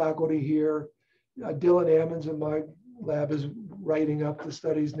was on faculty here. Dylan Ammons in my lab is writing up the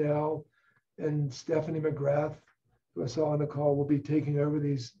studies now, and Stephanie McGrath, who I saw on the call, will be taking over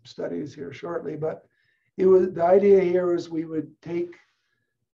these studies here shortly. But the idea here is we would take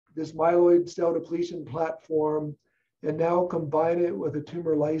this myeloid cell depletion platform and now combine it with a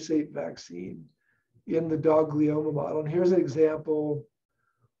tumor lysate vaccine in the dog glioma model. And here's an example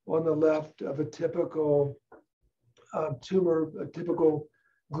on the left of a typical tumor, a typical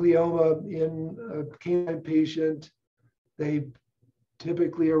glioma in a canine patient. They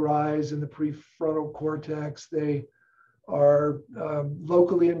typically arise in the prefrontal cortex. They are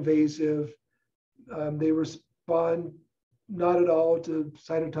locally invasive. They respond not at all to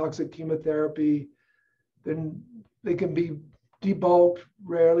cytotoxic chemotherapy. Then they can be debulked,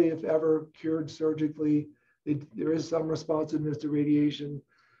 rarely if ever cured surgically. there is some responsiveness to radiation.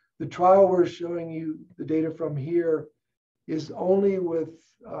 The trial we're showing you the data from here is only with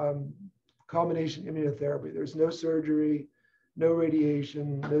combination immunotherapy. There's no surgery, no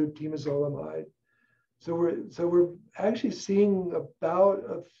radiation, no temozolomide. So we're actually seeing about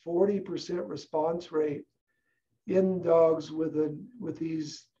a 40% response rate in dogs with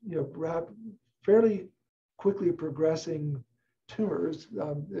these fairly quickly progressing tumors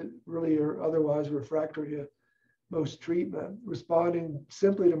that really are otherwise refractory to most treatment, responding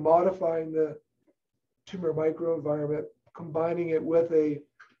simply to modifying the tumor microenvironment, combining it with a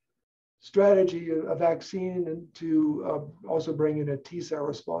strategy, a vaccine, and to also bring in a T-cell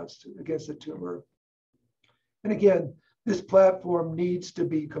response against the tumor. And again, this platform needs to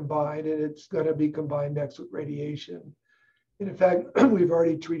be combined, and it's going to be combined next with radiation. And in fact, we've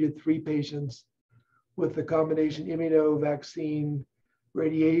already treated 3 patients with the combination immuno-vaccine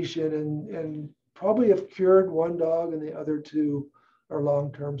radiation, and probably have cured 1 dog, and the other 2 are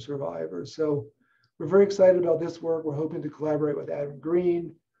long-term survivors. So we're very excited about this work. We're hoping to collaborate with Adam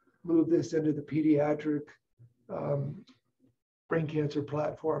Green, move this into the pediatric brain cancer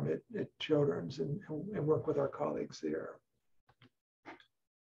platform at Children's, and work with our colleagues there.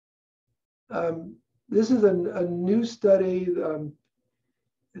 This is a new study.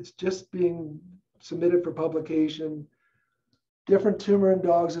 It's just being submitted for publication. Different tumor in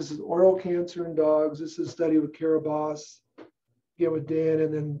dogs. This is oral cancer in dogs. This is a study with Kara Boss, again with Dan,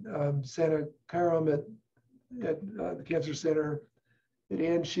 and then Santa Karam at the Cancer Center at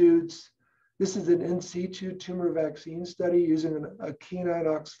Anschutz. This is an in situ tumor vaccine study using a canine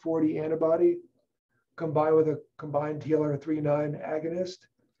OX40 antibody combined with a combined TLR3/9 agonist.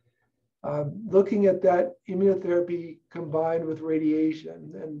 Looking at that immunotherapy combined with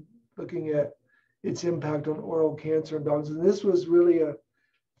radiation and looking at its impact on oral cancer in dogs. And this was really a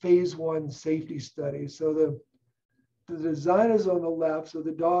phase 1 safety study. So the design is on the left. So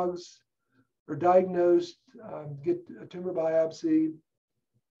the dogs are diagnosed, get a tumor biopsy.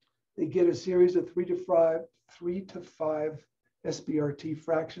 They get a series of 3 to 5 SBRT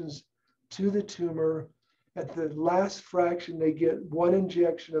fractions to the tumor. At the last fraction, they get 1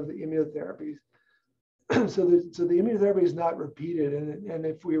 injection of the immunotherapy. So the immunotherapy is not repeated. And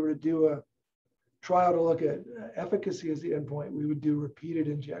if we were to do a trial to look at efficacy as the endpoint, we would do repeated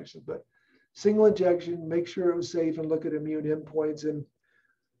injections. But single injection, make sure it was safe, and look at immune endpoints. And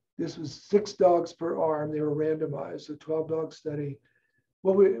this was 6 dogs per arm. They were randomized, so 12-dog study.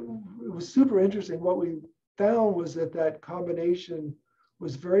 It was super interesting. What we found was that combination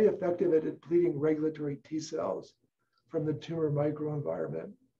was very effective at depleting regulatory T cells from the tumor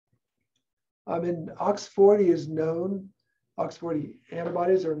microenvironment. And OX40 is known, OX40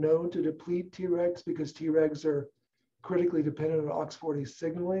 antibodies are known to deplete Tregs because Tregs are critically dependent on OX40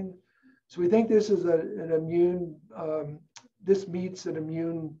 signaling. So we think this is an immune, this meets an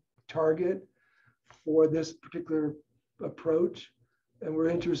immune target for this particular approach. And we're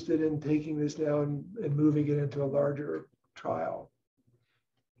interested in taking this now and moving it into a larger trial.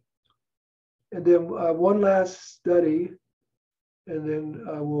 And then one last study, and then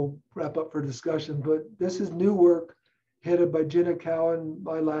we'll wrap up for discussion. But this is new work headed by Jenna Cowan,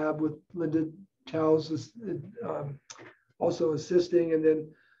 my lab, with Linda Chow's also assisting, and then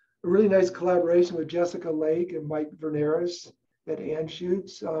a really nice collaboration with Jessica Lake and Mike Verneris at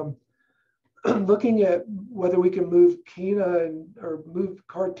Anschutz. Looking at whether we can move canine or move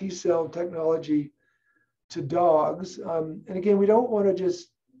CAR T-cell technology to dogs. And again, we don't want to just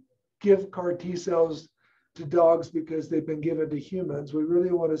give CAR T-cells to dogs because they've been given to humans. We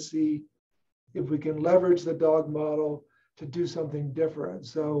really want to see if we can leverage the dog model to do something different.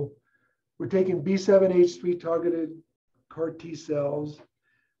 So we're taking B7H3 targeted CAR T-cells,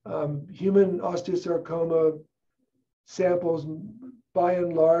 human osteosarcoma samples, by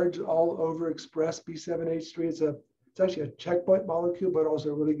and large, all overexpress B7H3. It's actually a checkpoint molecule, but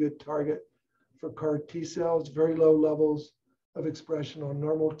also a really good target for CAR T cells, very low levels of expression on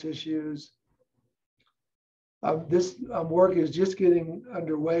normal tissues. This work is just getting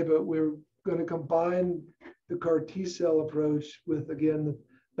underway, but we're going to combine the CAR T cell approach with, again,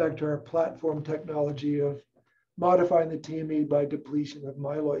 back to our platform technology of modifying the TME by depletion of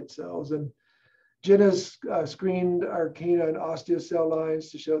myeloid cells. And Jenna's screened our canine osteocell lines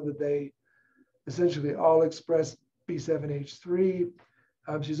to show that they essentially all express B7H3.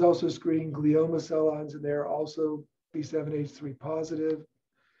 She's also screened glioma cell lines, and they're also B7H3 positive.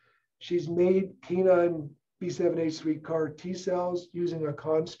 She's made canine B7H3 CAR T cells using a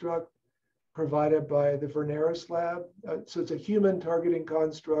construct provided by the Verneris lab. So it's a human targeting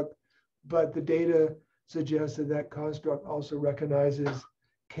construct, but the data suggests that construct also recognizes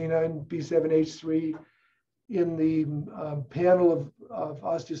canine B7H3 in the panel of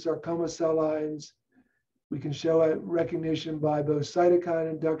osteosarcoma cell lines, we can show recognition by both cytokine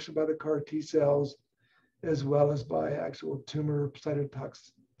induction by the CAR T cells, as well as by actual tumor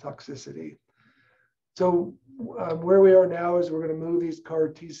cytotoxicity. So where we are now is we're going to move these CAR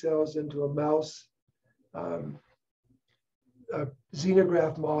T cells into a mouse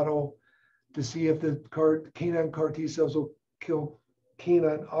xenograft model to see if the canine CAR T cells will kill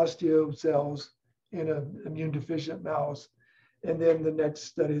canine osteo cells in an immune deficient mouse. And then the next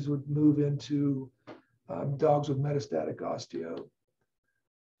studies would move into dogs with metastatic osteo.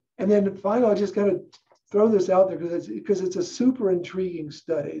 And then finally, I just got to throw this out there because it's a super intriguing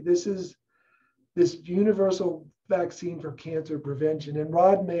study. This is this universal vaccine for cancer prevention. And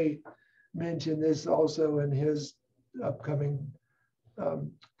Rod may mention this also in his upcoming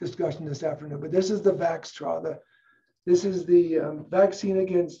discussion this afternoon, but this is the VAX trial. This is the vaccine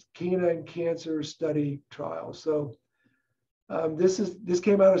against canine cancer study trial. So this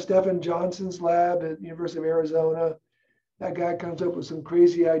came out of Stephen Johnson's lab at the University of Arizona. That guy comes up with some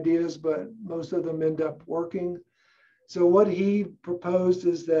crazy ideas, but most of them end up working. So what he proposed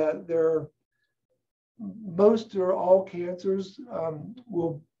is that most or all cancers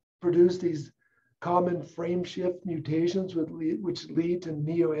will produce these common frame shift mutations which lead to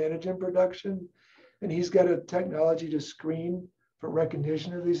neoantigen production. And he's got a technology to screen for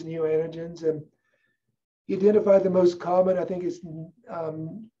recognition of these neoantigens. And he identified the most common, I think it's, I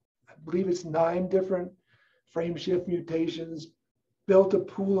believe it's 9 different frame shift mutations, built a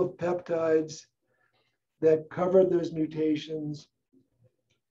pool of peptides that covered those mutations,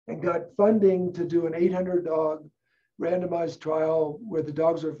 and got funding to do an 800-dog randomized trial where the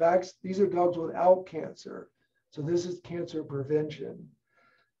dogs are vaxxed. These are dogs without cancer. So this is cancer prevention.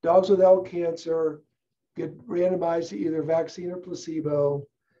 Dogs without cancer get randomized to either vaccine or placebo.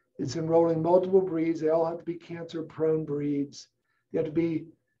 It's enrolling multiple breeds. They all have to be cancer-prone breeds. They have to be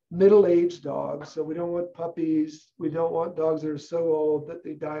middle-aged dogs. So we don't want puppies. We don't want dogs that are so old that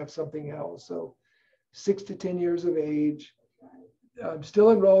they die of something else. So 6 to 10 years of age.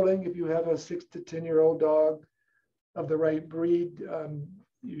 Still enrolling. If you have a 6 to 10-year-old dog of the right breed,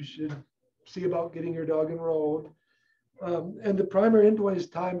 you should see about getting your dog enrolled. And the primary endpoint is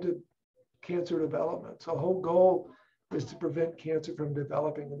time to cancer development. So the whole goal is to prevent cancer from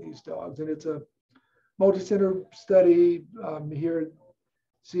developing in these dogs. And it's a multi-center study here at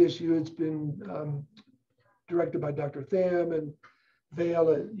CSU. It's been directed by Dr. Tham and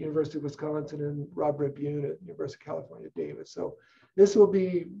Vail at University of Wisconsin and Rob Rebune at University of California, Davis. So this will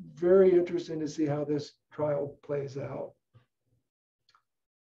be very interesting to see how this trial plays out.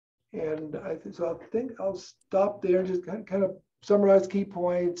 And I think I'll stop there and just kind of summarize key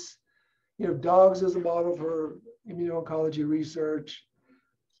points. You know, dogs as a model for immuno-oncology research.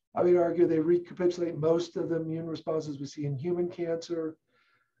 I would argue they recapitulate most of the immune responses we see in human cancer.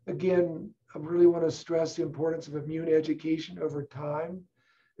 Again, I really want to stress the importance of immune education over time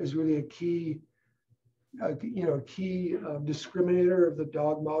is really a key, discriminator of the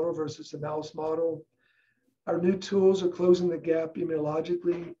dog model versus the mouse model. Our new tools are closing the gap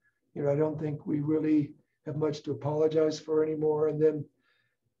immunologically. You know, I don't think we really have much to apologize for anymore. And then,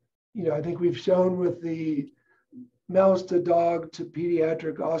 you know, I think we've shown with the mouse to dog to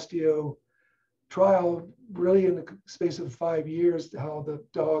pediatric osteo trial, really in the space of 5 years, how the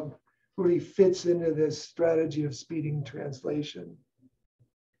dog really fits into this strategy of speeding translation.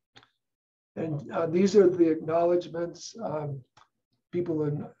 And these are the acknowledgements. People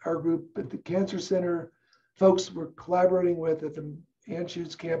in our group at the Cancer Center, folks we're collaborating with at the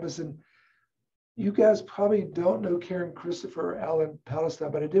Anschutz campus. And you guys probably don't know Karen Christopher or Alan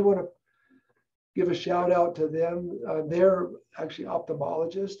Palestine, but I did want to give a shout out to them. They're actually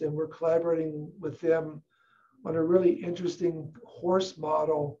ophthalmologists, and we're collaborating with them on a really interesting horse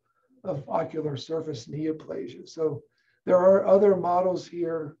model of ocular surface neoplasia. So there are other models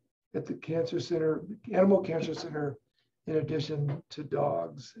here at the Cancer Center, Animal Cancer Center, in addition to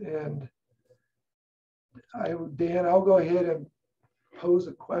dogs. And Dan, I'll go ahead and pose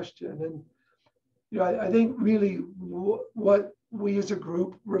a question. And you know, I think really what we as a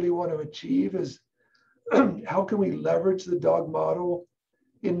group really want to achieve is how can we leverage the dog model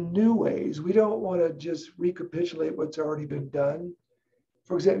in new ways? We don't want to just recapitulate what's already been done.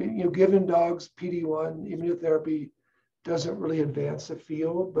 For example, you know, giving dogs PD-1 immunotherapy doesn't really advance the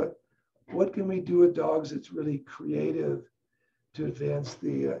field, but what can we do with dogs that's really creative to advance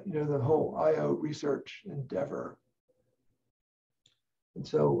the the whole IO research endeavor? And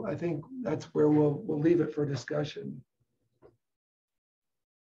so I think that's where we'll leave it for discussion.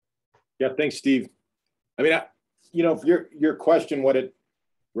 Yeah, thanks, Steve. I mean, your question, what it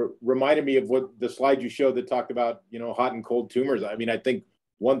reminded me of what the slide you showed that talked about, hot and cold tumors. I mean, I think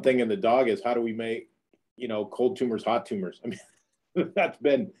one thing in the dog is how do we make, cold tumors, hot tumors? I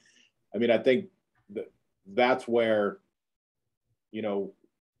mean, I think that's where,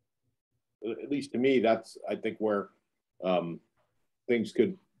 at least to me, that's, I think where things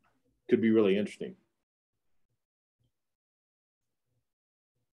could be really interesting.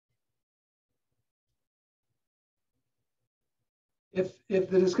 If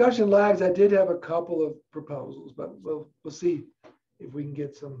the discussion lags, I did have a couple of proposals, but we'll see if we can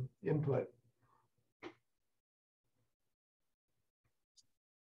get some input.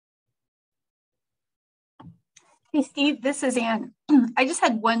 Hey, Steve, this is Ann. I just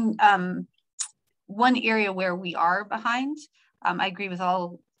had one area where we are behind. I agree with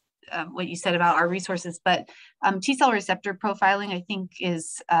all what you said about our resources, but T-cell receptor profiling, I think,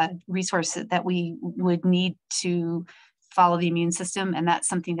 is a resource that we would need to follow the immune system, and that's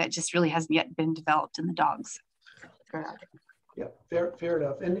something that just really hasn't yet been developed in the dogs. Yeah, fair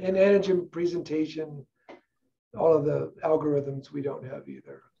enough. And antigen presentation, all of the algorithms we don't have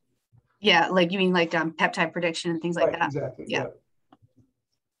either. Yeah, like you mean like peptide prediction and things like that. Exactly. Yeah.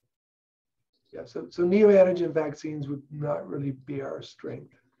 Yeah. So neoantigen vaccines would not really be our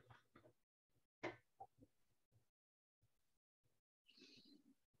strength.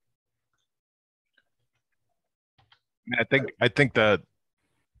 I think that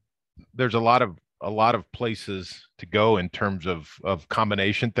there's a lot of places to go in terms of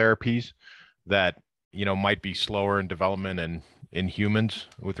combination therapies that might be slower in development in humans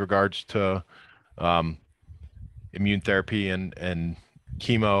with regards to immune therapy and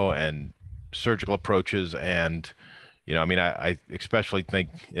chemo and surgical approaches. And I especially think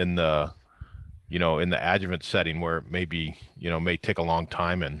in the in the adjuvant setting where it may take a long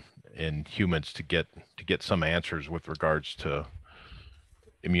time in humans to get some answers with regards to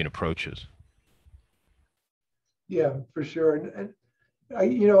immune approaches. Yeah, for sure. And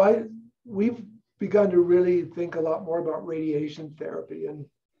we've begun to really think a lot more about radiation therapy, and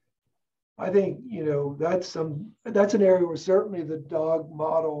I think that's an area where certainly the dog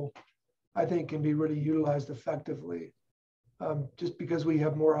model, I think, can be really utilized effectively, just because we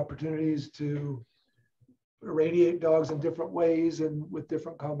have more opportunities to irradiate dogs in different ways and with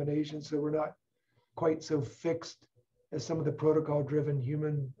different combinations, so we're not quite so fixed as some of the protocol-driven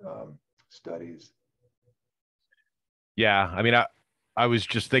human studies. Yeah, I mean, I was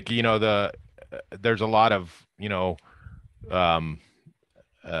just thinking, there's a lot of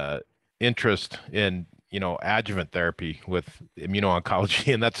interest in adjuvant therapy with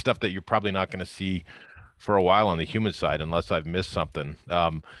immuno-oncology, and that's stuff that you're probably not going to see for a while on the human side, unless I've missed something.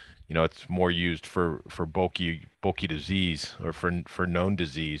 It's more used for bulky disease or for known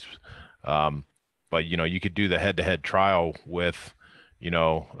disease. But you could do the head-to-head trial with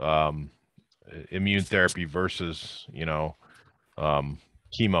immune therapy versus chemo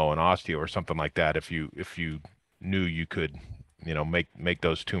and osteo or something like that. If you knew you could make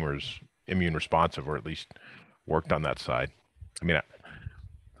those tumors immune responsive, or at least worked on that side. I mean,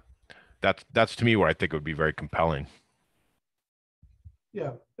 that's to me where I think it would be very compelling.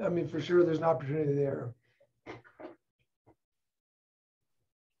 Yeah, I mean, for sure, there's an opportunity there. I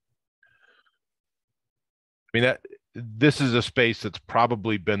mean, this is a space that's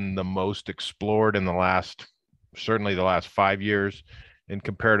probably been the most explored in certainly the last 5 years in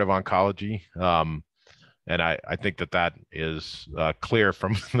comparative oncology. And I think that is clear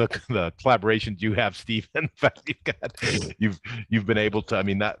from the collaborations you have, Steve, and the fact you've been able to. I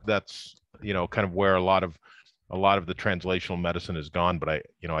mean, that's kind of where a lot of the translational medicine has gone. But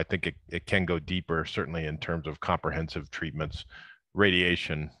I think it can go deeper, certainly in terms of comprehensive treatments,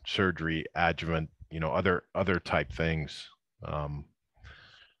 radiation, surgery, adjuvant, other type things,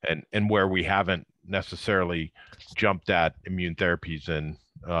 and where we haven't necessarily jumped at immune therapies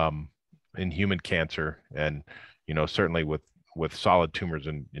in human cancer, and certainly with solid tumors,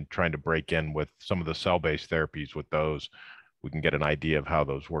 and trying to break in with some of the cell-based therapies. With those, we can get an idea of how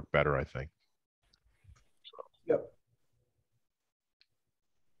those work better, I think. Yep.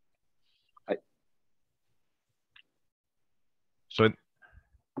 So,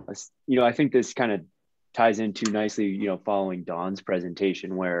 I think this kind of ties into nicely, following Dawn's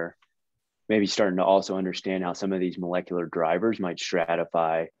presentation, where maybe starting to also understand how some of these molecular drivers might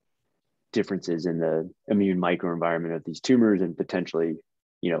stratify differences in the immune microenvironment of these tumors, and potentially,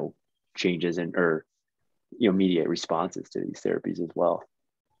 changes or mediate responses to these therapies as well.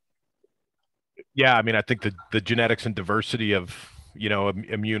 Yeah, I mean, I think the genetics and diversity of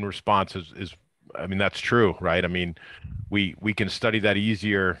immune response is I mean, that's true, right? I mean, we can study that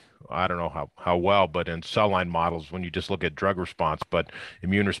easier I don't know how well, but in cell line models, when you just look at drug response, but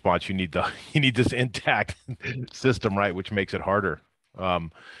immune response, you need you need this intact system, right? Which makes it harder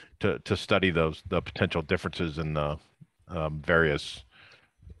to study the potential differences in the various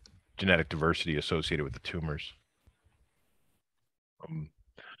genetic diversity associated with the tumors.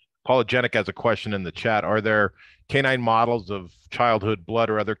 Polygenic has a question in the chat. Are there canine models of childhood blood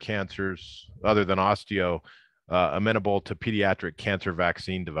or other cancers other than osteo amenable to pediatric cancer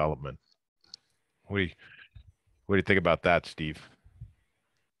vaccine development? What do you think about that, Steve?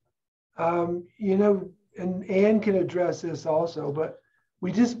 You know, and Anne can address this also, but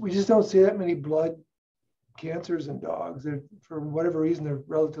we just don't see that many blood cancers in dogs. For whatever reason, they're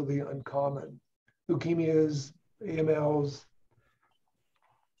relatively uncommon. Leukemias, AMLs.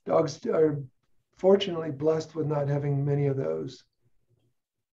 Dogs are fortunately blessed with not having many of those.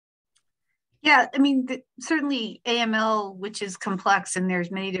 Yeah, I mean, certainly AML, which is complex and there's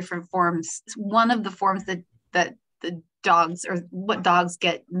many different forms. One of the forms that the dogs or what dogs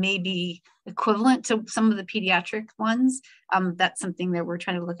get may be equivalent to some of the pediatric ones. That's something that we're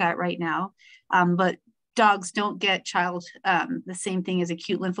trying to look at right now. But dogs don't get the same thing as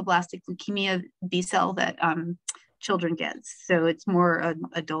acute lymphoblastic leukemia B cell that children get. So it's more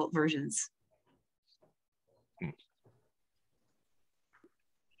adult versions.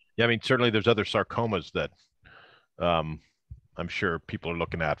 Yeah, I mean, certainly there's other sarcomas that I'm sure people are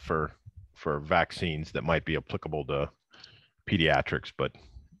looking at for vaccines that might be applicable to pediatrics, but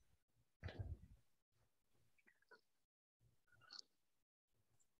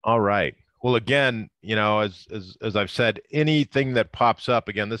all right. Well, again, you know, as I've said, anything that pops up,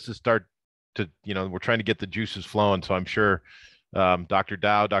 again, this is we're trying to get the juices flowing. So I'm sure Dr.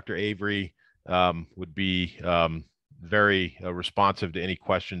 Dow, Dr. Avery would be very responsive to any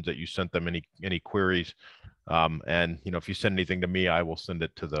questions that you sent them, any queries. And, you know, if you send anything to me, I will send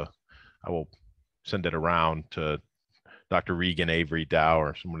it around to Dr. Regan, Avery, Dow,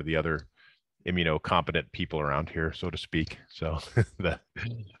 or some of the other immunocompetent people around here, so to speak. So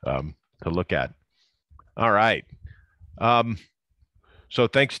to look at. All right. So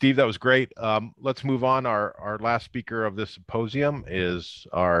thanks, Steve. That was great. Let's move on. Our last speaker of this symposium is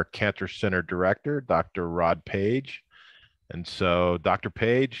our Cancer Center Director, Dr. Rod Page. And so, Dr.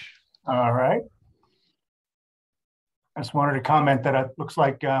 Page. All right. I just wanted to comment that it looks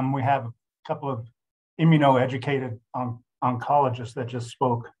like we have a couple of immuno-educated oncologists that just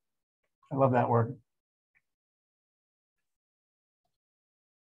spoke. I love that word.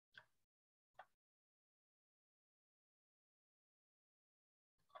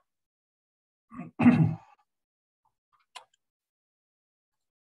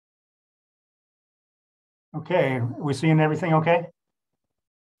 Okay, we seeing everything okay?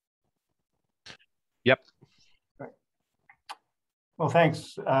 Yep. Great. Well,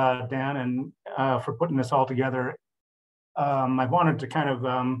 thanks, Dan, and for putting this all together. I wanted to kind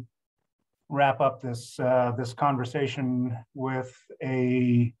of wrap up this conversation with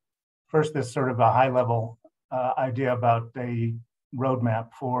this sort of a high-level idea about a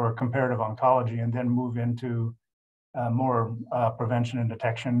roadmap for comparative oncology, and then move into more prevention and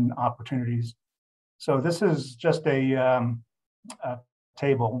detection opportunities. So this is just a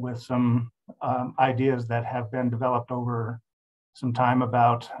table with some ideas that have been developed over some time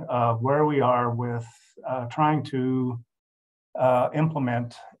about where we are with trying to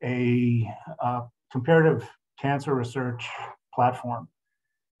implement a comparative cancer research platform.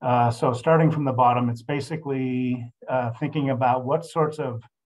 So starting from the bottom, it's basically thinking about what sorts of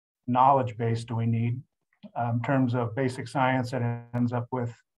knowledge base do we need in terms of basic science that ends up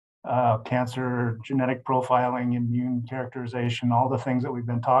with cancer, genetic profiling, immune characterization, all the things that we've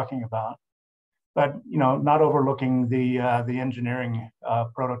been talking about. But not overlooking the engineering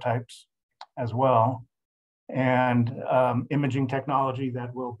prototypes as well, and imaging technology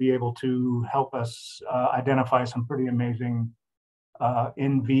that will be able to help us identify some pretty amazing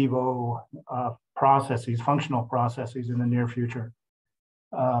in vivo functional processes in the near future.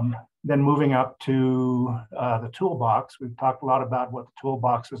 Then moving up to the toolbox, we've talked a lot about what the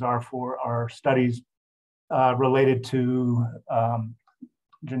toolboxes are for our studies related to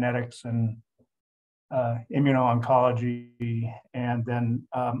genetics and immuno-oncology, and then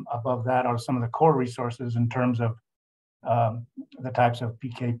above that are some of the core resources in terms of the types of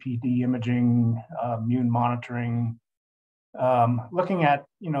PK/PD imaging, immune monitoring. Looking at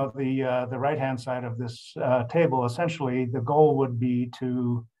the right-hand side of this table, essentially the goal would be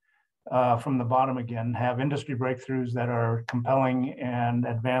to from the bottom again, have industry breakthroughs that are compelling and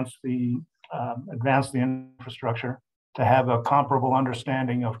advance the infrastructure to have a comparable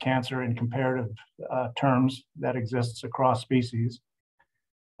understanding of cancer in comparative terms that exists across species.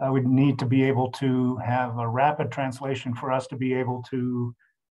 We'd need to be able to have a rapid translation for us to be able to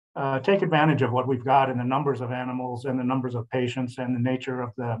take advantage of what we've got in the numbers of animals and the numbers of patients and the nature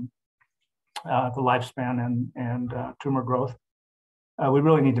of the lifespan and tumor growth. We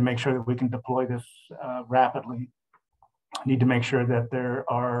really need to make sure that we can deploy this rapidly. Need to make sure that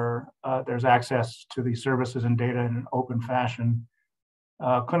there's access to these services and data in an open fashion.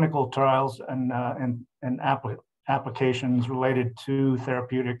 Clinical trials and applications related to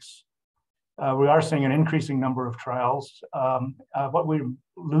therapeutics. We are seeing an increasing number of trials. What we're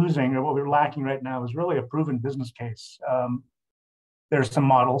losing or what we're lacking right now is really a proven business case. There's some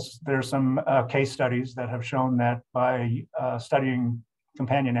models, there's some case studies that have shown that by studying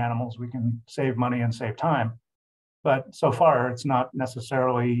companion animals, we can save money and save time. But so far, it's not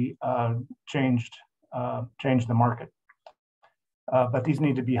necessarily changed the market. But these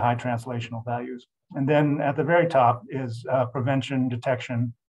need to be high translational values. And then at the very top is prevention,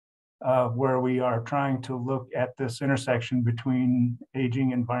 detection, where we are trying to look at this intersection between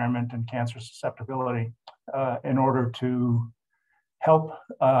aging, environment, and cancer susceptibility in order to help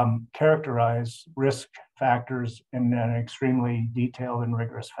characterize risk factors in an extremely detailed and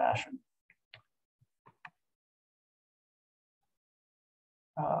rigorous fashion.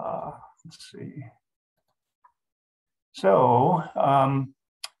 Let's see. So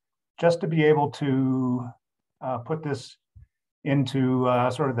just to be able to put this into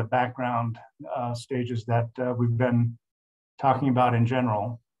sort of the background stages that we've been talking about in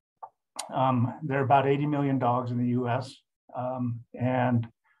general, there are about 80 million dogs in the US. And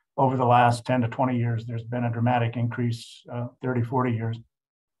over the last 10 to 20 years, there's been a dramatic increase, 30, 40 years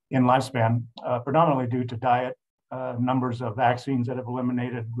in lifespan, predominantly due to diet, numbers of vaccines that have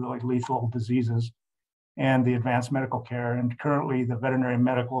eliminated really lethal diseases, and the advanced medical care. And currently the veterinary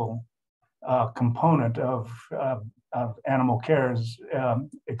medical component of animal care is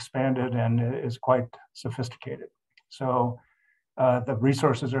expanded and is quite sophisticated. So the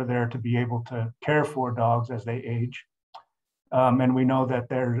resources are there to be able to care for dogs as they age. And we know that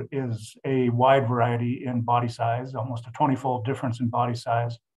there is a wide variety in body size, almost a 20-fold difference in body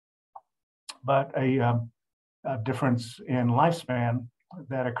size, but a difference in lifespan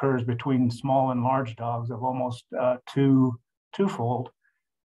that occurs between small and large dogs of almost twofold.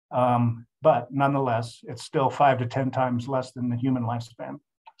 But nonetheless, it's still 5 to 10 times less than the human lifespan.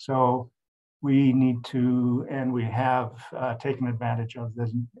 So we need to, and we have taken advantage of the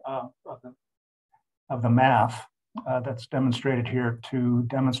math that's demonstrated here to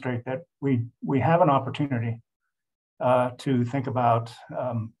demonstrate that we have an opportunity to think about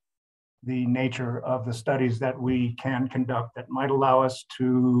the nature of the studies that we can conduct that might allow us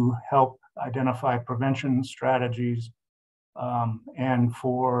to help identify prevention strategies and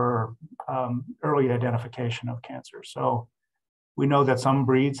for early identification of cancer. So we know that some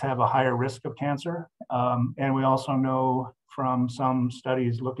breeds have a higher risk of cancer. And we also know from some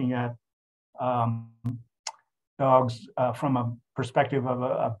studies looking at dogs from a perspective of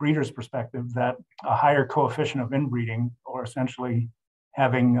a breeder's perspective that a higher coefficient of inbreeding, or essentially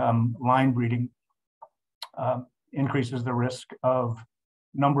having line breeding, increases the risk of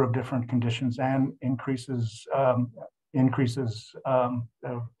a number of different conditions and increases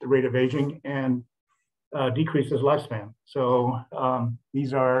the rate of aging and decreases lifespan. So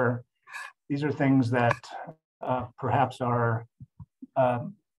these are things that perhaps are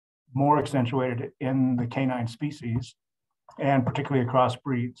more accentuated in the canine species and particularly across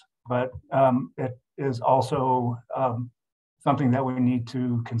breeds, but it is also something that we need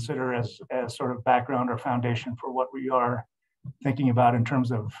to consider as sort of background or foundation for what we are thinking about in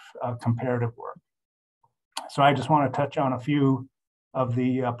terms of comparative work. So I just want to touch on a few of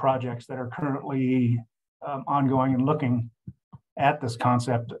the projects that are currently ongoing and looking at this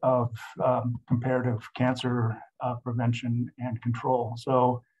concept of comparative cancer prevention and control.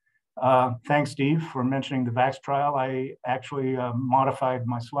 So thanks, Steve, for mentioning the VAX trial. I actually modified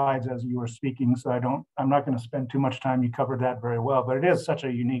my slides as you were speaking, so I'm not going to spend too much time. You covered that very well, but it is such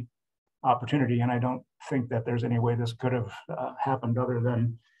a unique opportunity, and I don't think that there's any way this could have happened other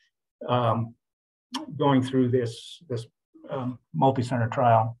than going through this multi-center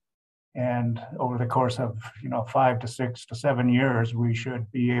trial. And over the course of 5 to 6 to 7 years, we should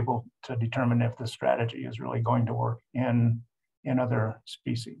be able to determine if this strategy is really going to work in other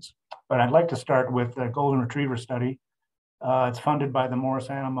species. But I'd like to start with the Golden Retriever study. It's funded by the Morris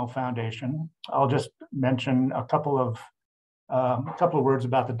Animal Foundation. I'll just mention a couple of words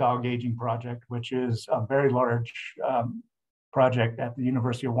about the Dog Aging Project, which is a very large project at the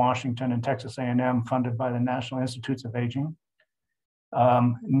University of Washington and Texas A&M, funded by the National Institutes of Aging.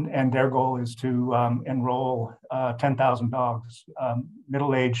 And their goal is to enroll 10,000 dogs,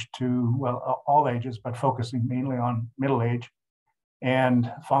 middle age to, well, all ages, but focusing mainly on middle age,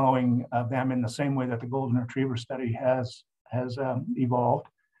 and following them in the same way that the Golden Retriever study has evolved.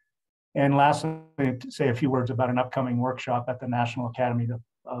 And lastly, to say a few words about an upcoming workshop at the National Academy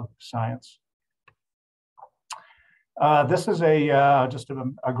of Science. This is just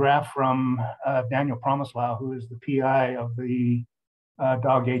a graph from Daniel Promislau, who is the PI of the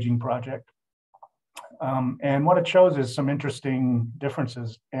Dog Aging Project. And what it shows is some interesting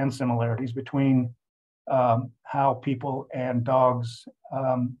differences and similarities between how people and dogs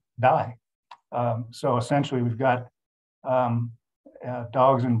die. So essentially, we've got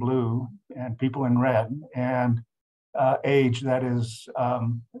dogs in blue and people in red, and age that is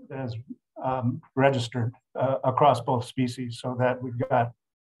registered across both species, so that we've got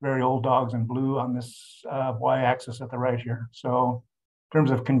very old dogs in blue on this y-axis at the right here. So in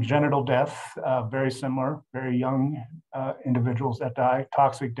terms of congenital death, very similar, very young individuals that die.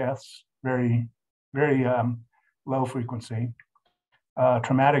 Toxic deaths, very, very low frequency.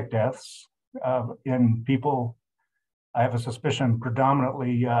 Traumatic deaths in people, I have a suspicion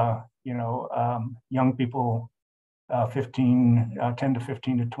predominantly, young people, 10 to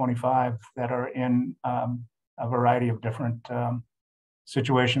 15 to 25 that are in a variety of different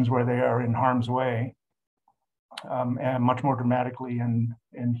situations where they are in harm's way, and much more dramatically in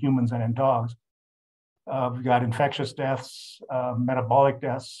humans and in dogs. We've got infectious deaths, metabolic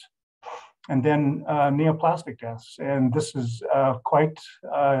deaths, and then neoplastic deaths. And this is quite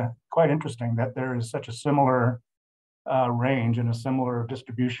interesting that there is such a similar range and a similar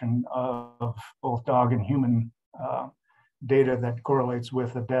distribution of both dog and human data that correlates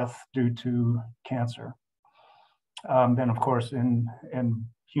with a death due to cancer. Then, of course, in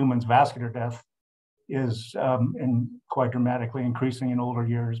humans, vascular death is quite dramatically increasing in older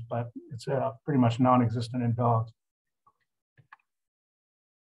years, but it's pretty much non-existent in dogs.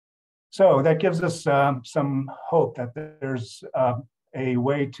 So that gives us some hope that there's a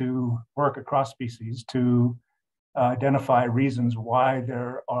way to work across species to identify reasons why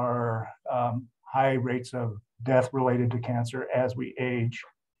there are high rates of death related to cancer as we age.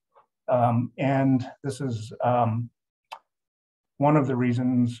 And this is one of the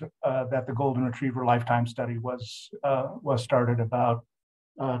reasons that the Golden Retriever Lifetime Study was started about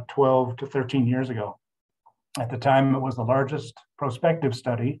 12 to 13 years ago. At the time, it was the largest prospective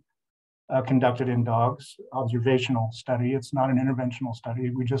study conducted in dogs, observational study. It's not an interventional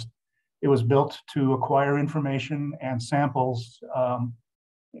study. It was built to acquire information and samples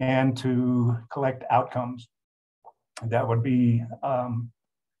and to collect outcomes that would be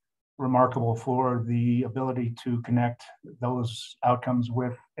remarkable for the ability to connect those outcomes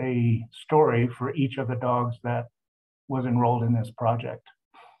with a story for each of the dogs that was enrolled in this project.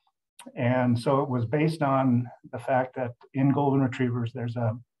 And so it was based on the fact that in Golden Retrievers, there's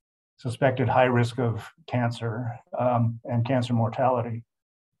a suspected high risk of cancer and cancer mortality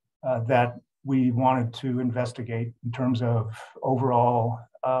that we wanted to investigate in terms of overall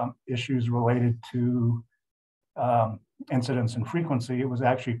issues related to incidence and frequency. It was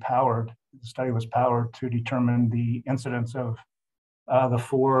actually powered, the study was powered to determine the incidence of the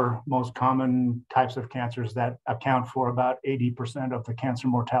 4 most common types of cancers that account for about 80% of the cancer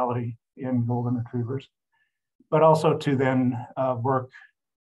mortality in Golden Retrievers, but also to then work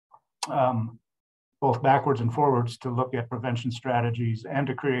both backwards and forwards to look at prevention strategies and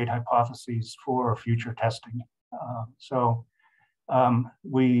to create hypotheses for future testing. So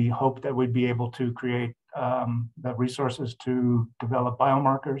we hope that we'd be able to create the resources to develop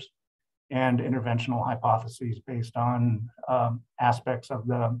biomarkers and interventional hypotheses based on aspects of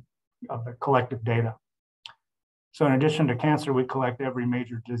the collective data. So in addition to cancer, we collect every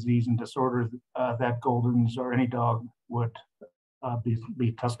major disease and disorder that Goldens or any dog would be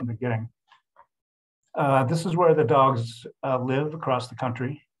accustomed to getting. This is where the dogs live across the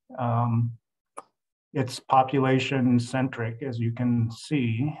country. It's population centric, as you can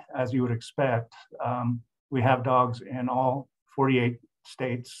see, as you would expect. We have dogs in all 48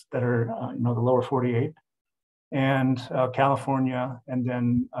 states that are, the lower 48, and California, and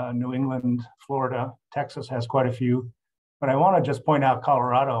then New England, Florida, Texas has quite a few. But I want to just point out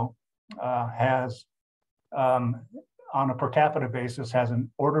Colorado has, on a per capita basis, has an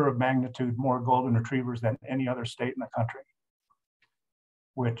order of magnitude more Golden Retrievers than any other state in the country,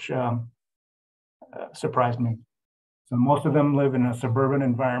 which surprised me. So most of them live in a suburban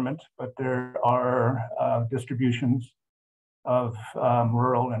environment, but there are distributions of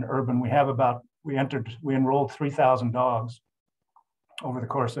rural and urban. We enrolled 3,000 dogs over the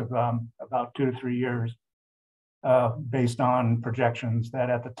course of about 2 to 3 years. based on projections that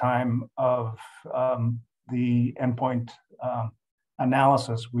at the time of the endpoint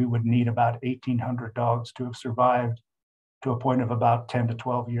analysis, we would need about 1,800 dogs to have survived to a point of about 10 to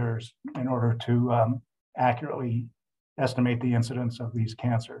 12 years in order to accurately estimate the incidence of these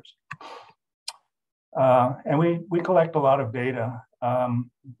cancers. And we collect a lot of data.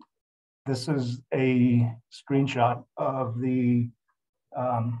 This is a screenshot of the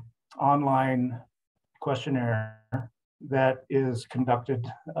online questionnaire that is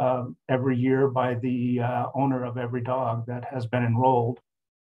conducted every year by the owner of every dog that has been enrolled.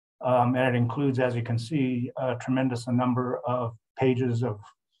 And it includes, as you can see, a tremendous number of pages of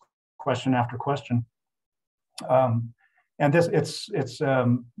question after question. And this, it's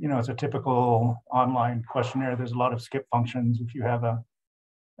a typical online questionnaire. There's a lot of skip functions. If you have a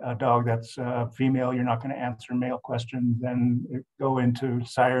dog that's female, you're not going to answer male questions. Then go into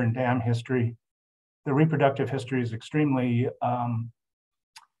sire and dam history. The reproductive history is extremely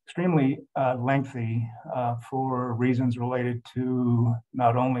lengthy for reasons related to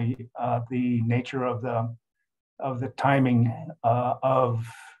not only the nature of the timing of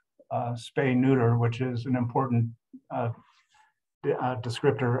spay neuter, which is an important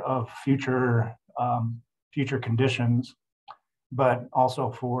descriptor of future conditions, but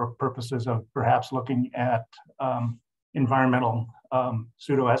also for purposes of perhaps looking at environmental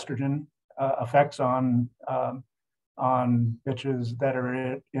pseudoestrogen effects on bitches that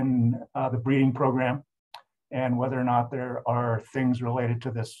are in the breeding program, and whether or not there are things related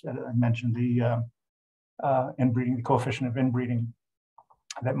to this. I mentioned the inbreeding, the coefficient of inbreeding,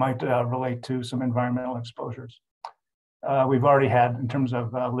 that might relate to some environmental exposures. We've already had, in terms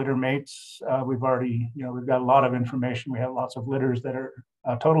of litter mates, we've got a lot of information. We have lots of litters that are,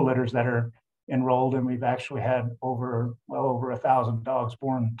 total litters that are enrolled, and we've actually had well over 1,000 dogs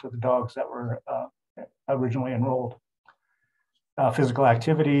born to the dogs that were originally enrolled. Physical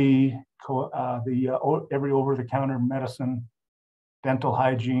activity, every over-the-counter medicine, dental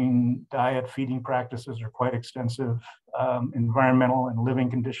hygiene, diet, feeding practices are quite extensive, environmental and living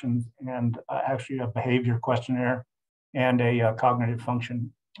conditions, and actually a behavior questionnaire and a cognitive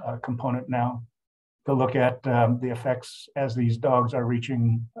function component now to look at the effects as these dogs are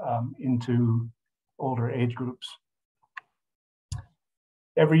reaching into older age groups.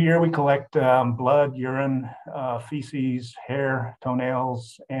 Every year we collect blood, urine, feces, hair,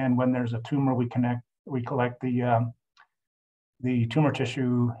 toenails, and when there's a tumor, we collect the tumor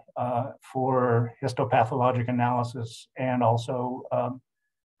tissue for histopathologic analysis, and also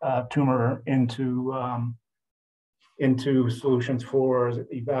tumor into solutions for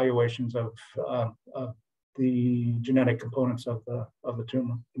evaluations of the genetic components of the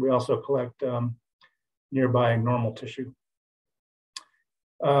tumor. We also collect nearby normal tissue.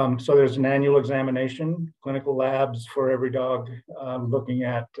 So there's an annual examination, clinical labs for every dog, looking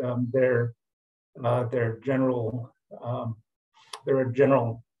at their general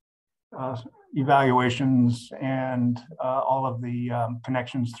evaluations and all of the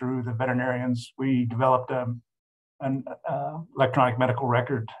connections through the veterinarians. We developed an electronic medical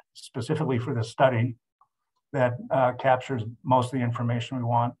record specifically for this study that captures most of the information we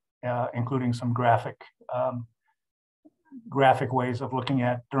want, including some graphic ways of looking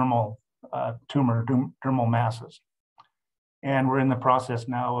at dermal masses. And we're in the process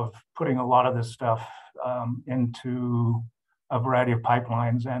now of putting a lot of this stuff into a variety of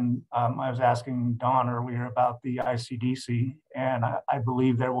pipelines. And I was asking Don earlier about the ICDC, and I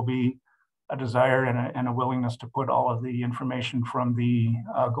believe there will be a desire and a willingness to put all of the information from the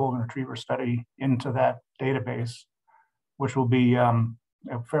Golden Retriever study into that database, which will be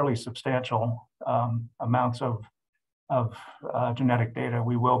fairly substantial amounts of genetic data.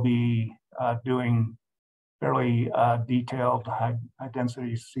 We will be doing fairly detailed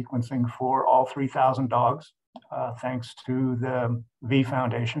high-density sequencing for all 3,000 dogs, thanks to the V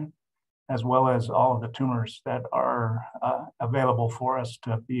Foundation, as well as all of the tumors that are available for us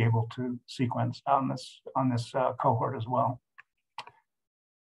to be able to sequence on this cohort as well.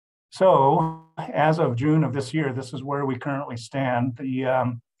 So as of June of this year, this is where we currently stand. We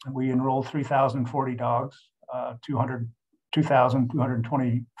enrolled 3,040 dogs,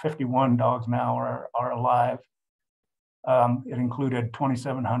 2,251 dogs now are alive. It included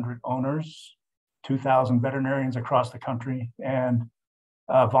 2,700 owners, 2,000 veterinarians across the country, and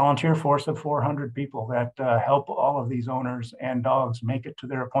a volunteer force of 400 people that help all of these owners and dogs make it to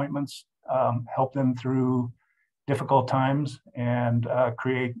their appointments, help them through difficult times, and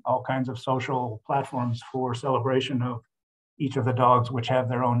create all kinds of social platforms for celebration of each of the dogs, which have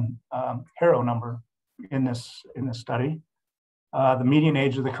their own hero number in this study. The median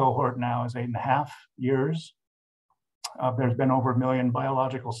age of the cohort now is 8.5 years. There's been over 1 million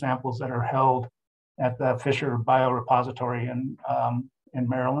biological samples that are held at the Fisher Biorepository in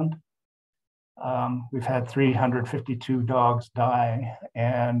Maryland. We've had 352 dogs die,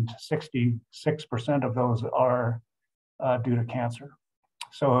 and 66% of those are due to cancer.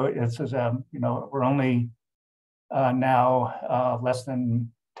 So it's we're only now less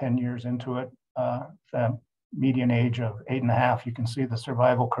than 10 years into it. The median age of 8.5. You can see the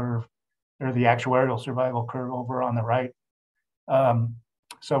survival curve, or the actuarial survival curve over on the right.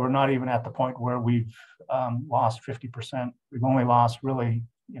 So we're not even at the point where we've lost 50%. We've only lost really,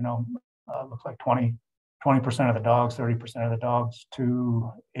 looks like 20% of the dogs, 30% of the dogs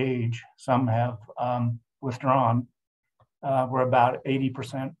to age. Some have withdrawn. We're about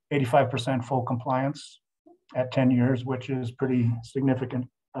 80%, 85% full compliance at 10 years, which is pretty significant,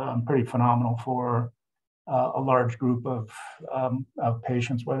 pretty phenomenal for a large group of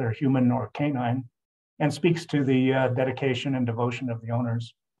patients, whether human or canine, and speaks to the dedication and devotion of the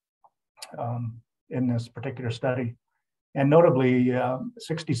owners in this particular study. And notably,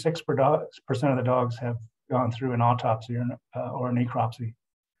 66% of the dogs have gone through an autopsy or a necropsy.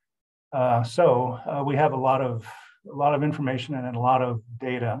 So we have a lot of information and a lot of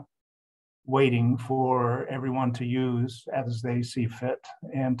data waiting for everyone to use as they see fit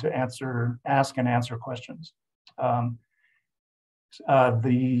and to ask and answer questions.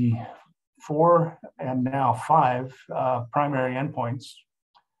 The 4 and now 5 primary endpoints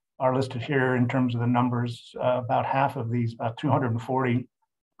are listed here in terms of the numbers. About half of these, about 240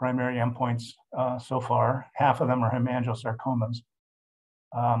 primary endpoints so far. Half of them are hemangiosarcomas,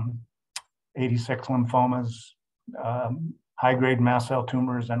 86 lymphomas, high-grade mast cell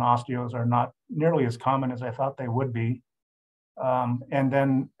tumors and osteos are not nearly as common as I thought they would be. And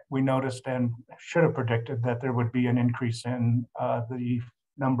then we noticed and should have predicted that there would be an increase in the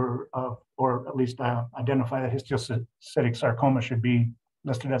number of, or at least identify that histiocytic sarcoma should be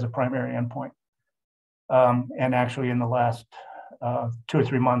listed as a primary endpoint. And actually in the last 2 or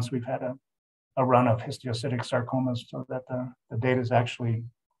 3 months, we've had a run of histiocytic sarcomas so that the data is actually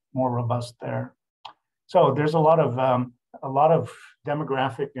more robust there. So there's a lot of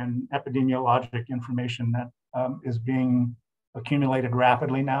demographic and epidemiologic information that is being accumulated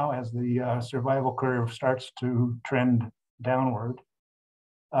rapidly now as the survival curve starts to trend downward.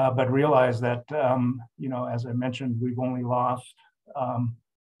 But realize that, as I mentioned, we've only lost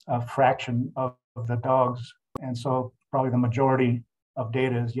a fraction of the dogs. And so probably the majority of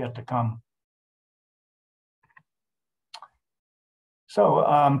data is yet to come. So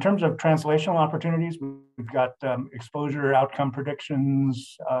in terms of translational opportunities, we've got exposure outcome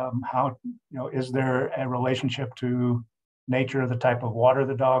predictions. Is there a relationship to nature of the type of water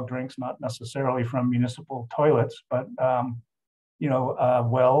the dog drinks, not necessarily from municipal toilets, but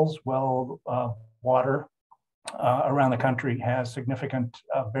water around the country has significant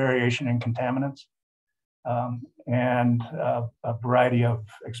variation in contaminants and a variety of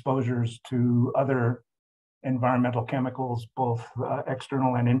exposures to other environmental chemicals, both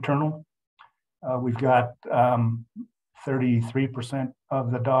external and internal. We've got 33%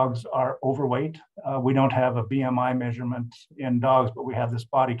 of the dogs are overweight. We don't have a BMI measurement in dogs, but we have this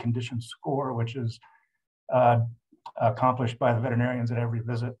body condition score, which is accomplished by the veterinarians at every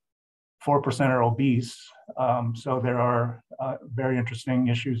visit. 4% are obese. So there are very interesting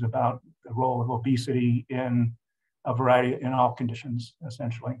issues about the role of obesity in a variety, in all conditions,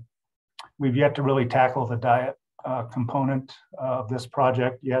 essentially. We've yet to really tackle the diet component of this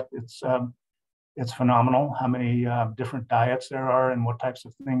project yet. It's phenomenal how many different diets there are and what types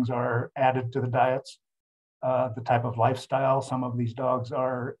of things are added to the diets. The type of lifestyle, some of these dogs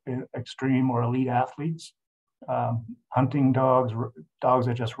are extreme or elite athletes. Hunting dogs, dogs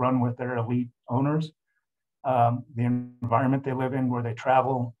that just run with their elite owners. The environment they live in, where they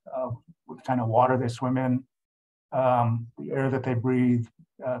travel, what kind of water they swim in, the air that they breathe,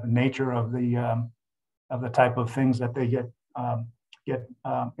 the nature of the type of things that they get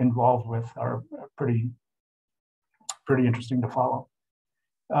involved with are pretty interesting to follow.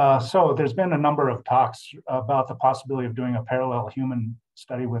 So there's been a number of talks about the possibility of doing a parallel human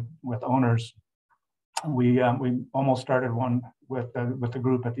study with owners. We almost started one with the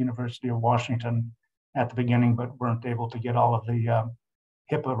group at the University of Washington at the beginning, but weren't able to get all of the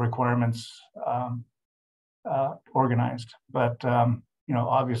HIPAA requirements organized. But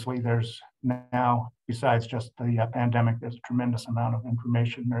obviously there's now, besides just the pandemic, there's a tremendous amount of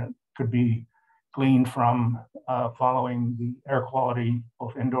information that could be gleaned from following the air quality,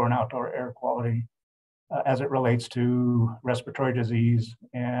 both indoor and outdoor air quality, as it relates to respiratory disease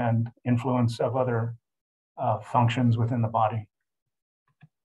and influence of other functions within the body.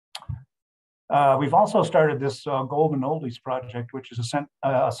 We've also started this Golden Oldies project, which is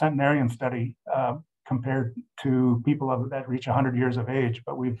a centenarian study compared to people that reach 100 years of age.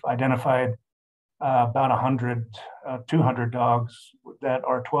 But we've identified about 200 dogs that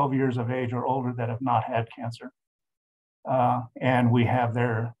are 12 years of age or older that have not had cancer. And we have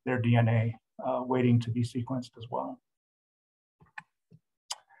their DNA waiting to be sequenced as well.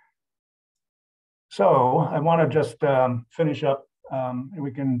 So I want to just finish up, and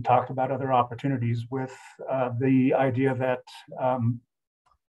we can talk about other opportunities with the idea that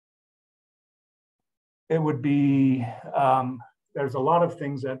it would be, there's a lot of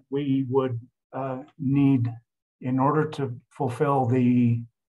things that we would need in order to fulfill the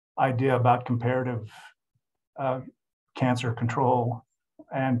idea about comparative cancer control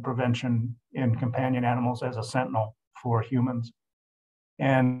and prevention in companion animals as a sentinel for humans.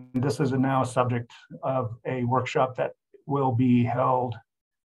 And this is now a subject of a workshop that will be held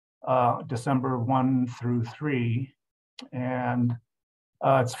December 1 through 3. And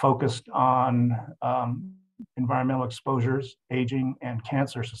it's focused on environmental exposures, aging, and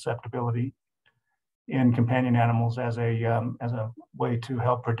cancer susceptibility in companion animals as a way to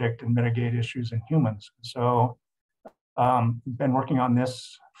help predict and mitigate issues in humans. So been working on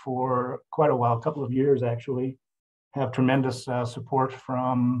this for quite a while, a couple of years actually, have tremendous support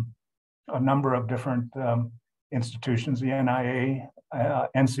from a number of different institutions. The NIA,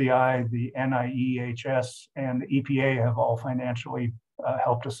 NCI, the NIEHS, and the EPA have all financially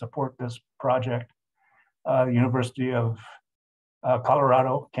helped to support this project. The University of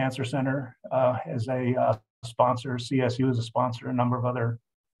Colorado Cancer Center is a sponsor, CSU is a sponsor, a number of other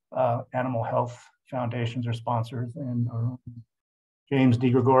animal health foundations are sponsors, and James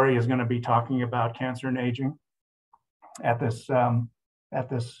DeGregory is going to be talking about cancer and aging at this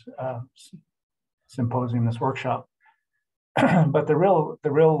symposium, this workshop. But the real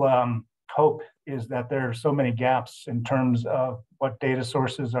hope is that there are so many gaps in terms of what data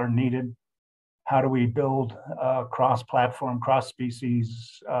sources are needed. How do we build cross-platform,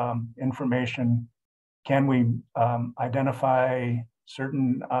 cross-species information? Can we identify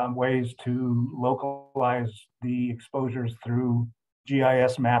certain ways to localize the exposures through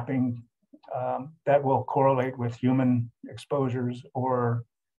GIS mapping that will correlate with human exposures, or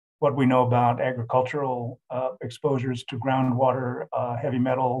what we know about agricultural exposures to groundwater, heavy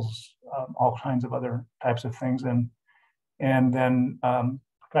metals, all kinds of other types of things, and then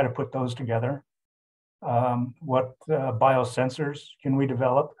try to put those together. What biosensors can we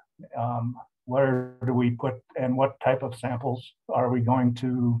develop? Where do we put, and what type of samples are we going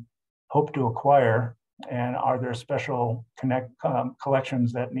to hope to acquire? And are there special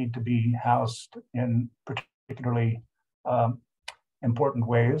collections that need to be housed in particularly important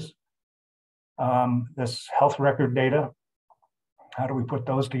ways? This health record data, how do we put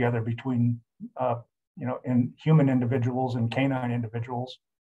those together between in human individuals and canine individuals?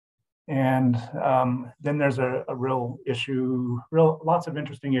 And then there's a real issue, lots of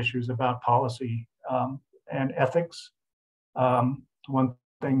interesting issues about policy and ethics. One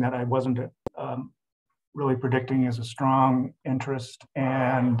thing that I wasn't really predicting is a strong interest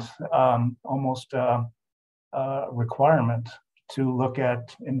and almost a requirement to look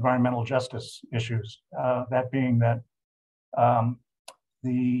at environmental justice issues. That being that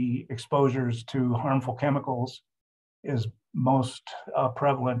the exposures to harmful chemicals is most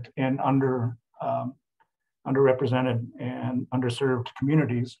prevalent in underrepresented and underserved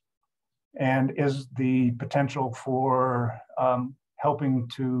communities, and is the potential for helping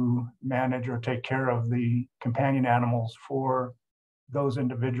to manage or take care of the companion animals for those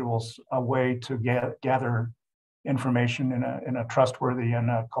individuals a way to gather information in a trustworthy and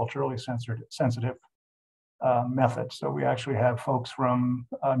a culturally sensitive method. So we actually have folks from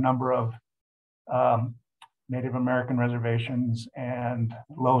a number of Native American reservations and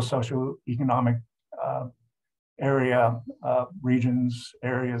low socioeconomic regions,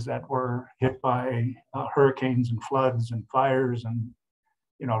 areas that were hit by hurricanes and floods and fires, and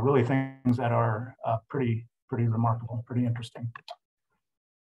really things that are pretty remarkable, pretty interesting.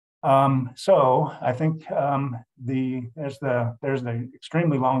 So I think there's the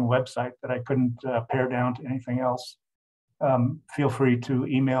extremely long website that I couldn't pare down to anything else. Feel free to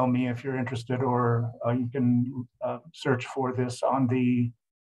email me if you're interested, or you can search for this on the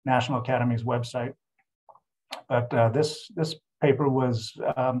National Academy's website. But this paper was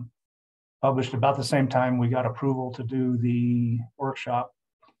published about the same time we got approval to do the workshop,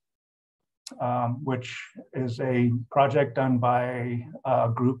 which is a project done by a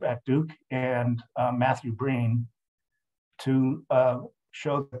group at Duke and Matthew Breen to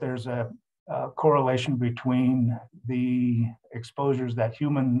show that there's a correlation between the exposures that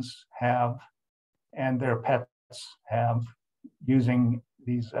humans have and their pets have, using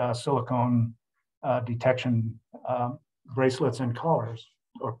these silicone detection bracelets and collars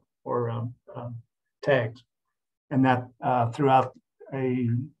or tags, and that throughout a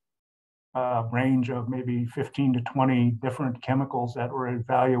range of maybe 15 to 20 different chemicals that were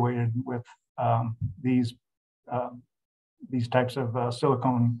evaluated with these types of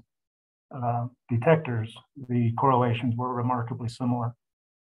silicone detectors, the correlations were remarkably similar.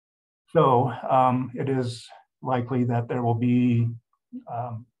 So it is likely that there will be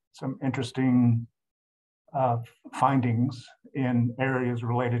some interesting findings in areas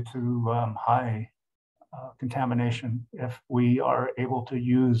related to high contamination if we are able to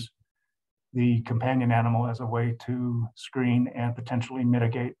use the companion animal as a way to screen and potentially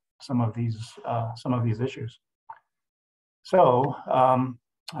mitigate some of these issues. So I'm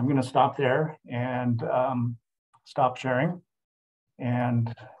going to stop there and stop sharing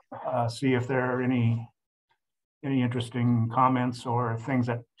and see if there are any interesting comments or things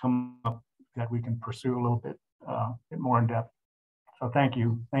that come up that we can pursue a little bit more in depth. So thank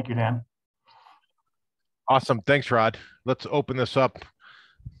you, Dan. Awesome, thanks, Rod. Let's open this up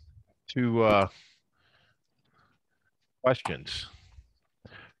to questions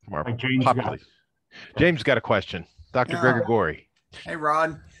from our populace. James got a question. Dr. Gregori. Hey,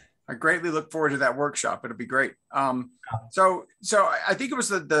 Rod. I greatly look forward to that workshop. It'll be great. So I think it was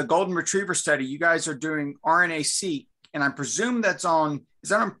the golden retriever study. You guys are doing RNA-seq, and I presume is that on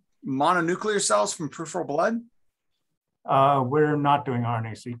mononuclear cells from peripheral blood? We're not doing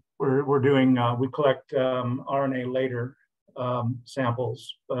RNA-seq. We're doing, we collect RNA later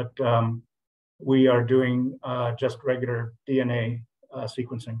samples, but we are doing just regular DNA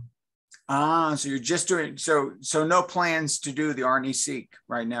sequencing. So you're just doing, so no plans to do the RNA-seq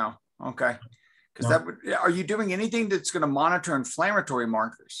right now. Okay. Because are you doing anything that's going to monitor inflammatory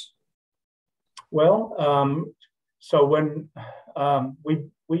markers? Well, so when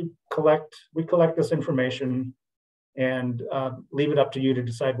we collect this information and leave it up to you to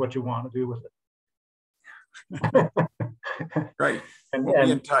decide what you want to do with it. Right. We'll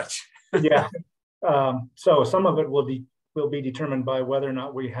be in touch. Yeah. So some of it will be determined by whether or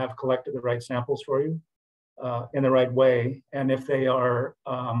not we have collected the right samples for you in the right way, and if they are,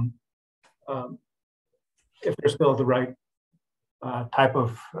 if they're still the right type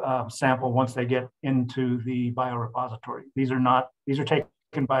of sample once they get into the biorepository. These are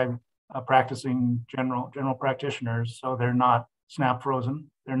taken by practicing general practitioners, so they're not snap frozen.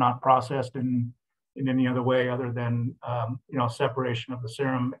 They're not processed in any other way other than separation of the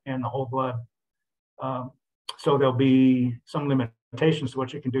serum and the whole blood. So there'll be some limitations to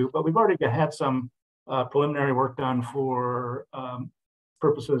what you can do, but we've already had some preliminary work done for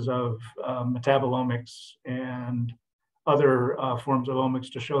purposes of metabolomics and other forms of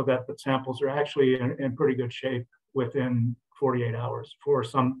omics to show that the samples are actually in pretty good shape within 48 hours. For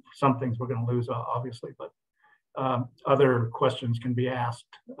some things we're going to lose, obviously, but other questions can be asked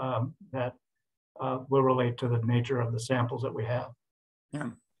that will relate to the nature of the samples that we have. Yeah,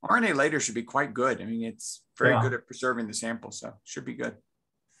 RNA later should be quite good. I mean, it's very good at preserving the sample, so should be good.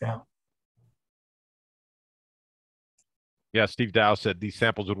 Yeah. Yeah, Steve Dow said these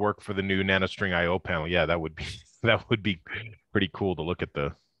samples would work for the new NanoString IO panel. Yeah, that would be pretty cool to look at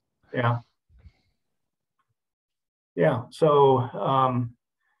the. Yeah. Yeah. So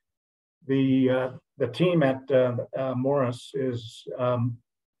the team at Morris is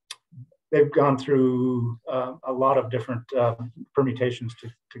they've gone through a lot of different permutations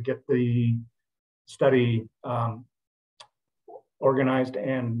to get the study organized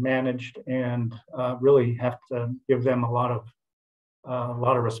and managed, and really have to give them a lot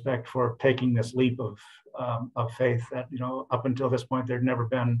of respect for taking this leap of faith that, up until this point, there'd never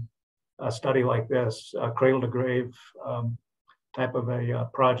been a study like this, cradle to grave type of a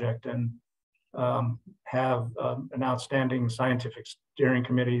project, and have an outstanding scientific steering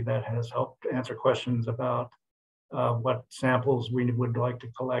committee that has helped answer questions about what samples we would like to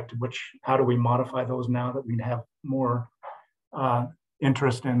collect, how do we modify those now that we have more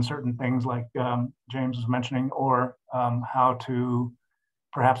interest in certain things like James was mentioning, or how to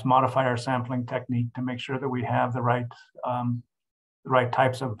perhaps modify our sampling technique to make sure that we have the right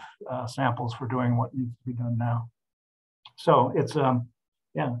types of samples for doing what needs to be done now. So it's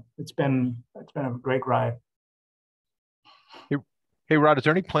it's been a great ride. Hey Rod, is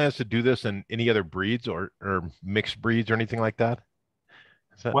there any plans to do this in any other breeds or mixed breeds or anything like that?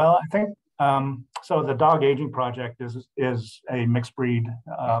 Well, I think so. The dog aging project is a mixed breed,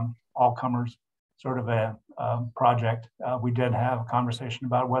 all comers sort of a project. We did have a conversation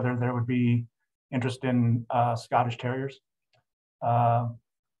about whether there would be interest in Scottish Terriers.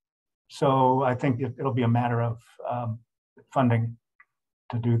 So I think it'll be a matter of funding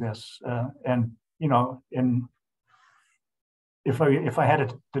to do this. And, you know, if I had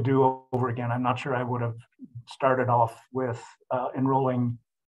it to do over again, I'm not sure I would have started off with enrolling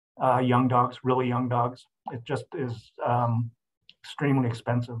young dogs, really young dogs. It just is extremely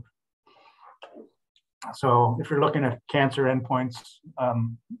expensive. So if you're looking at cancer endpoints,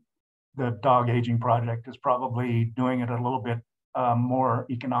 the dog aging project is probably doing it a little bit more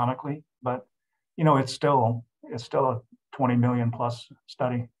economically, but you know, it's still a 20 million plus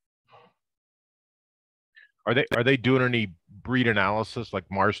study. Are they doing any breed analysis like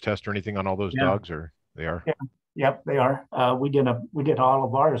Mars test or anything on all those dogs, or they are? Yeah, yep, they are. We did all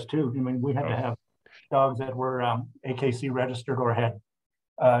of ours too. I mean, we had to have dogs that were AKC registered or had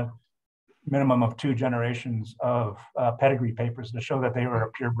minimum of 2 generations of pedigree papers to show that they were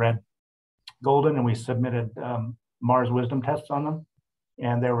a purebred golden, and we submitted Mars wisdom tests on them,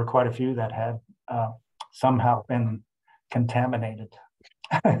 and there were quite a few that had somehow been contaminated.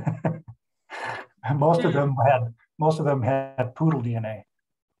 Most of them had poodle DNA.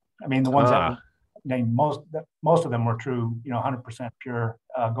 I mean, the ones that were named, most of them were true, you know, 100% pure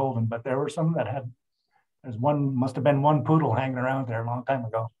golden, but there were some that had. Must have been one poodle hanging around there a long time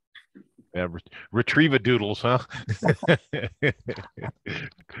ago. Yeah, retrieve-a-doodles, huh?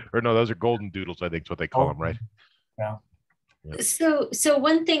 Or no, those are golden doodles, I think is what they call them, right? Yeah. So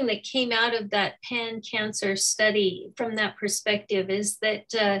one thing that came out of that pan-cancer study from that perspective is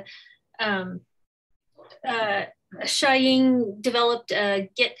that Shaying developed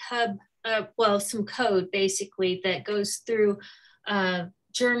a GitHub, some code basically that goes through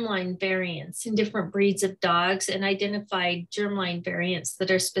germline variants in different breeds of dogs and identified germline variants that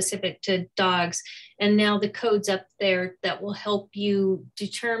are specific to dogs. And now the code's up there that will help you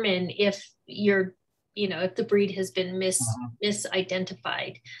determine if if the breed has been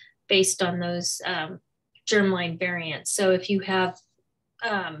misidentified based on those germline variants. So if you have,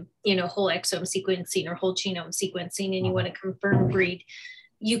 whole exome sequencing or whole genome sequencing and you want to confirm breed,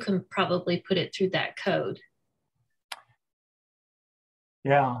 you can probably put it through that code.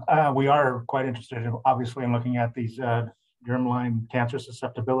 Yeah, we are quite interested, obviously, in looking at these germline cancer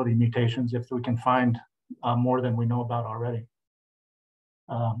susceptibility mutations if we can find more than we know about already.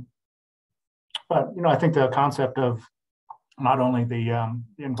 But I think the concept of not only the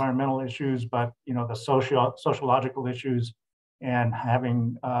environmental issues, but the sociological issues, and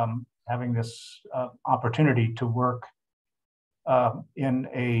having this opportunity to work in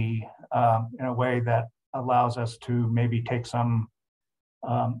a way that allows us to maybe take some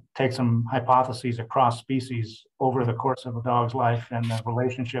hypotheses across species over the course of a dog's life, and the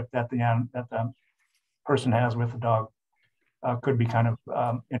relationship that the person has with the dog could be kind of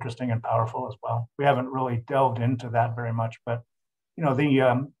interesting and powerful as well. We haven't really delved into that very much, but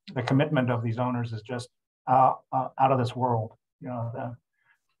the commitment of these owners is just out of this world.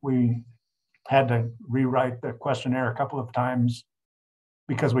 We had to rewrite the questionnaire a couple of times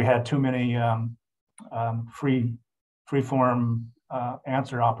because we had too many free-form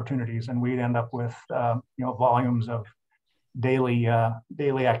answer opportunities, and we'd end up with volumes of daily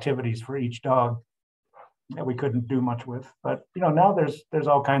activities for each dog that we couldn't do much with. But now there's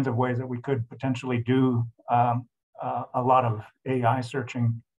all kinds of ways that we could potentially do a lot of AI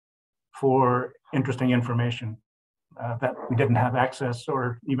searching for interesting information that we didn't have access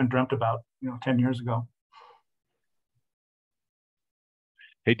or even dreamt about 10 years ago.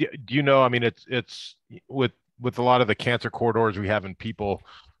 Hey, do you know, I mean, it's with a lot of the cancer corridors we have in people,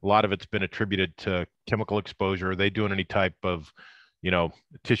 a lot of it's been attributed to chemical exposure. Are they doing any type of,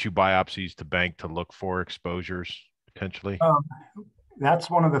 tissue biopsies to bank to look for exposures potentially? That's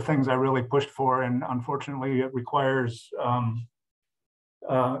one of the things I really pushed for, and unfortunately it requires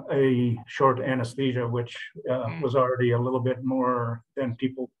a short anesthesia, which was already a little bit more than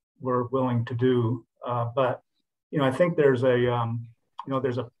people were willing to do. But I think there's a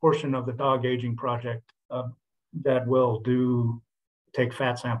portion of the dog aging project that will take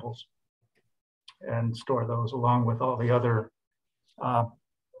fat samples and store those along with all the other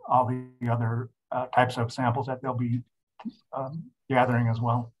types of samples that they'll be gathering as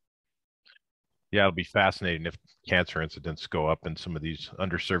well. Yeah, it'll be fascinating if cancer incidents go up in some of these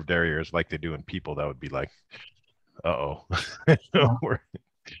underserved areas like they do in people. That would be like, uh-oh.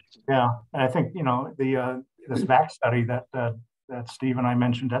 Yeah, and I think this VAC study that Steve and I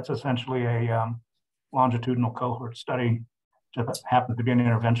mentioned, that's essentially a longitudinal cohort study. Just happens to be an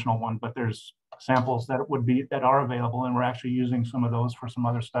interventional one, but there's samples that are available, and we're actually using some of those for some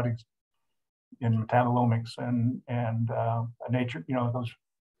other studies in metabolomics and nature.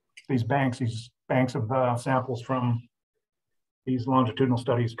 These banks of samples from these longitudinal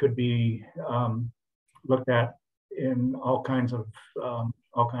studies could be looked at in all kinds of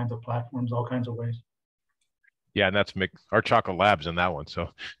platforms, all kinds of ways. Yeah, and that's our chocolate labs in that one. So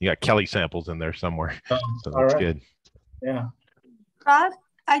you got Kelly samples in there somewhere. So that's good. Yeah. Rod,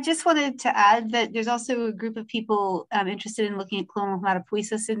 I just wanted to add that there's also a group of people interested in looking at clonal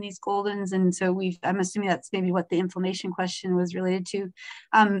hematopoiesis in these Goldens. And so I'm assuming that's maybe what the inflammation question was related to.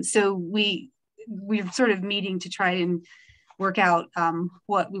 So we're sort of meeting to try and work out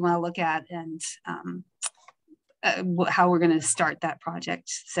what we want to look at and how we're going to start that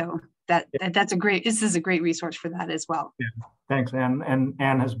project. So this is a great resource for that as well. Yeah. Thanks, Anne. And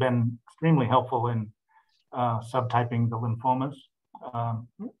Anne has been extremely helpful in subtyping the lymphomas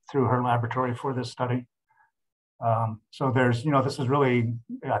through her laboratory for this study. So there's, this is really,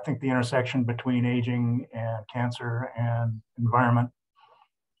 I think, the intersection between aging and cancer and environment.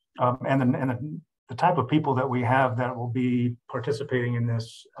 And the type of people that we have that will be participating in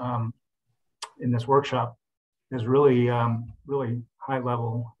this workshop is really, really high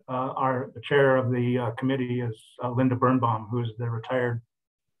level. The chair of the committee is Linda Birnbaum, who is the retired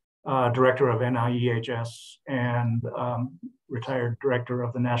director of NIEHS and retired director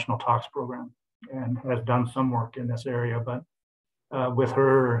of the National Tox Program, and has done some work in this area. But with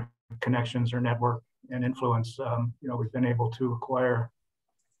her connections, her network and influence, we've been able to acquire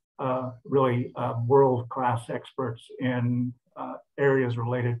really world-class experts in areas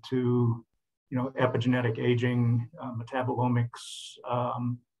related to epigenetic aging, metabolomics,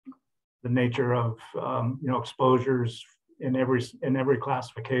 the nature of exposures in every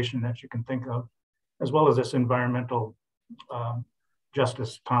classification that you can think of, as well as this environmental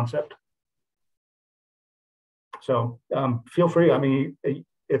justice concept. So feel free. I mean,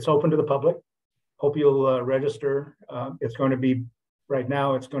 it's open to the public. Hope you'll register. It's going to be, right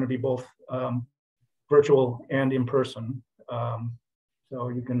now, it's going to be both virtual and in person. So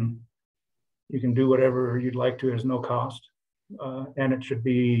you can do whatever you'd like to. There's no cost, and it should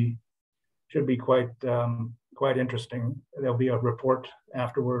be quite interesting. There'll be a report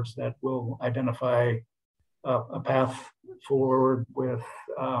afterwards that will identify a path forward with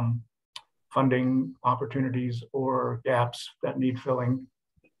funding opportunities or gaps that need filling.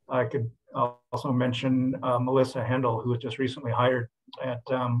 I could also mention Melissa Hendel, who was just recently hired at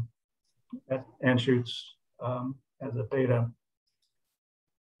Anschutz as a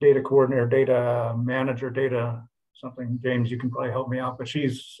data coordinator, data manager, something. James, you can probably help me out, but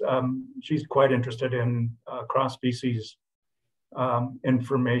she's quite interested in cross-species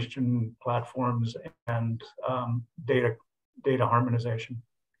information platforms and data harmonization.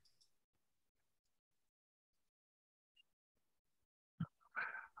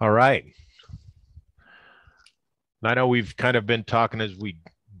 All right. I know we've kind of been talking as we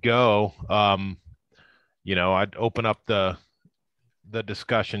go. I'd open up the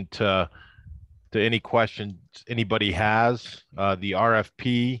discussion to any questions anybody has. The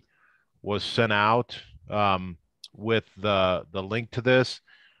RFP was sent out with the link to this.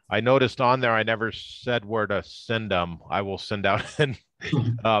 I noticed on there I never said where to send them. I will send out and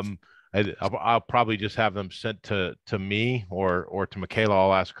I'll probably just have them sent to me or to Michaela.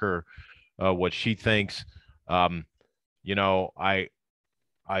 I'll ask her what she thinks. I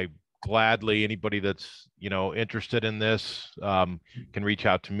gladly, anybody that's interested in this can reach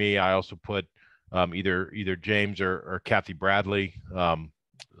out to me. I also put either James or Kathy Bradley,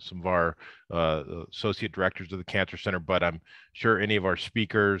 some of our associate directors of the Cancer Center, but I'm sure any of our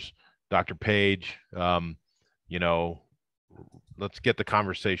speakers, Dr. Page, let's get the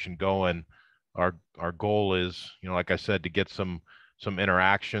conversation going. Our goal is, like I said, to get some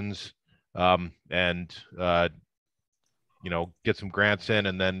interactions and get some grants in,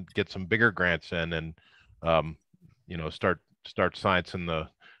 and then get some bigger grants in, and start sciencing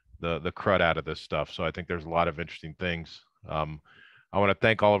the crud out of this stuff. So I think there's a lot of interesting things. I want to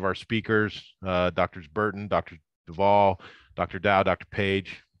thank all of our speakers, Drs. Burton, Dr. Duvall, Dr. Dow, Dr.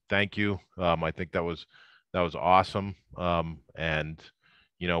 Page. Thank you. I think that was awesome. And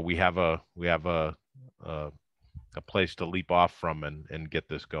we have a place to leap off from and get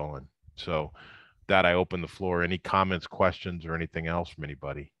this going. So that I open the floor. Any comments, questions, or anything else from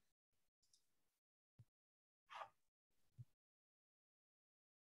anybody?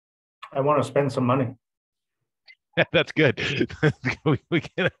 I want to spend some money. That's good. we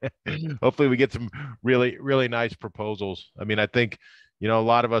can, hopefully we get some really, really nice proposals. I mean, I think, a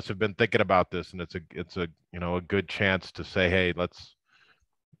lot of us have been thinking about this, and it's a a good chance to say, hey, let's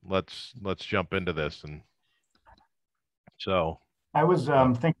jump into this. And so I was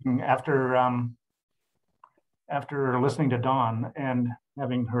thinking after listening to Dawn and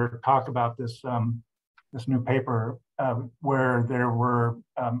having her talk about this this new paper, where there were,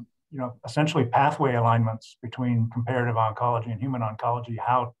 essentially pathway alignments between comparative oncology and human oncology,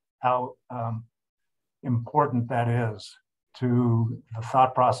 how important that is to the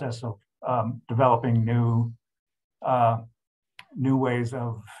thought process of developing new ways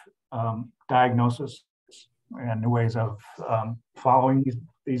of diagnosis and new ways of following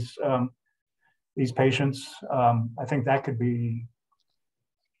these patients. I think that could be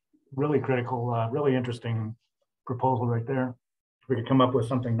really critical, really interesting proposal right there. If we could come up with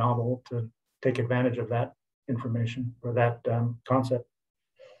something novel to take advantage of that information or that concept.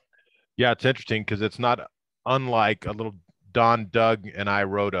 Yeah, it's interesting because it's not unlike a little Don, Doug, and I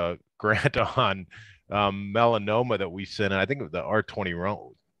wrote a grant on melanoma that we sent, and I think it was the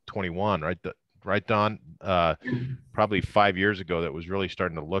R21, right? Right, Don? Probably 5 years ago, that was really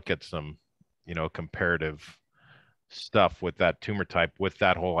starting to look at some, comparative stuff with that tumor type, with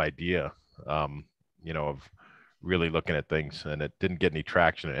that whole idea, of really looking at things, and it didn't get any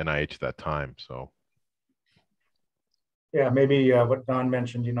traction at NIH at that time. So, yeah, maybe what Don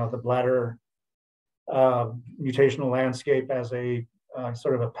mentioned, the bladder mutational landscape as a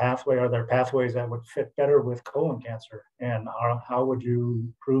sort of a pathway. Are there pathways that would fit better with colon cancer? And how would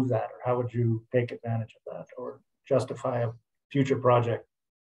you prove that? Or how would you take advantage of that or justify a future project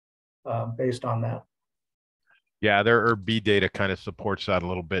based on that? Yeah, their ERB data kind of supports that a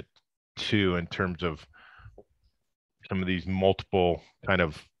little bit too, in terms of some of these multiple kind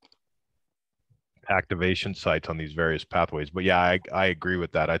of activation sites on these various pathways. But yeah, I agree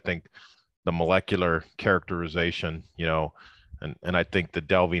with that. I think the molecular characterization, and I think the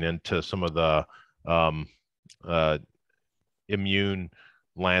delving into some of the immune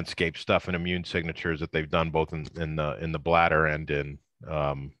landscape stuff and immune signatures that they've done both in the bladder and in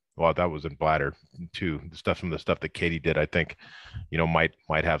well, that was in bladder too. Some of the stuff that Katie did, I think,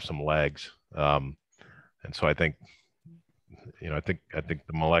 might have some legs. And so I think, I think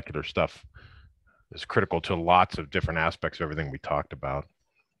the molecular stuff is critical to lots of different aspects of everything we talked about.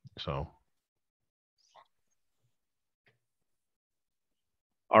 So.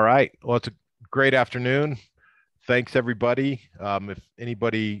 All right. Well, it's a great afternoon. Thanks, everybody. If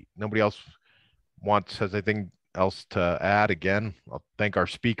nobody else has anything else to add, again, I'll thank our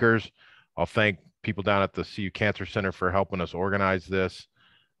speakers. I'll thank people down at the CU Cancer Center for helping us organize this,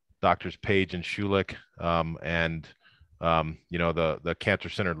 Doctors Page and Schulich, and the Cancer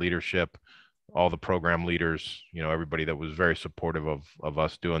Center leadership, all the program leaders, everybody that was very supportive of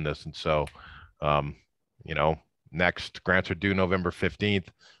us doing this. And so, next grants are due November 15th.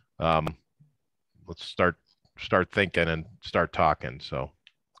 Let's start thinking and start talking. So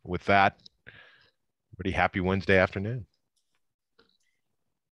with that, pretty happy Wednesday afternoon.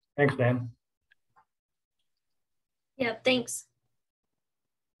 Thanks, Dan. Yeah, thanks.